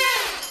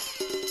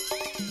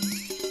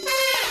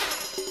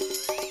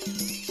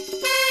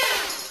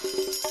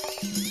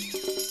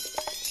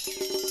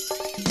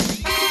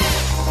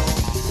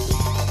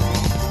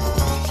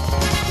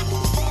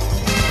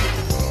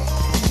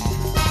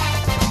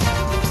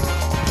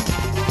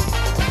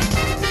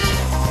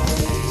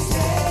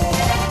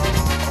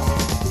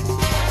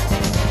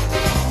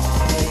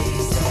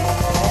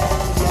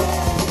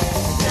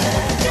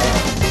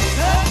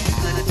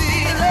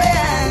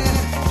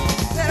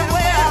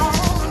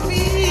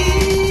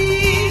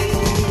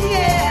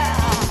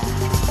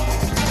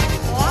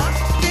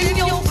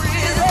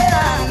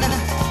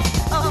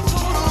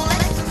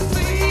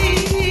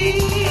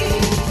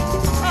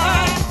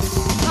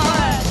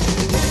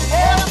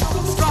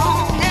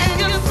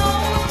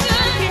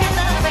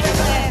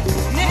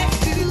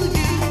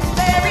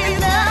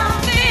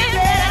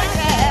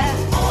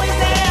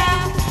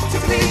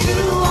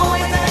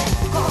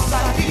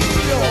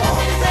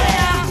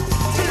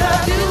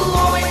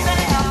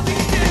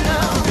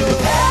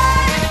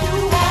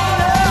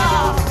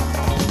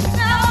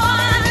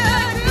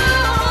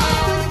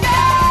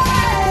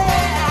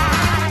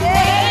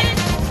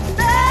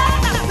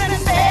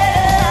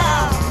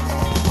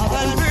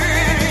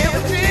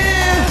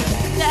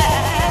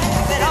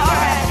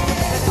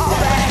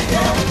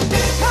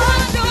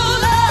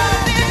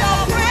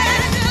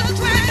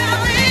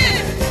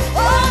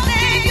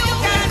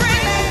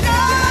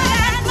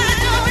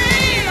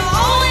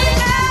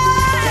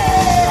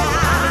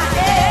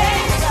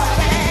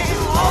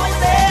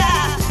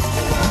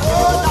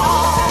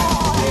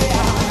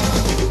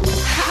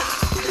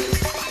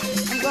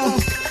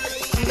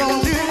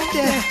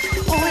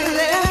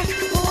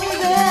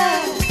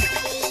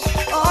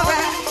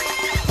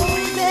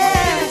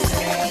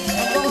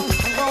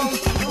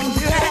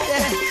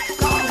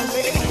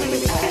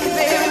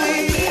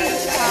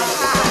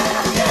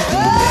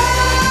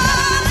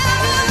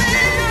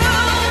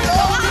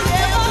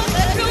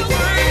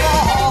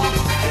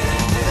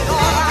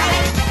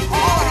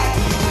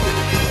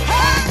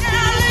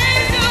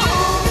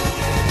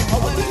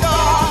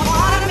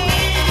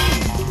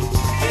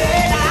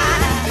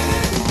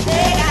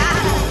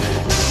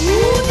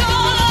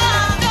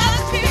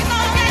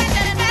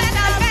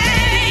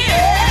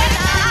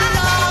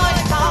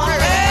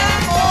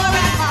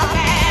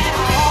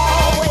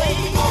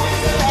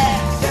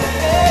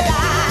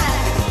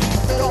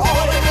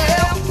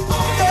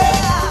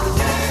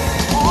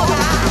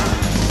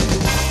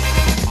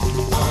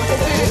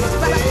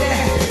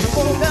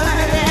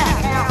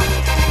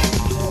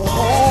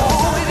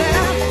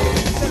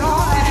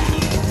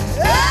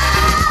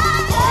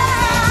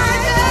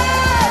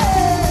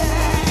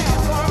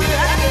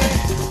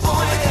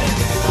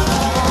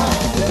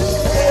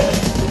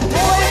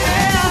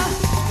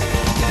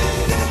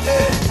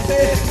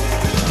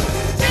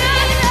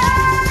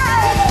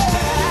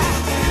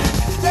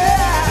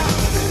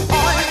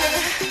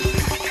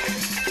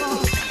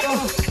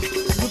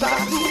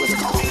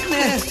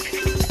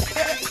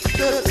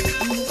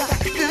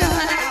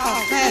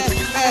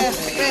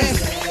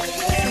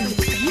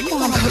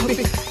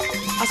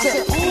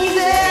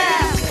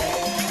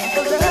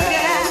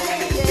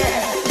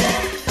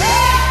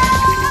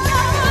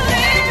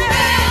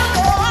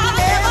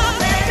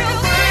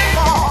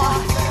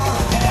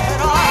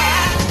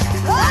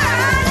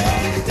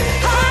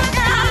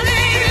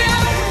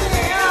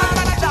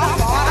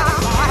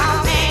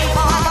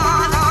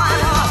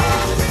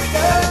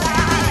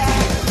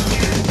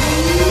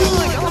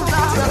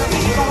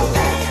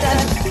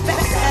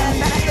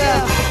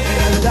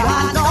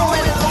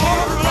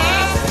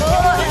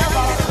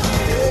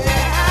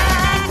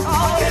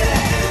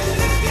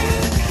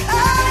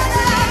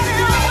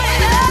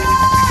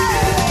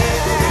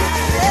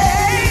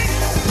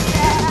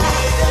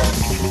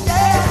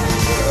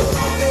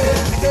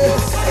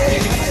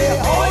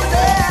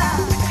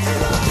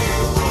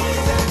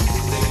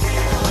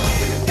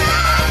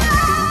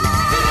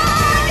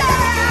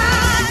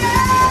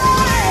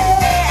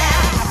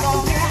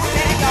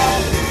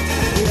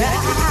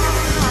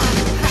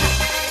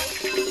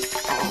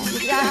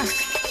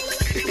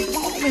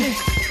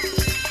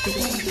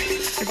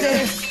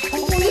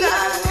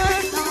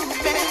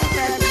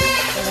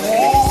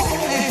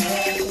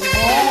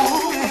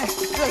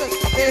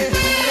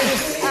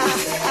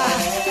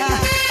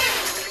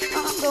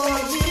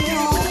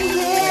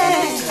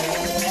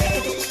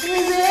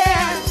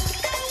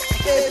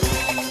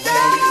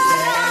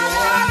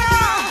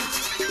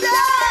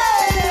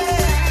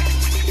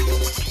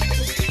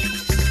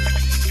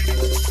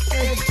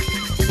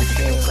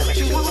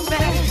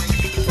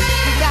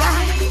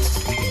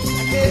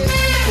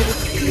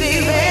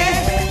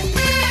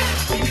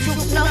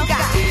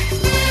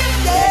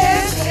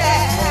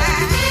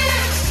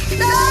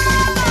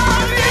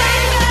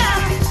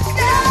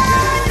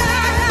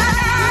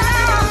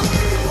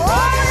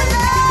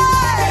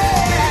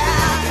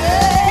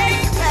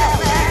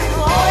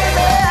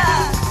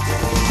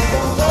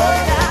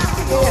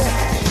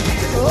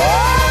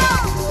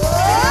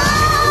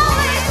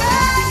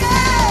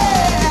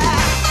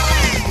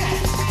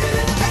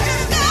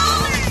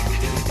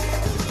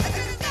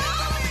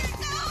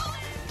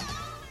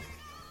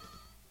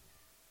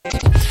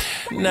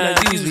 Now,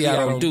 usually I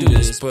don't do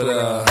this, but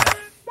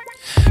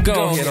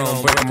go ahead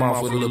on, break them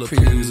off with a little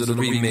previews of the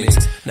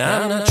remix.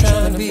 Now, I'm not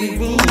trying to be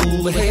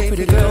rude, but hey,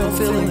 pretty girl, I'm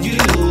feeling you.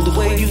 The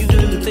way you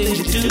do the things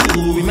you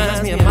do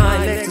reminds me of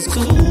my Lexus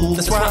cool.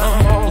 That's why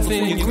I'm all up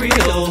in your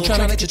grill,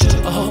 trying to get you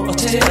to a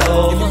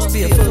hotel. You must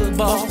be a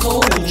football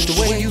coach, the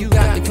way you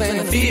got me playing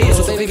the field.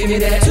 So baby, give me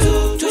that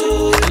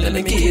toot-toot, let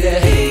me give you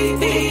that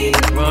heat.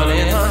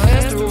 Running her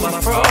hands through my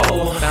fro,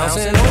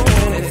 bouncing on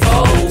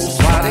 24s.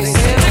 Why they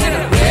say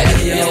I'm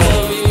ready, yo.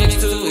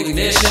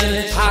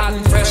 Ignition, hot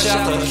and fresh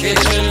out the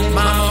kitchen.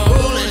 Mama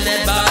ruling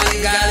that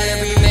body, got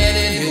every man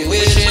in here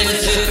wishing.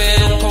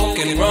 Sipping on coke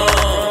and rum,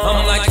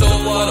 I'm like, so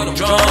what, I'm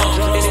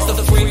drunk. It's the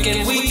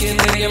freaking weekend,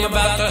 baby, I'm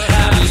about to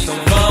have me some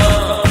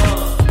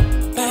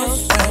fun.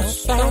 Bounce,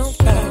 bounce, bounce,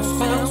 bounce,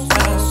 bounce,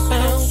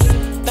 bounce,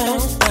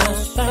 bounce,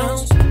 bounce,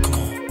 bounce. Come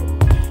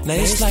on. Now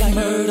it's like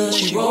murder,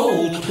 she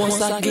rolled. Once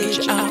I get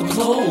you out the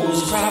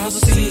clothes,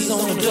 privacy's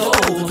on the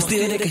door.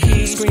 Still they can hear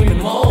you screaming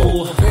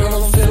more.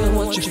 Girl, I'm feeling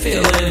what you're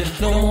feeling.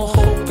 No more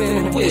hoping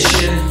and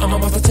wishing. I'm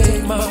about to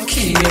take my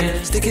key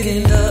and stick it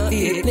in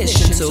the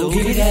ignition. So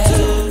give me that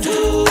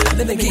toot-toot,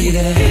 let me give you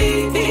that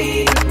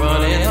heat.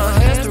 Running her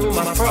hands through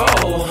my fro,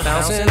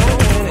 bouncing on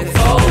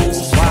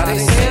 24s. Why they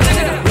say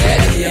I'm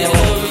ready, yo.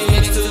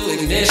 Remix to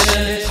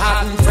ignition,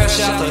 hot and fresh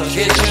out the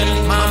kitchen.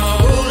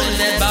 Mama ruling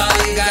that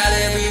body, got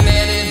every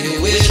man in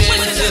here wishing.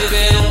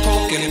 Sipping on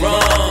coke and rum,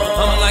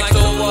 I'm like,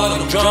 so what,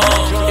 I'm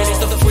drunk. It's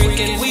the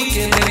freaking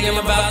weekend, baby, I'm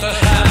about to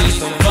have me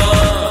some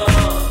fun.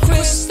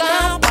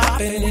 Crystal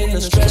popping in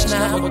the stretch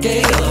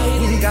navigator.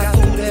 We got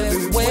food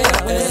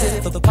everywhere,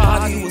 as if the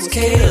party was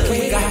catered.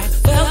 We got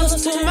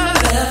fellas to my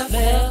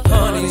left,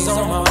 honey's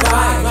on my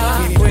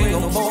right. We bring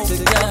them all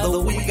together,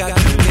 we got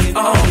you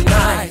all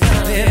night.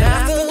 Then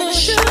after the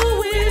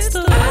show is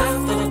the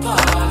after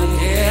party.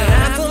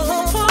 Yeah, after the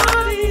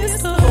party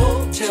is the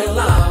hotel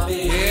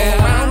lobby.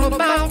 Yeah, around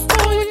about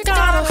 4 you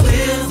gotta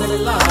clear the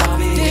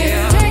lobby.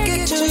 Yeah, take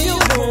it to your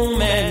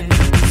room and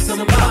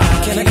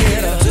somebody. Can I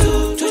get a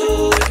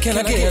toot-toot? Can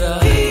I get a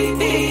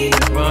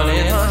beep-beep?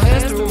 Running her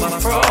hands through my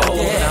fro,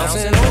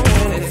 bouncing on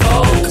 24.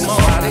 Come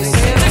on, they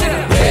say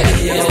I'm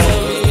ready, yo.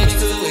 Remix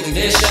to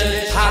ignition,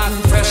 hot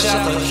and fresh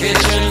out the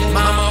kitchen.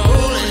 Mama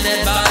ruling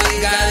that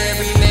body, got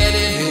every man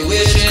in here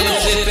wishing.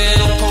 Sipping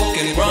on coke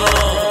and rum,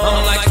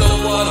 I'm like, so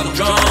what, I'm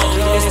drunk.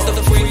 It's the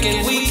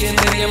freaking weekend,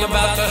 baby, I'm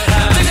about to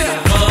have me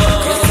some fun.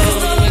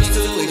 Remix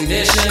to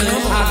ignition,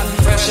 hot and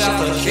fresh out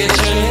the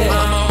kitchen.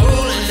 Mama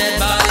ruling that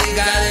body,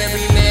 got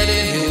every man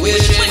in here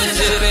wishing.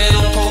 Sipping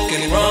on coke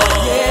and rum,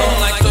 I'm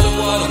like, so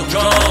what, I'm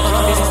drunk.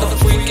 It's the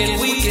freaking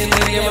weekend,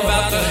 baby, I'm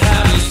about to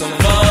have me some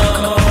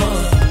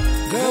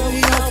fun. Girl,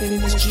 we off in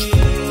this Jeep,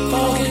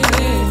 fogging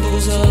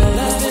windows up,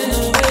 blasting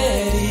the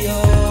radio.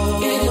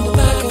 In the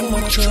back of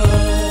my truck,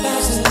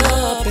 bouncing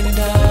up and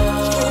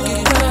down,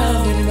 stroking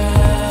round and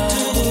round. To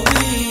the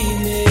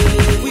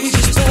remix, we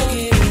just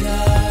tugging it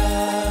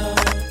out.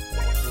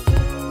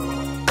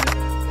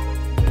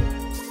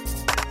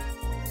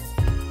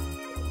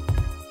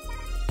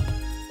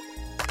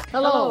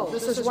 Hello,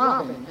 this is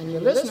Robin, and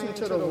you're listening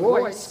to the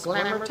Royce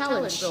Glamour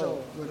Talent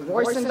Show with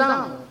Royce and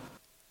Donald.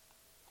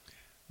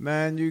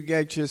 Man, you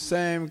get your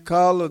same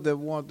caller that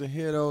want to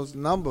hear those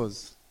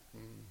numbers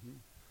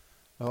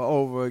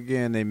over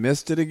again. They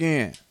missed it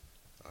again.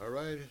 All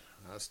right.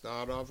 I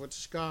start off with the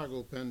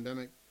Chicago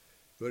pandemic.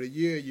 For the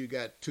year, you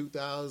got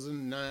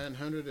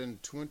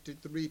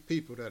 2,923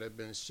 people that have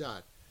been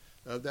shot.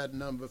 Of that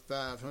number,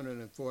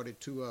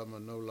 542 of them are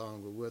no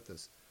longer with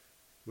us.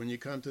 When you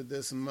come to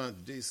this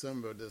month,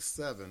 December the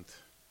 7th,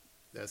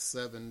 that's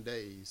 7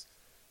 days,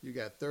 you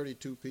got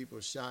 32 people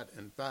shot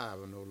and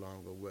 5 are no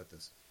longer with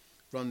us.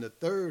 From the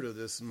 3rd of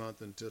this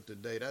month until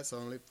today, that's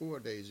only 4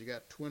 days. You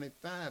got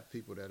 25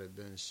 people that have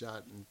been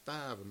shot and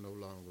 5 are no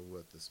longer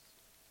with us.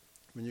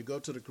 When you go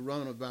to the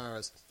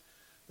coronavirus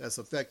that's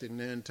affecting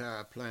the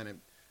entire planet,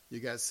 you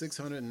got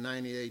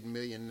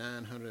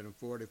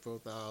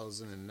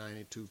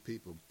 698,944,092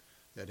 people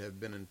that have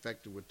been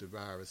infected with the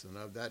virus. And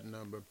of that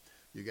number,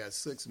 you got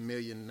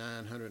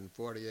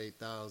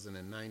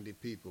 6,948,090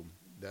 people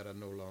that are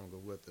no longer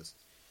with us.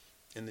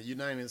 In the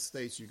United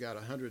States, you got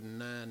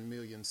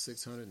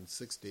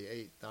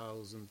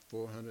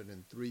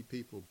 109,668,403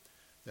 people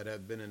that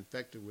have been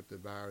infected with the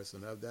virus,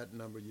 and of that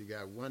number, you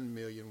got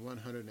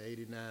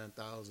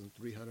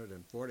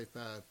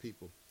 1,189,345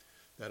 people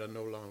that are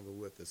no longer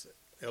with us.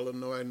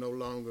 Illinois no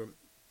longer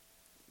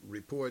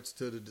reports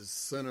to the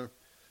center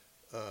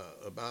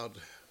about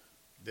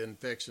the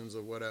infections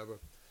or whatever,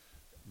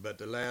 but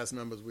the last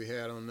numbers we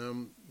had on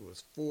them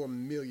was 4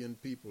 million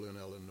people in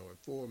Illinois,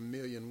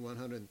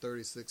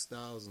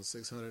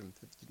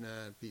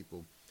 4,136,659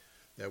 people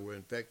that were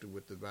infected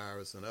with the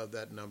virus, and of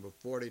that number,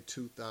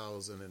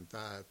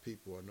 42,005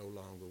 people are no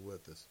longer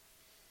with us.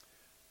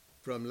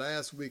 From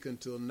last week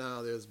until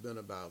now, there's been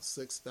about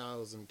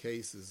 6,000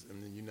 cases in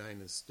the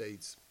United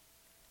States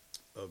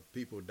of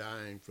people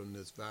dying from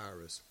this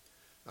virus.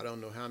 I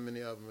don't know how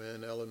many of them are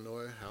in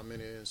Illinois, how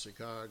many are in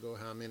Chicago,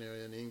 how many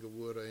are in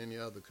Inglewood or any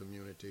other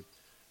community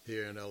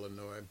here in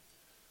Illinois,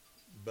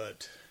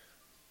 but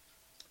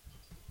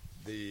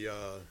the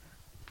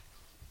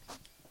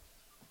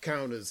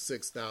count is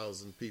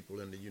 6,000 people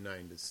in the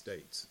United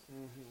States.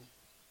 Mm-hmm.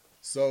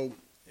 So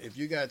if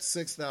you got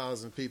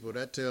 6,000 people,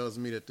 that tells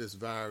me that this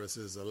virus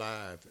is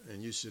alive,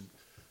 and you should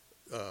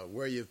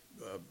wear your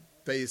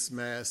face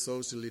mask,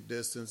 socially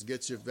distance,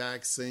 get your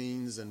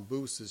vaccines and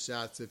booster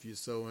shots if you're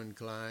so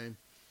inclined.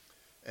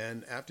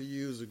 And after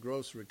you use the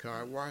grocery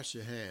cart, wash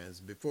your hands.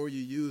 Before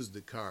you use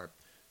the cart,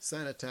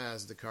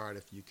 sanitize the cart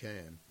if you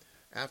can.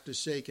 After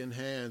shaking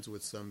hands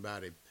with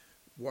somebody,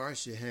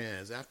 wash your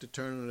hands. After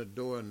turning a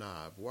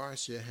doorknob,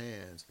 wash your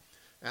hands.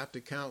 After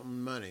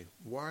counting money,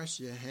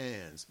 wash your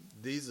hands.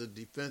 These are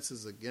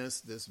defenses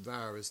against this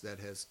virus that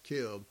has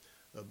killed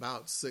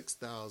about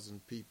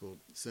 6,000 people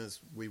since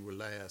we were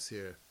last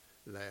here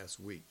last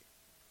week.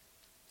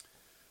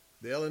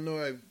 The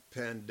Illinois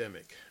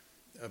pandemic,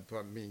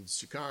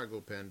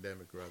 Chicago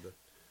pandemic rather,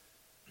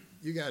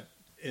 you got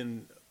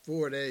in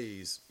 4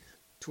 days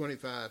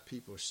 25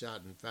 people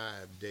shot and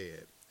 5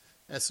 dead.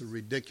 That's a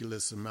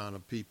ridiculous amount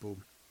of people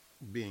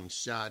being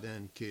shot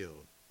and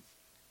killed.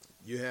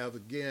 You have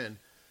again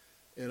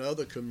in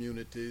other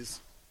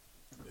communities,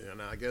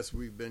 and I guess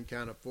we've been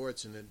kind of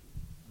fortunate,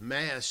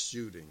 mass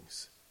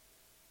shootings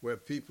where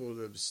people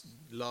have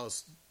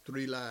lost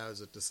 3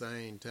 lives at the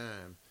same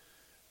time.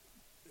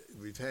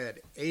 We've had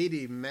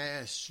 80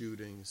 mass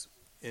shootings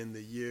in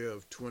the year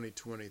of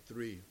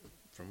 2023,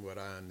 from what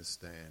I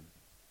understand.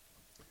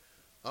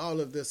 All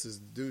of this is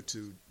due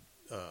to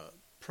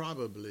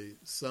probably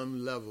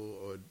some level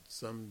or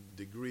some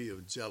degree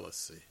of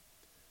jealousy.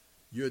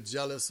 You're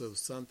jealous of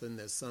something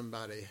that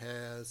somebody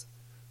has,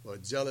 or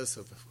jealous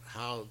of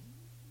how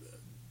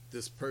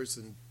this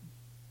person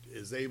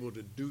is able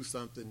to do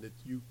something that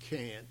you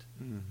can't,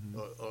 Mm-hmm.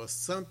 or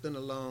something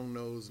along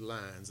those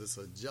lines. It's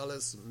a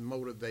jealous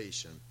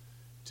motivation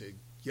to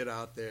get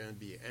out there and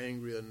be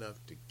angry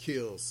enough to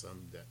kill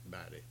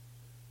somebody,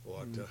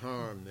 or to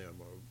harm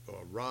them,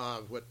 or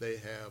rob what they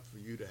have for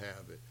you to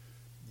have it.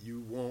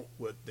 You want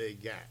what they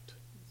got.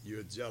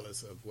 You're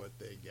jealous of what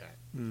they got.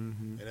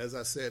 Mm-hmm. And as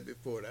I said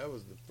before, that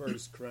was the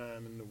first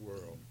crime in the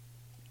world.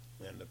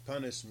 And the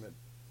punishment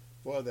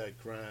for that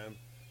crime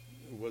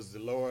was the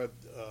Lord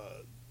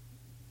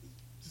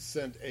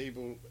sent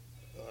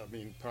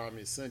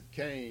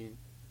Cain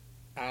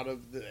out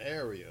of the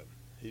area.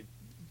 He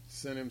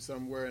sent him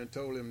somewhere and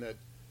told him that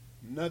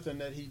nothing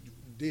that he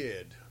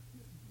did,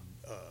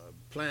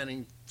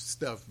 planting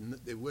stuff,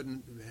 they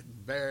wouldn't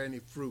bear any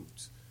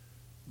fruits.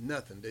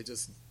 Nothing. They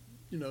just,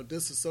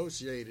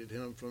 disassociated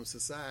him from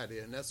society,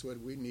 and that's what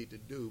we need to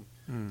do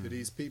to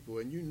these people.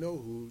 And you know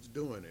who's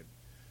doing it.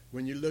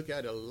 When you look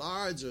at a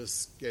larger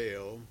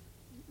scale,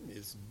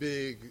 it's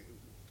big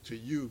to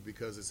you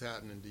because it's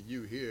happening to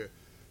you here,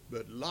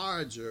 but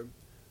larger,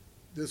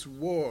 this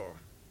war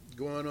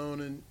going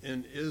on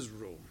in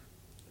Israel,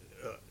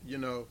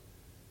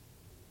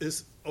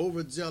 it's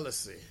over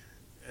jealousy.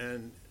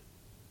 And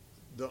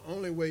the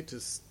only way to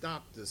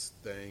stop this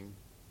thing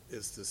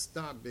is to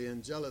stop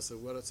being jealous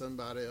of what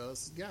somebody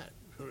else got.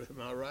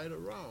 Am I right or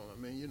wrong? I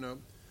mean,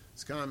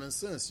 it's common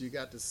sense. You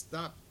got to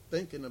stop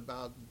thinking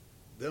about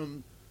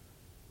them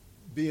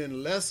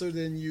being lesser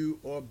than you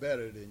or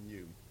better than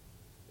you.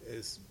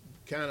 It's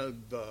kind of,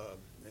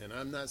 and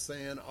I'm not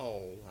saying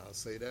all, I'll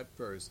say that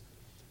first,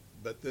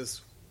 but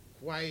this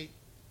white,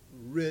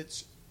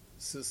 rich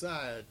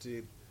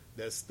society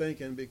that's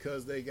thinking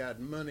because they got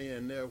money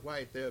and they're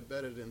white, they're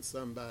better than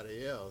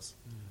somebody else,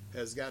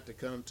 has got to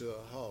come to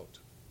a halt.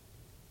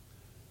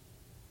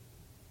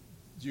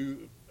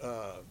 You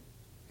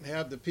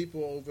have the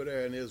people over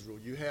there in Israel,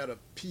 you had a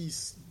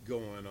peace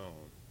going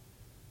on,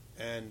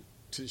 and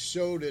to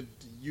show that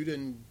you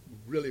didn't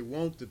really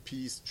want the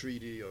peace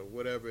treaty or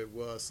whatever it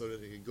was so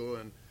that they could go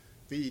and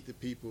feed the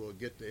people or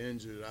get the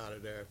injured out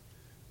of there,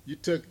 you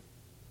took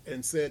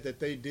and said that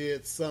they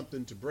did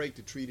something to break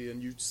the treaty,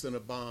 and you sent a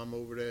bomb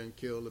over there and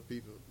killed the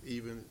people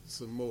even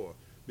some more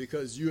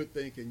because you're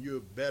thinking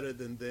you're better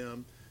than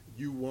them,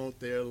 you want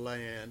their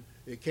land.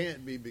 It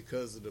can't be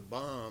because of the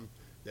bomb.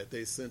 that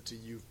they sent to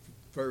you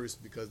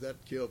first, because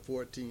that killed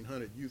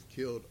 1,400. You've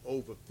killed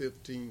over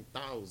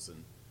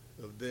 15,000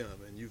 of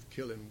them, and you've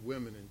killing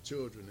women and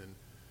children and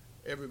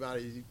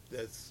everybody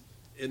that's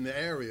in the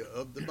area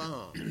of the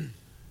bomb.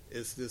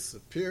 It's this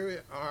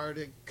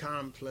superiority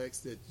complex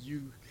that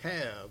you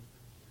have,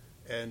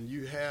 and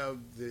you have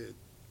the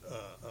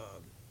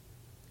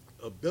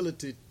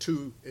ability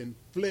to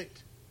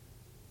inflict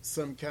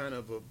some kind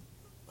of a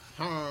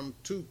harm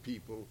to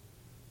people,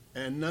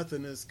 and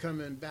nothing is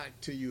coming back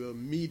to you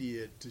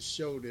immediate to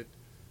show that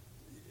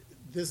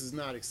this is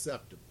not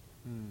acceptable.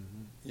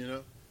 You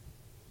know,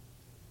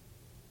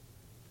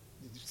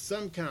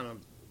 some kind of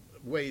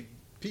way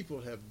people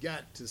have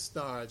got to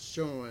start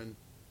showing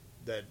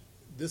that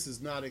this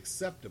is not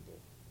acceptable.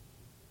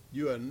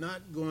 You are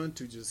not going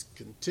to just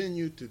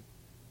continue to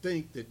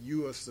think that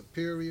you are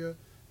superior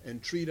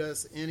and treat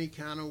us any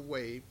kind of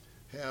way,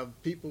 have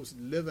people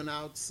living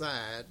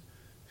outside,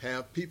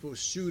 have people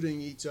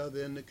shooting each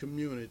other in the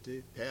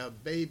community,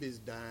 have babies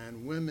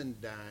dying, women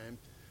dying,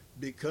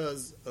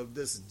 because of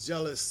this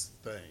jealous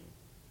thing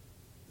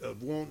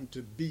of wanting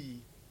to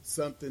be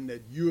something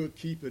that you're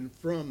keeping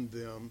from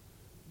them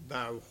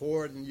by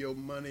hoarding your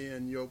money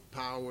and your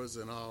powers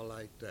and all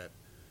like that.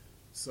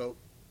 So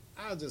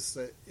I'll just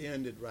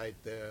end it right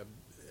there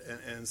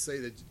and say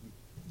that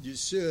you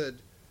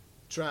should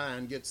try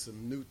and get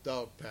some new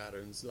thought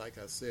patterns, like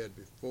I said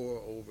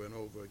before, over and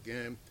over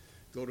again.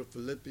 Go to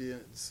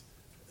Philippians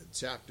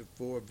chapter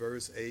 4,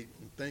 verse 8,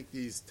 and think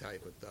these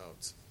type of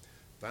thoughts.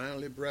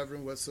 Finally,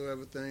 brethren,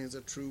 whatsoever things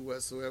are true,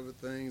 whatsoever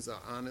things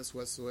are honest,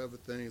 whatsoever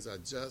things are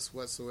just,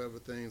 whatsoever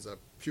things are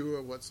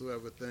pure,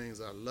 whatsoever things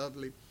are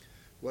lovely,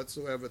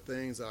 whatsoever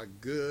things are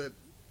good,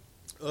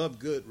 of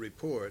good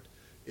report,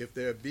 if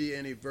there be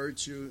any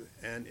virtue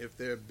and if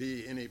there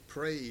be any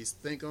praise,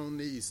 think on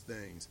these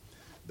things.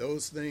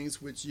 Those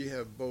things which ye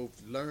have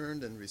both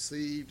learned and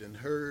received and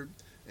heard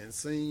and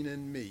seen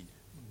in me,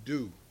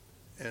 do,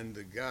 and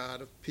the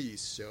God of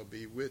peace shall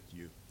be with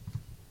you.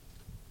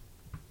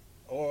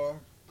 Or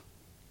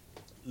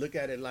look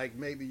at it like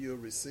maybe you'll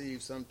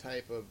receive some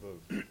type of a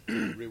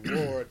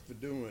reward for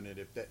doing it,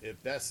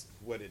 if that's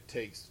what it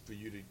takes for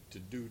you to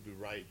do the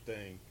right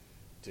thing,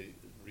 to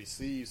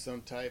receive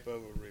some type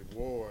of a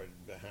reward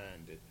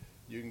behind it.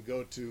 You can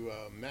go to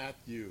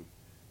Matthew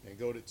and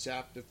go to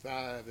chapter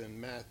 5 in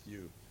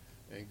Matthew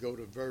and go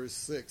to verse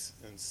 6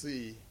 and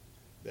see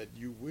that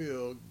you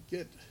will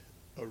get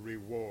a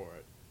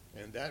reward.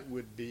 And that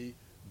would be,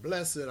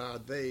 blessed are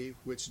they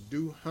which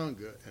do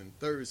hunger and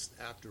thirst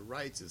after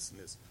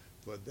righteousness,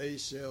 for they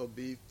shall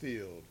be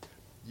filled.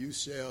 You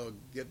shall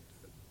get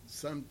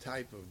some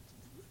type of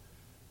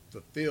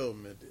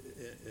fulfillment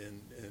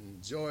and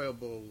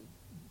enjoyable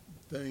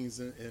things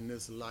in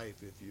this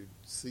life if you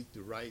seek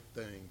the right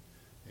thing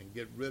and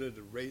get rid of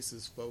the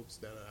racist folks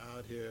that are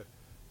out here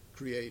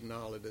creating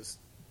all of this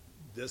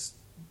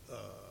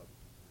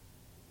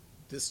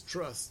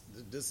distrust,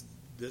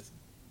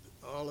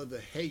 all of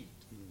the hate,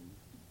 and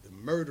the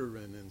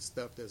murdering and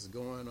stuff that's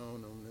going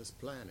on this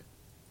planet.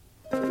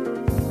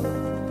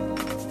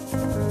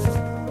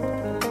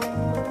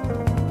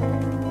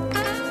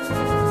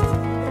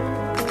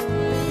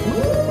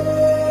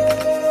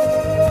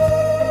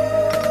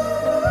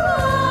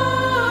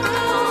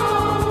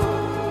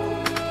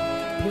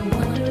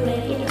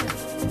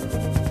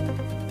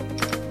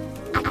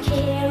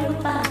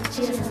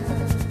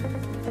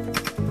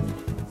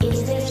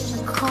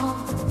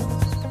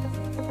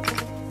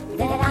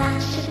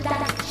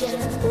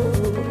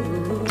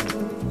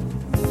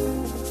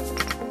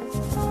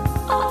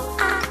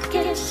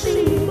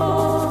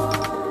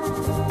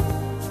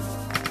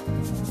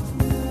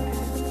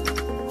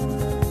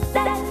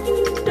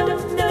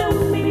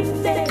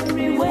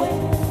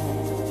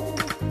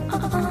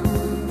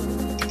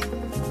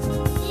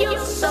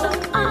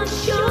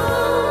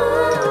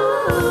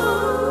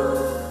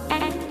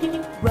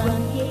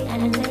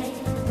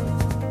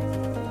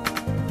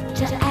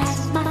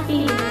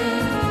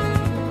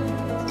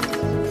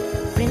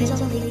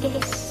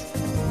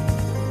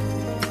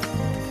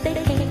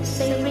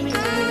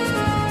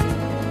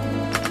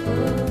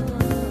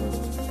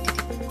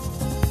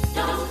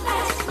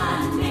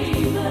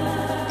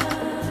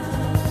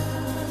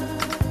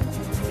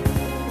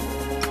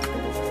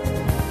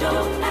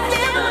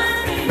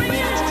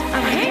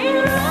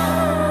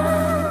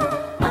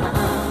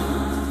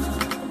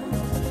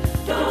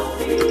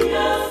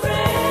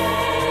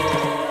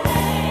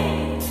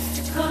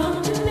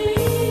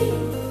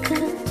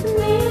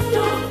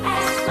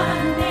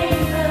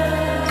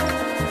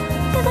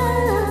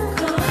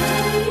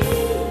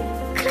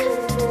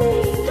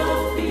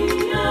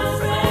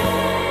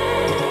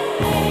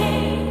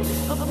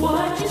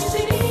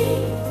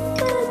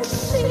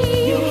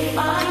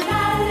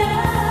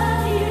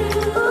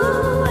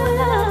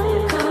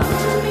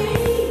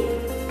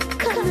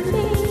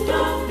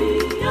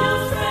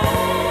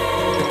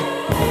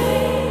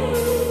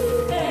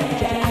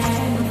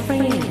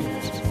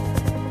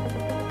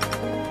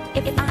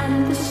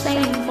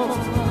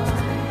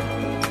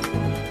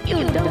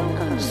 You don't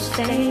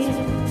understand.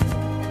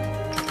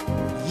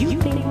 You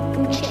think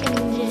I'm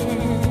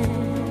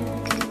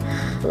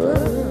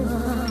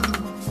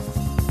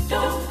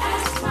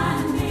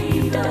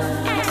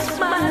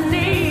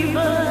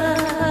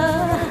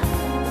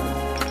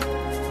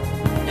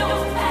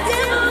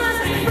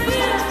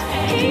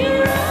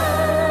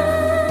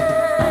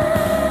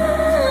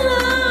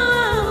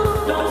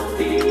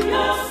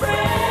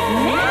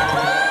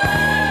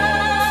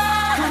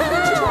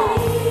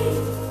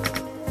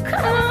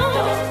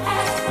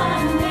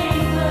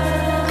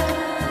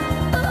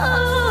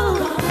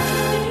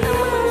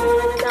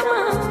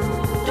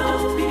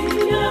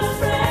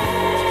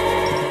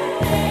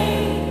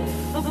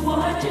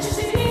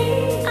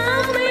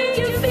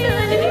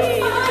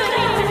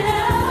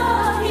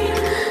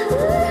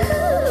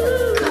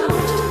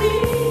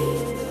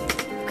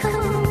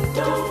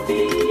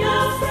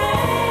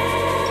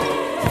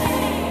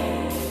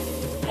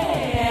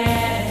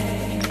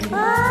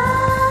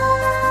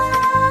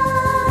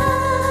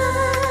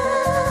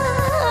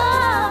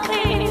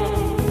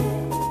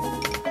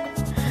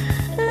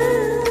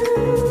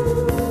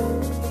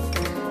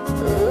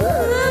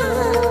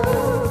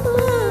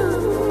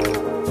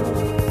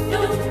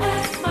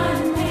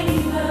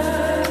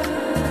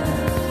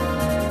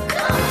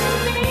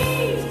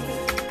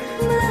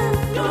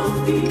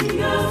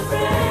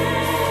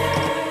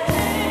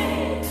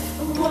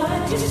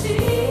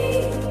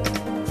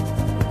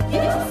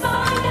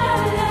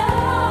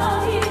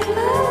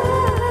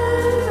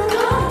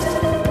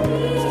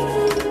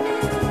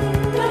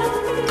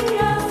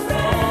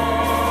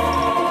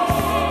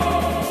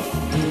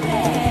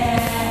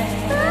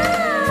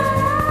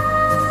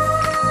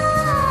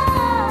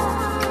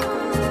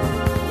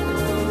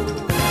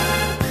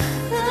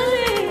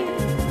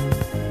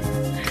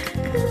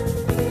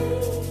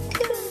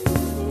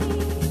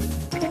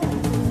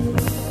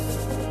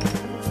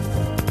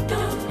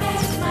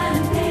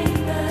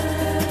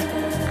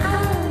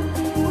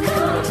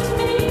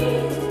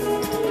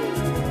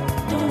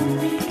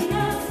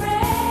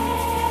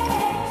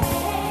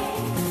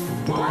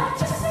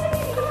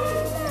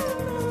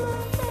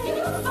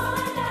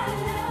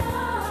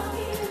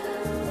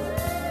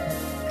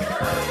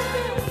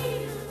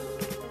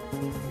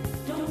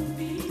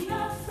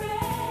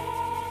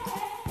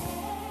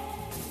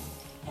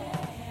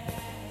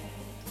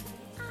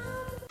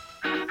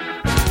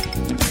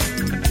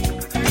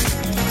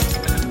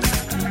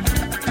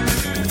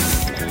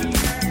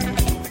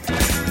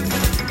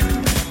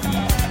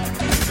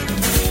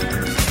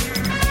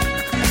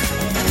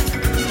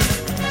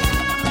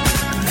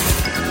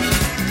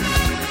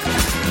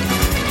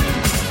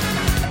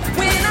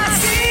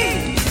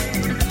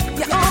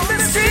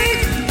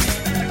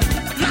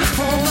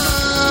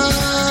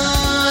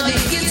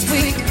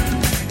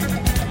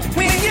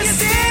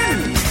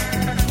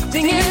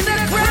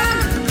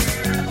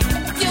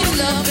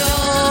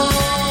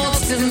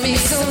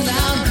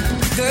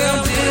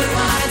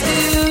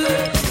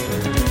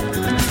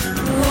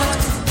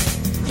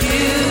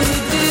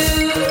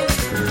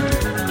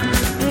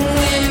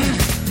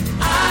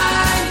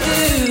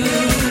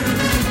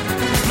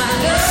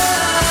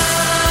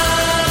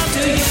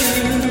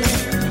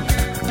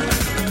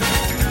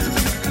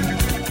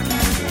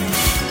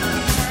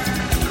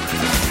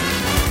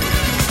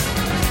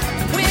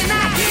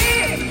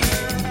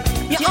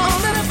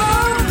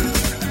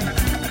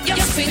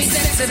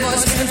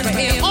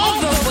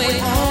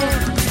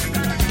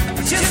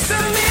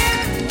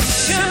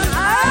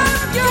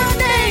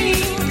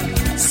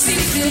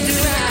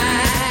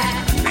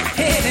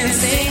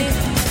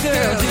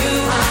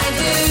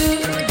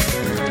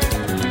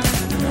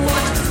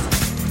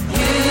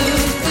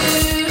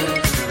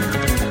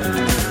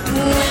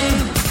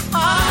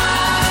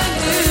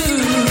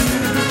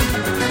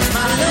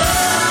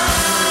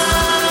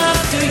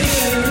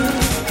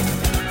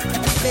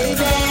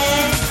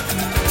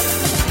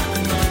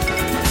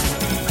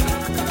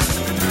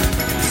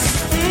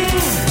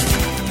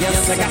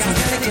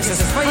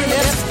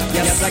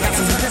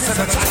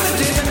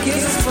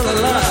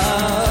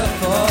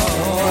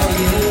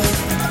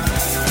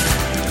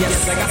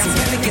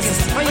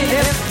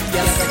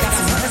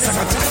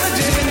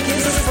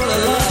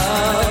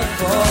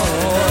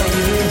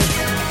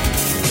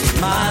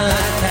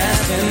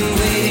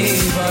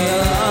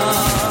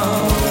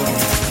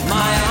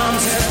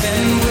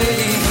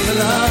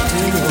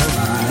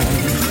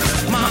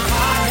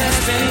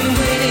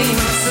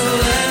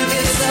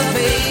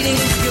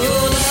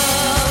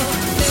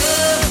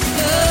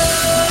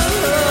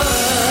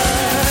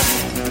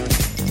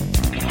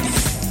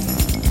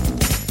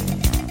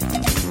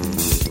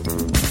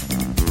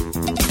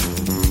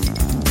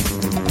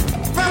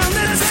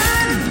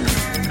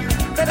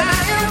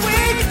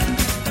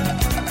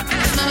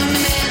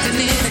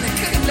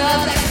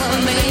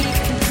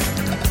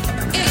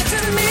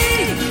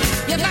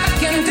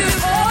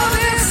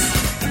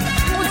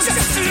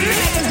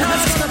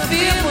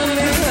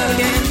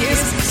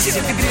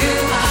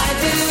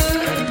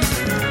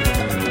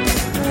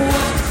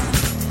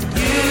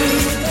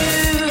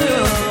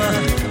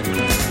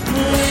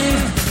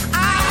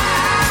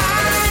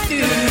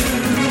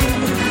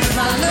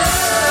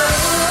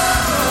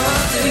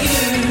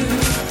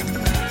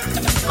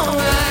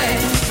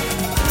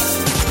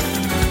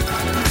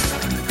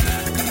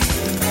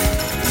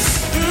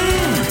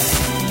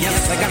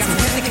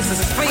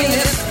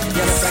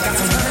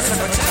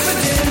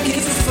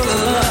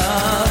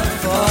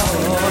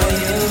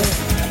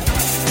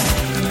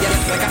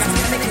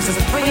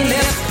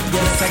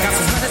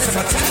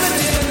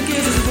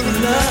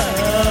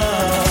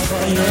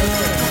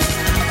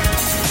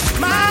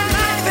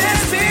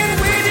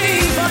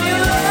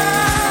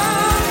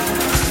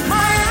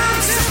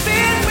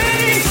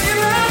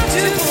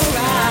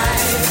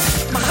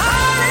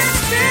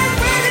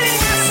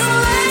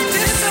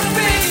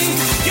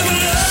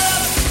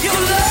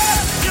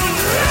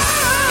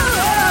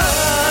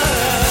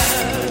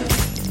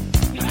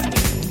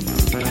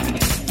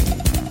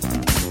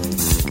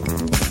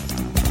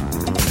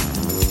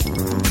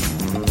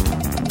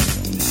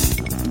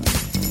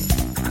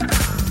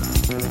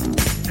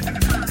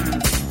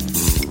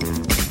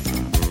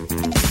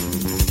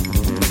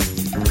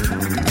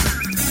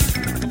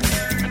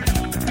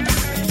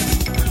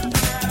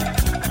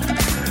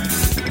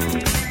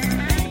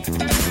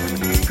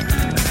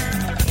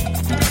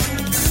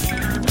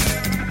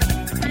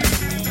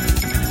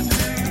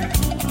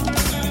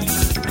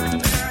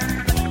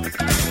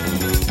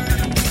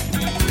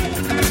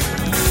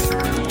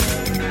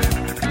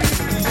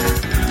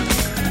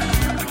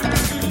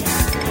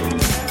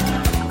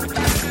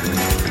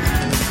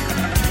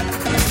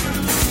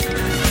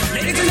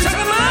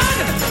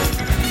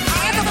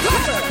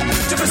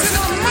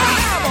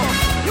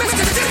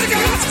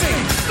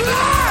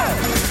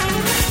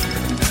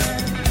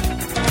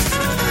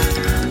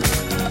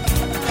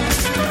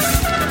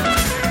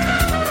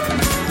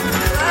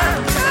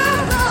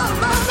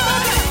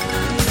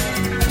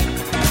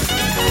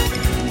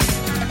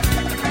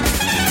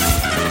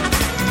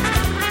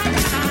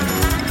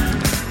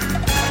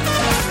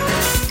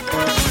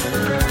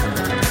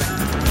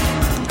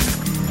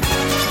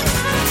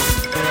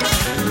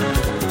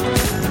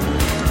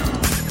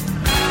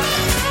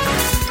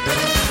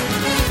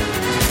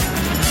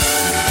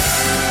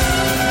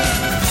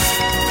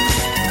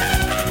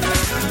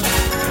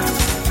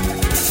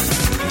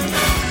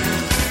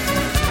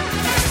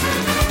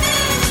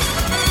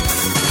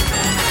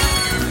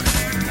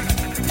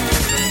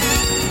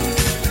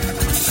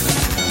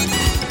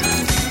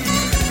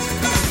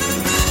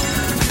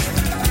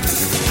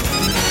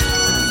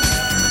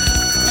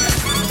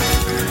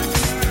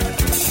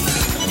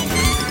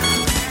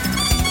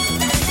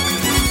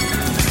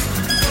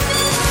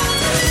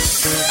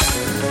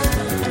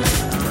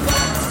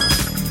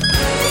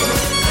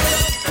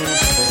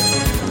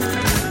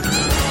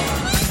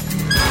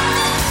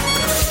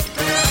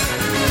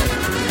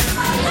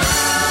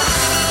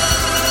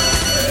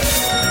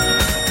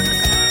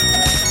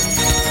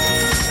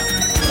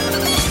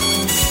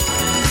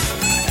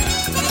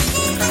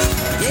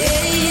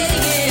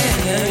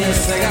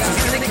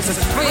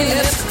your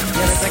lips.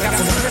 Yes, I got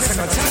some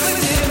honeysuckle chocolate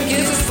chip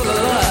kisses full of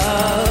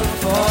love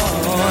for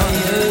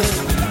you.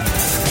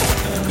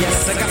 Yes,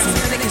 I got some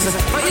honey kisses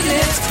on your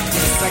lips.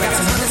 Yes, I got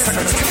some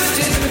honeysuckle chocolate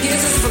chip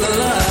kisses full of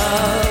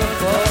love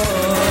for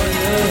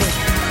you.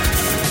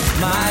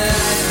 My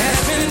life has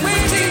been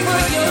waiting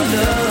for your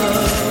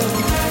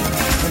love.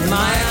 And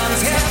my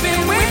arms have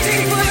been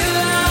waiting for your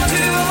love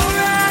to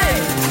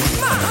arrive.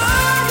 My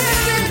heart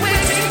has been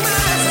waiting,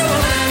 my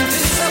soul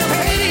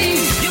anticipating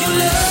your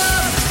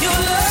love, your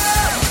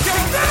love,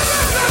 your love,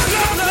 love,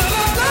 love,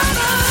 love, love,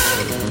 love.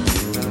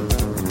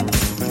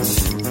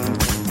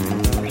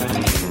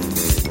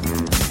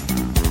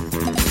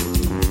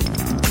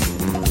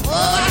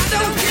 Oh, I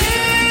don't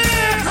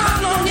care how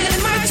long it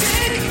might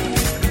take,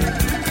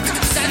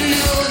 'cause I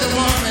know the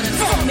woman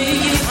for me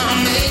you are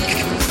make.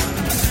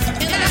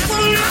 And I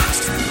will not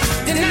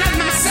deny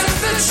myself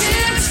the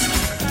chance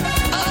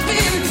of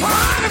being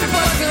part of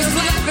what feels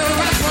like a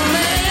right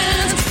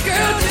romance.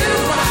 Girl, do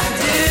I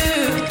do?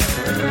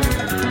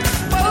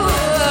 Oh,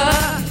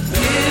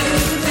 you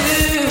do.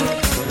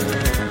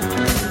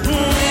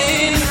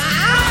 And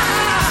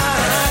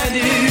I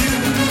do.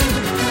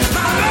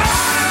 My love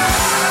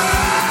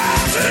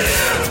to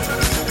you.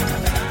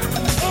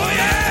 Oh,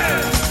 yeah.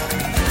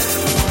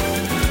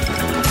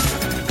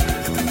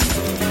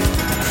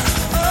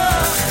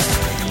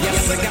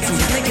 Yes, I got some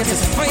honey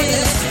kisses for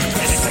you.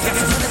 Yes, I got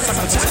some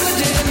honeysuckle chocolate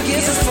chip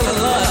kisses full of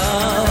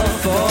love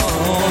for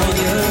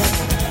you.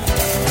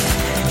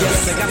 Yes,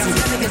 I got some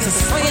honey kisses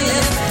for you.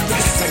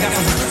 Yes, I got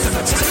some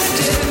honeysuckle chocolate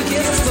chip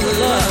kisses full of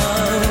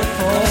love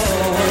for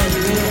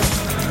you.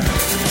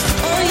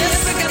 Oh, yes,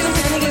 I got some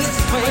honey kisses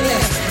for you.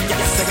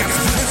 Yes, I got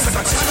some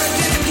honeysuckle chocolate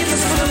chip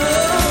kisses full of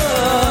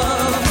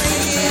love for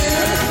you.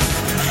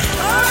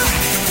 Oh,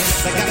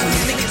 yes, I got some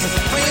honey kisses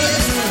for you.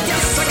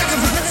 Yes, I got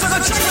some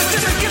honeysuckle chocolate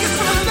chip kisses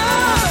full of love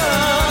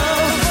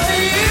for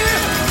you.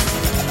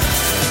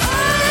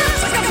 Oh,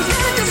 yes, I got some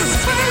honey kisses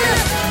for you.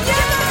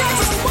 Yeah, I got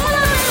some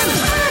watermelon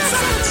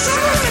honeysuckle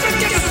chocolate chip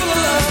kisses full of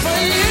love for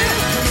you.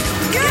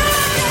 Girl,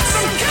 I got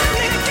some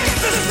candy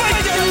kisses for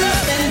your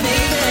loving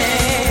baby.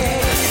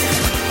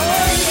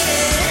 Oh,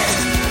 yeah.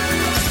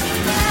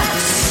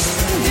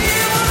 Do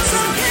you want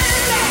some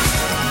candy?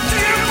 Do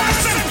you want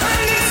some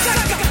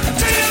honeysuckle?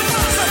 Do you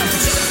want some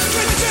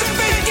chocolate chip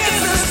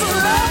kisses full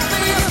of love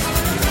for you?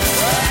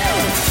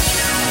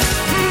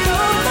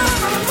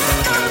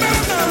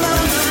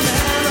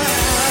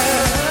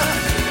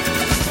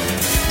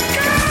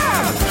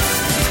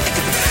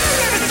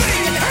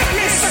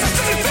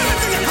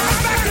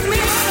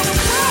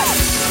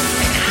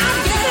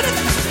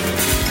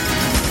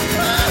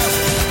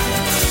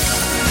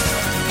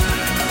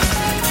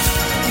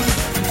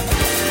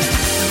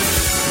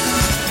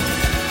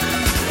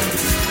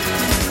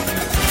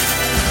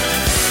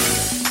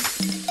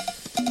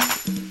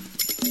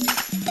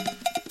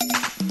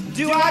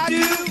 Do I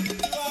do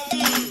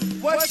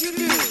what you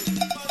do?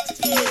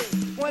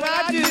 When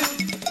I do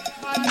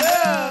my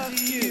love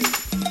to you.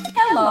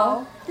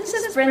 Hello, this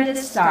is Brenda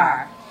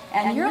Starr,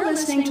 and you're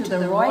listening to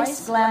the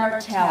Royce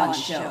Glamour Talent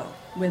Show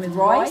with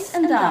Royce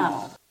and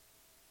Donald.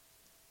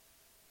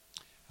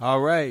 All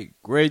right.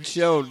 Great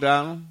show,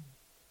 Donald.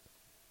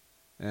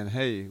 And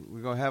hey,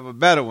 we're going to have a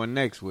better one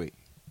next week.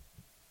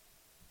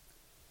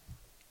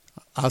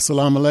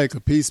 Assalamu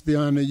alaikum. Peace be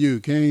unto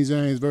you. King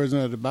James Version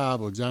of the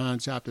Bible, John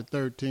chapter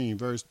 13,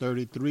 verse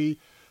 33,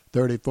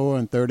 34,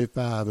 and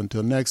 35.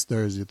 Until next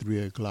Thursday, 3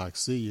 o'clock.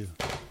 See you.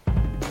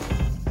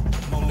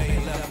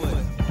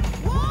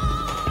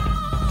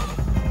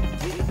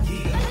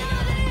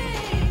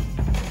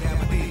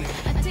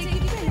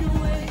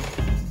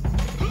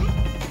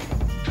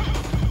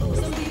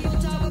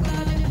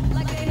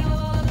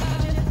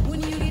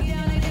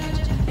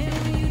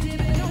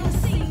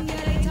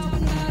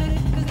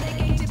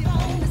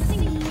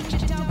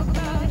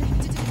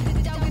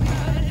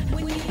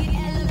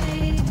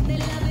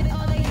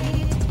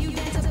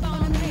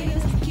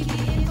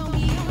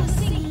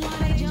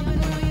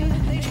 Jumping on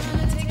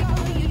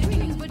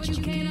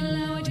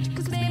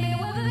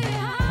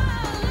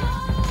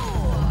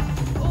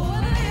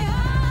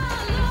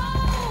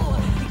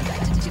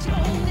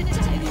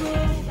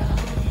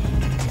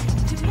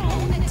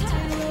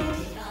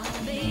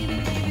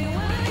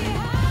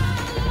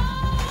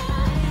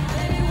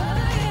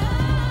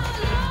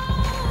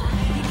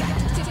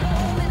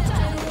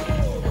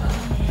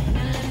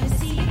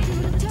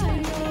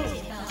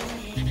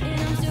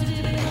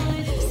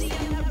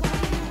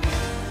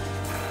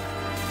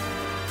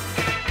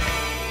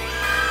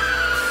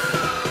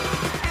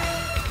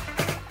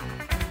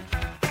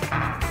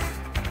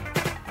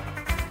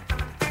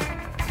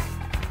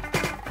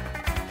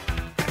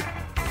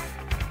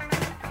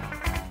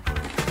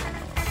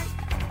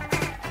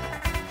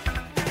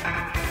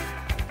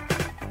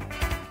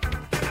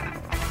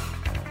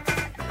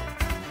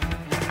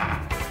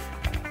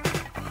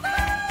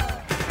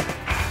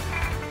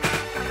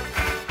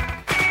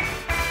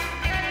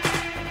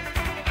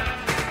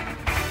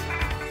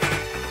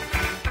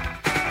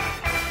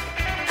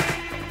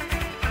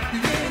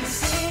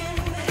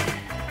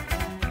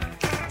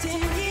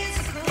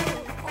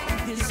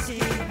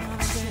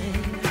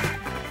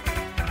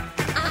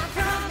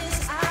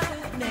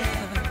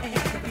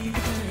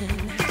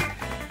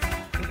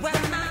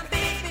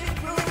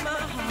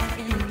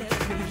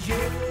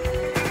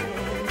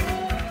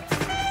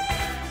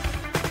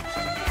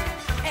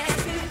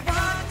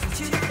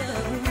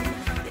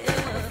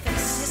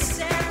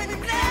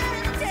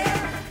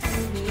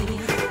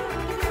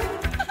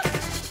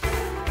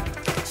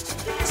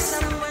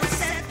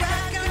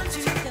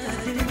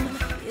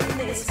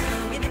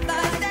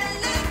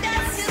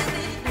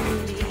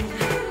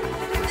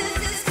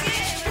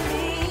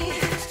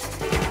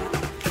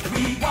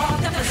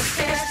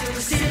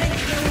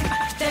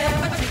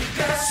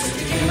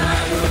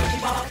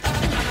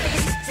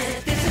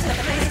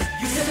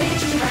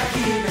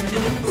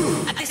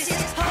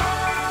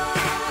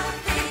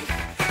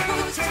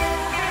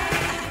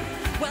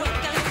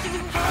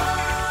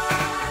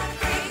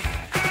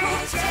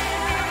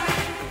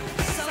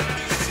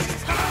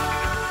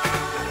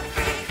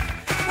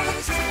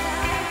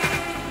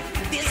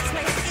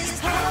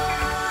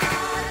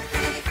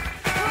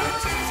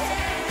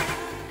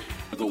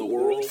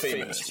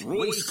famous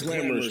Royce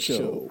Glamour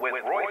Show with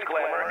Royce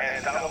Glamour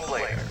and Donald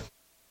Blair.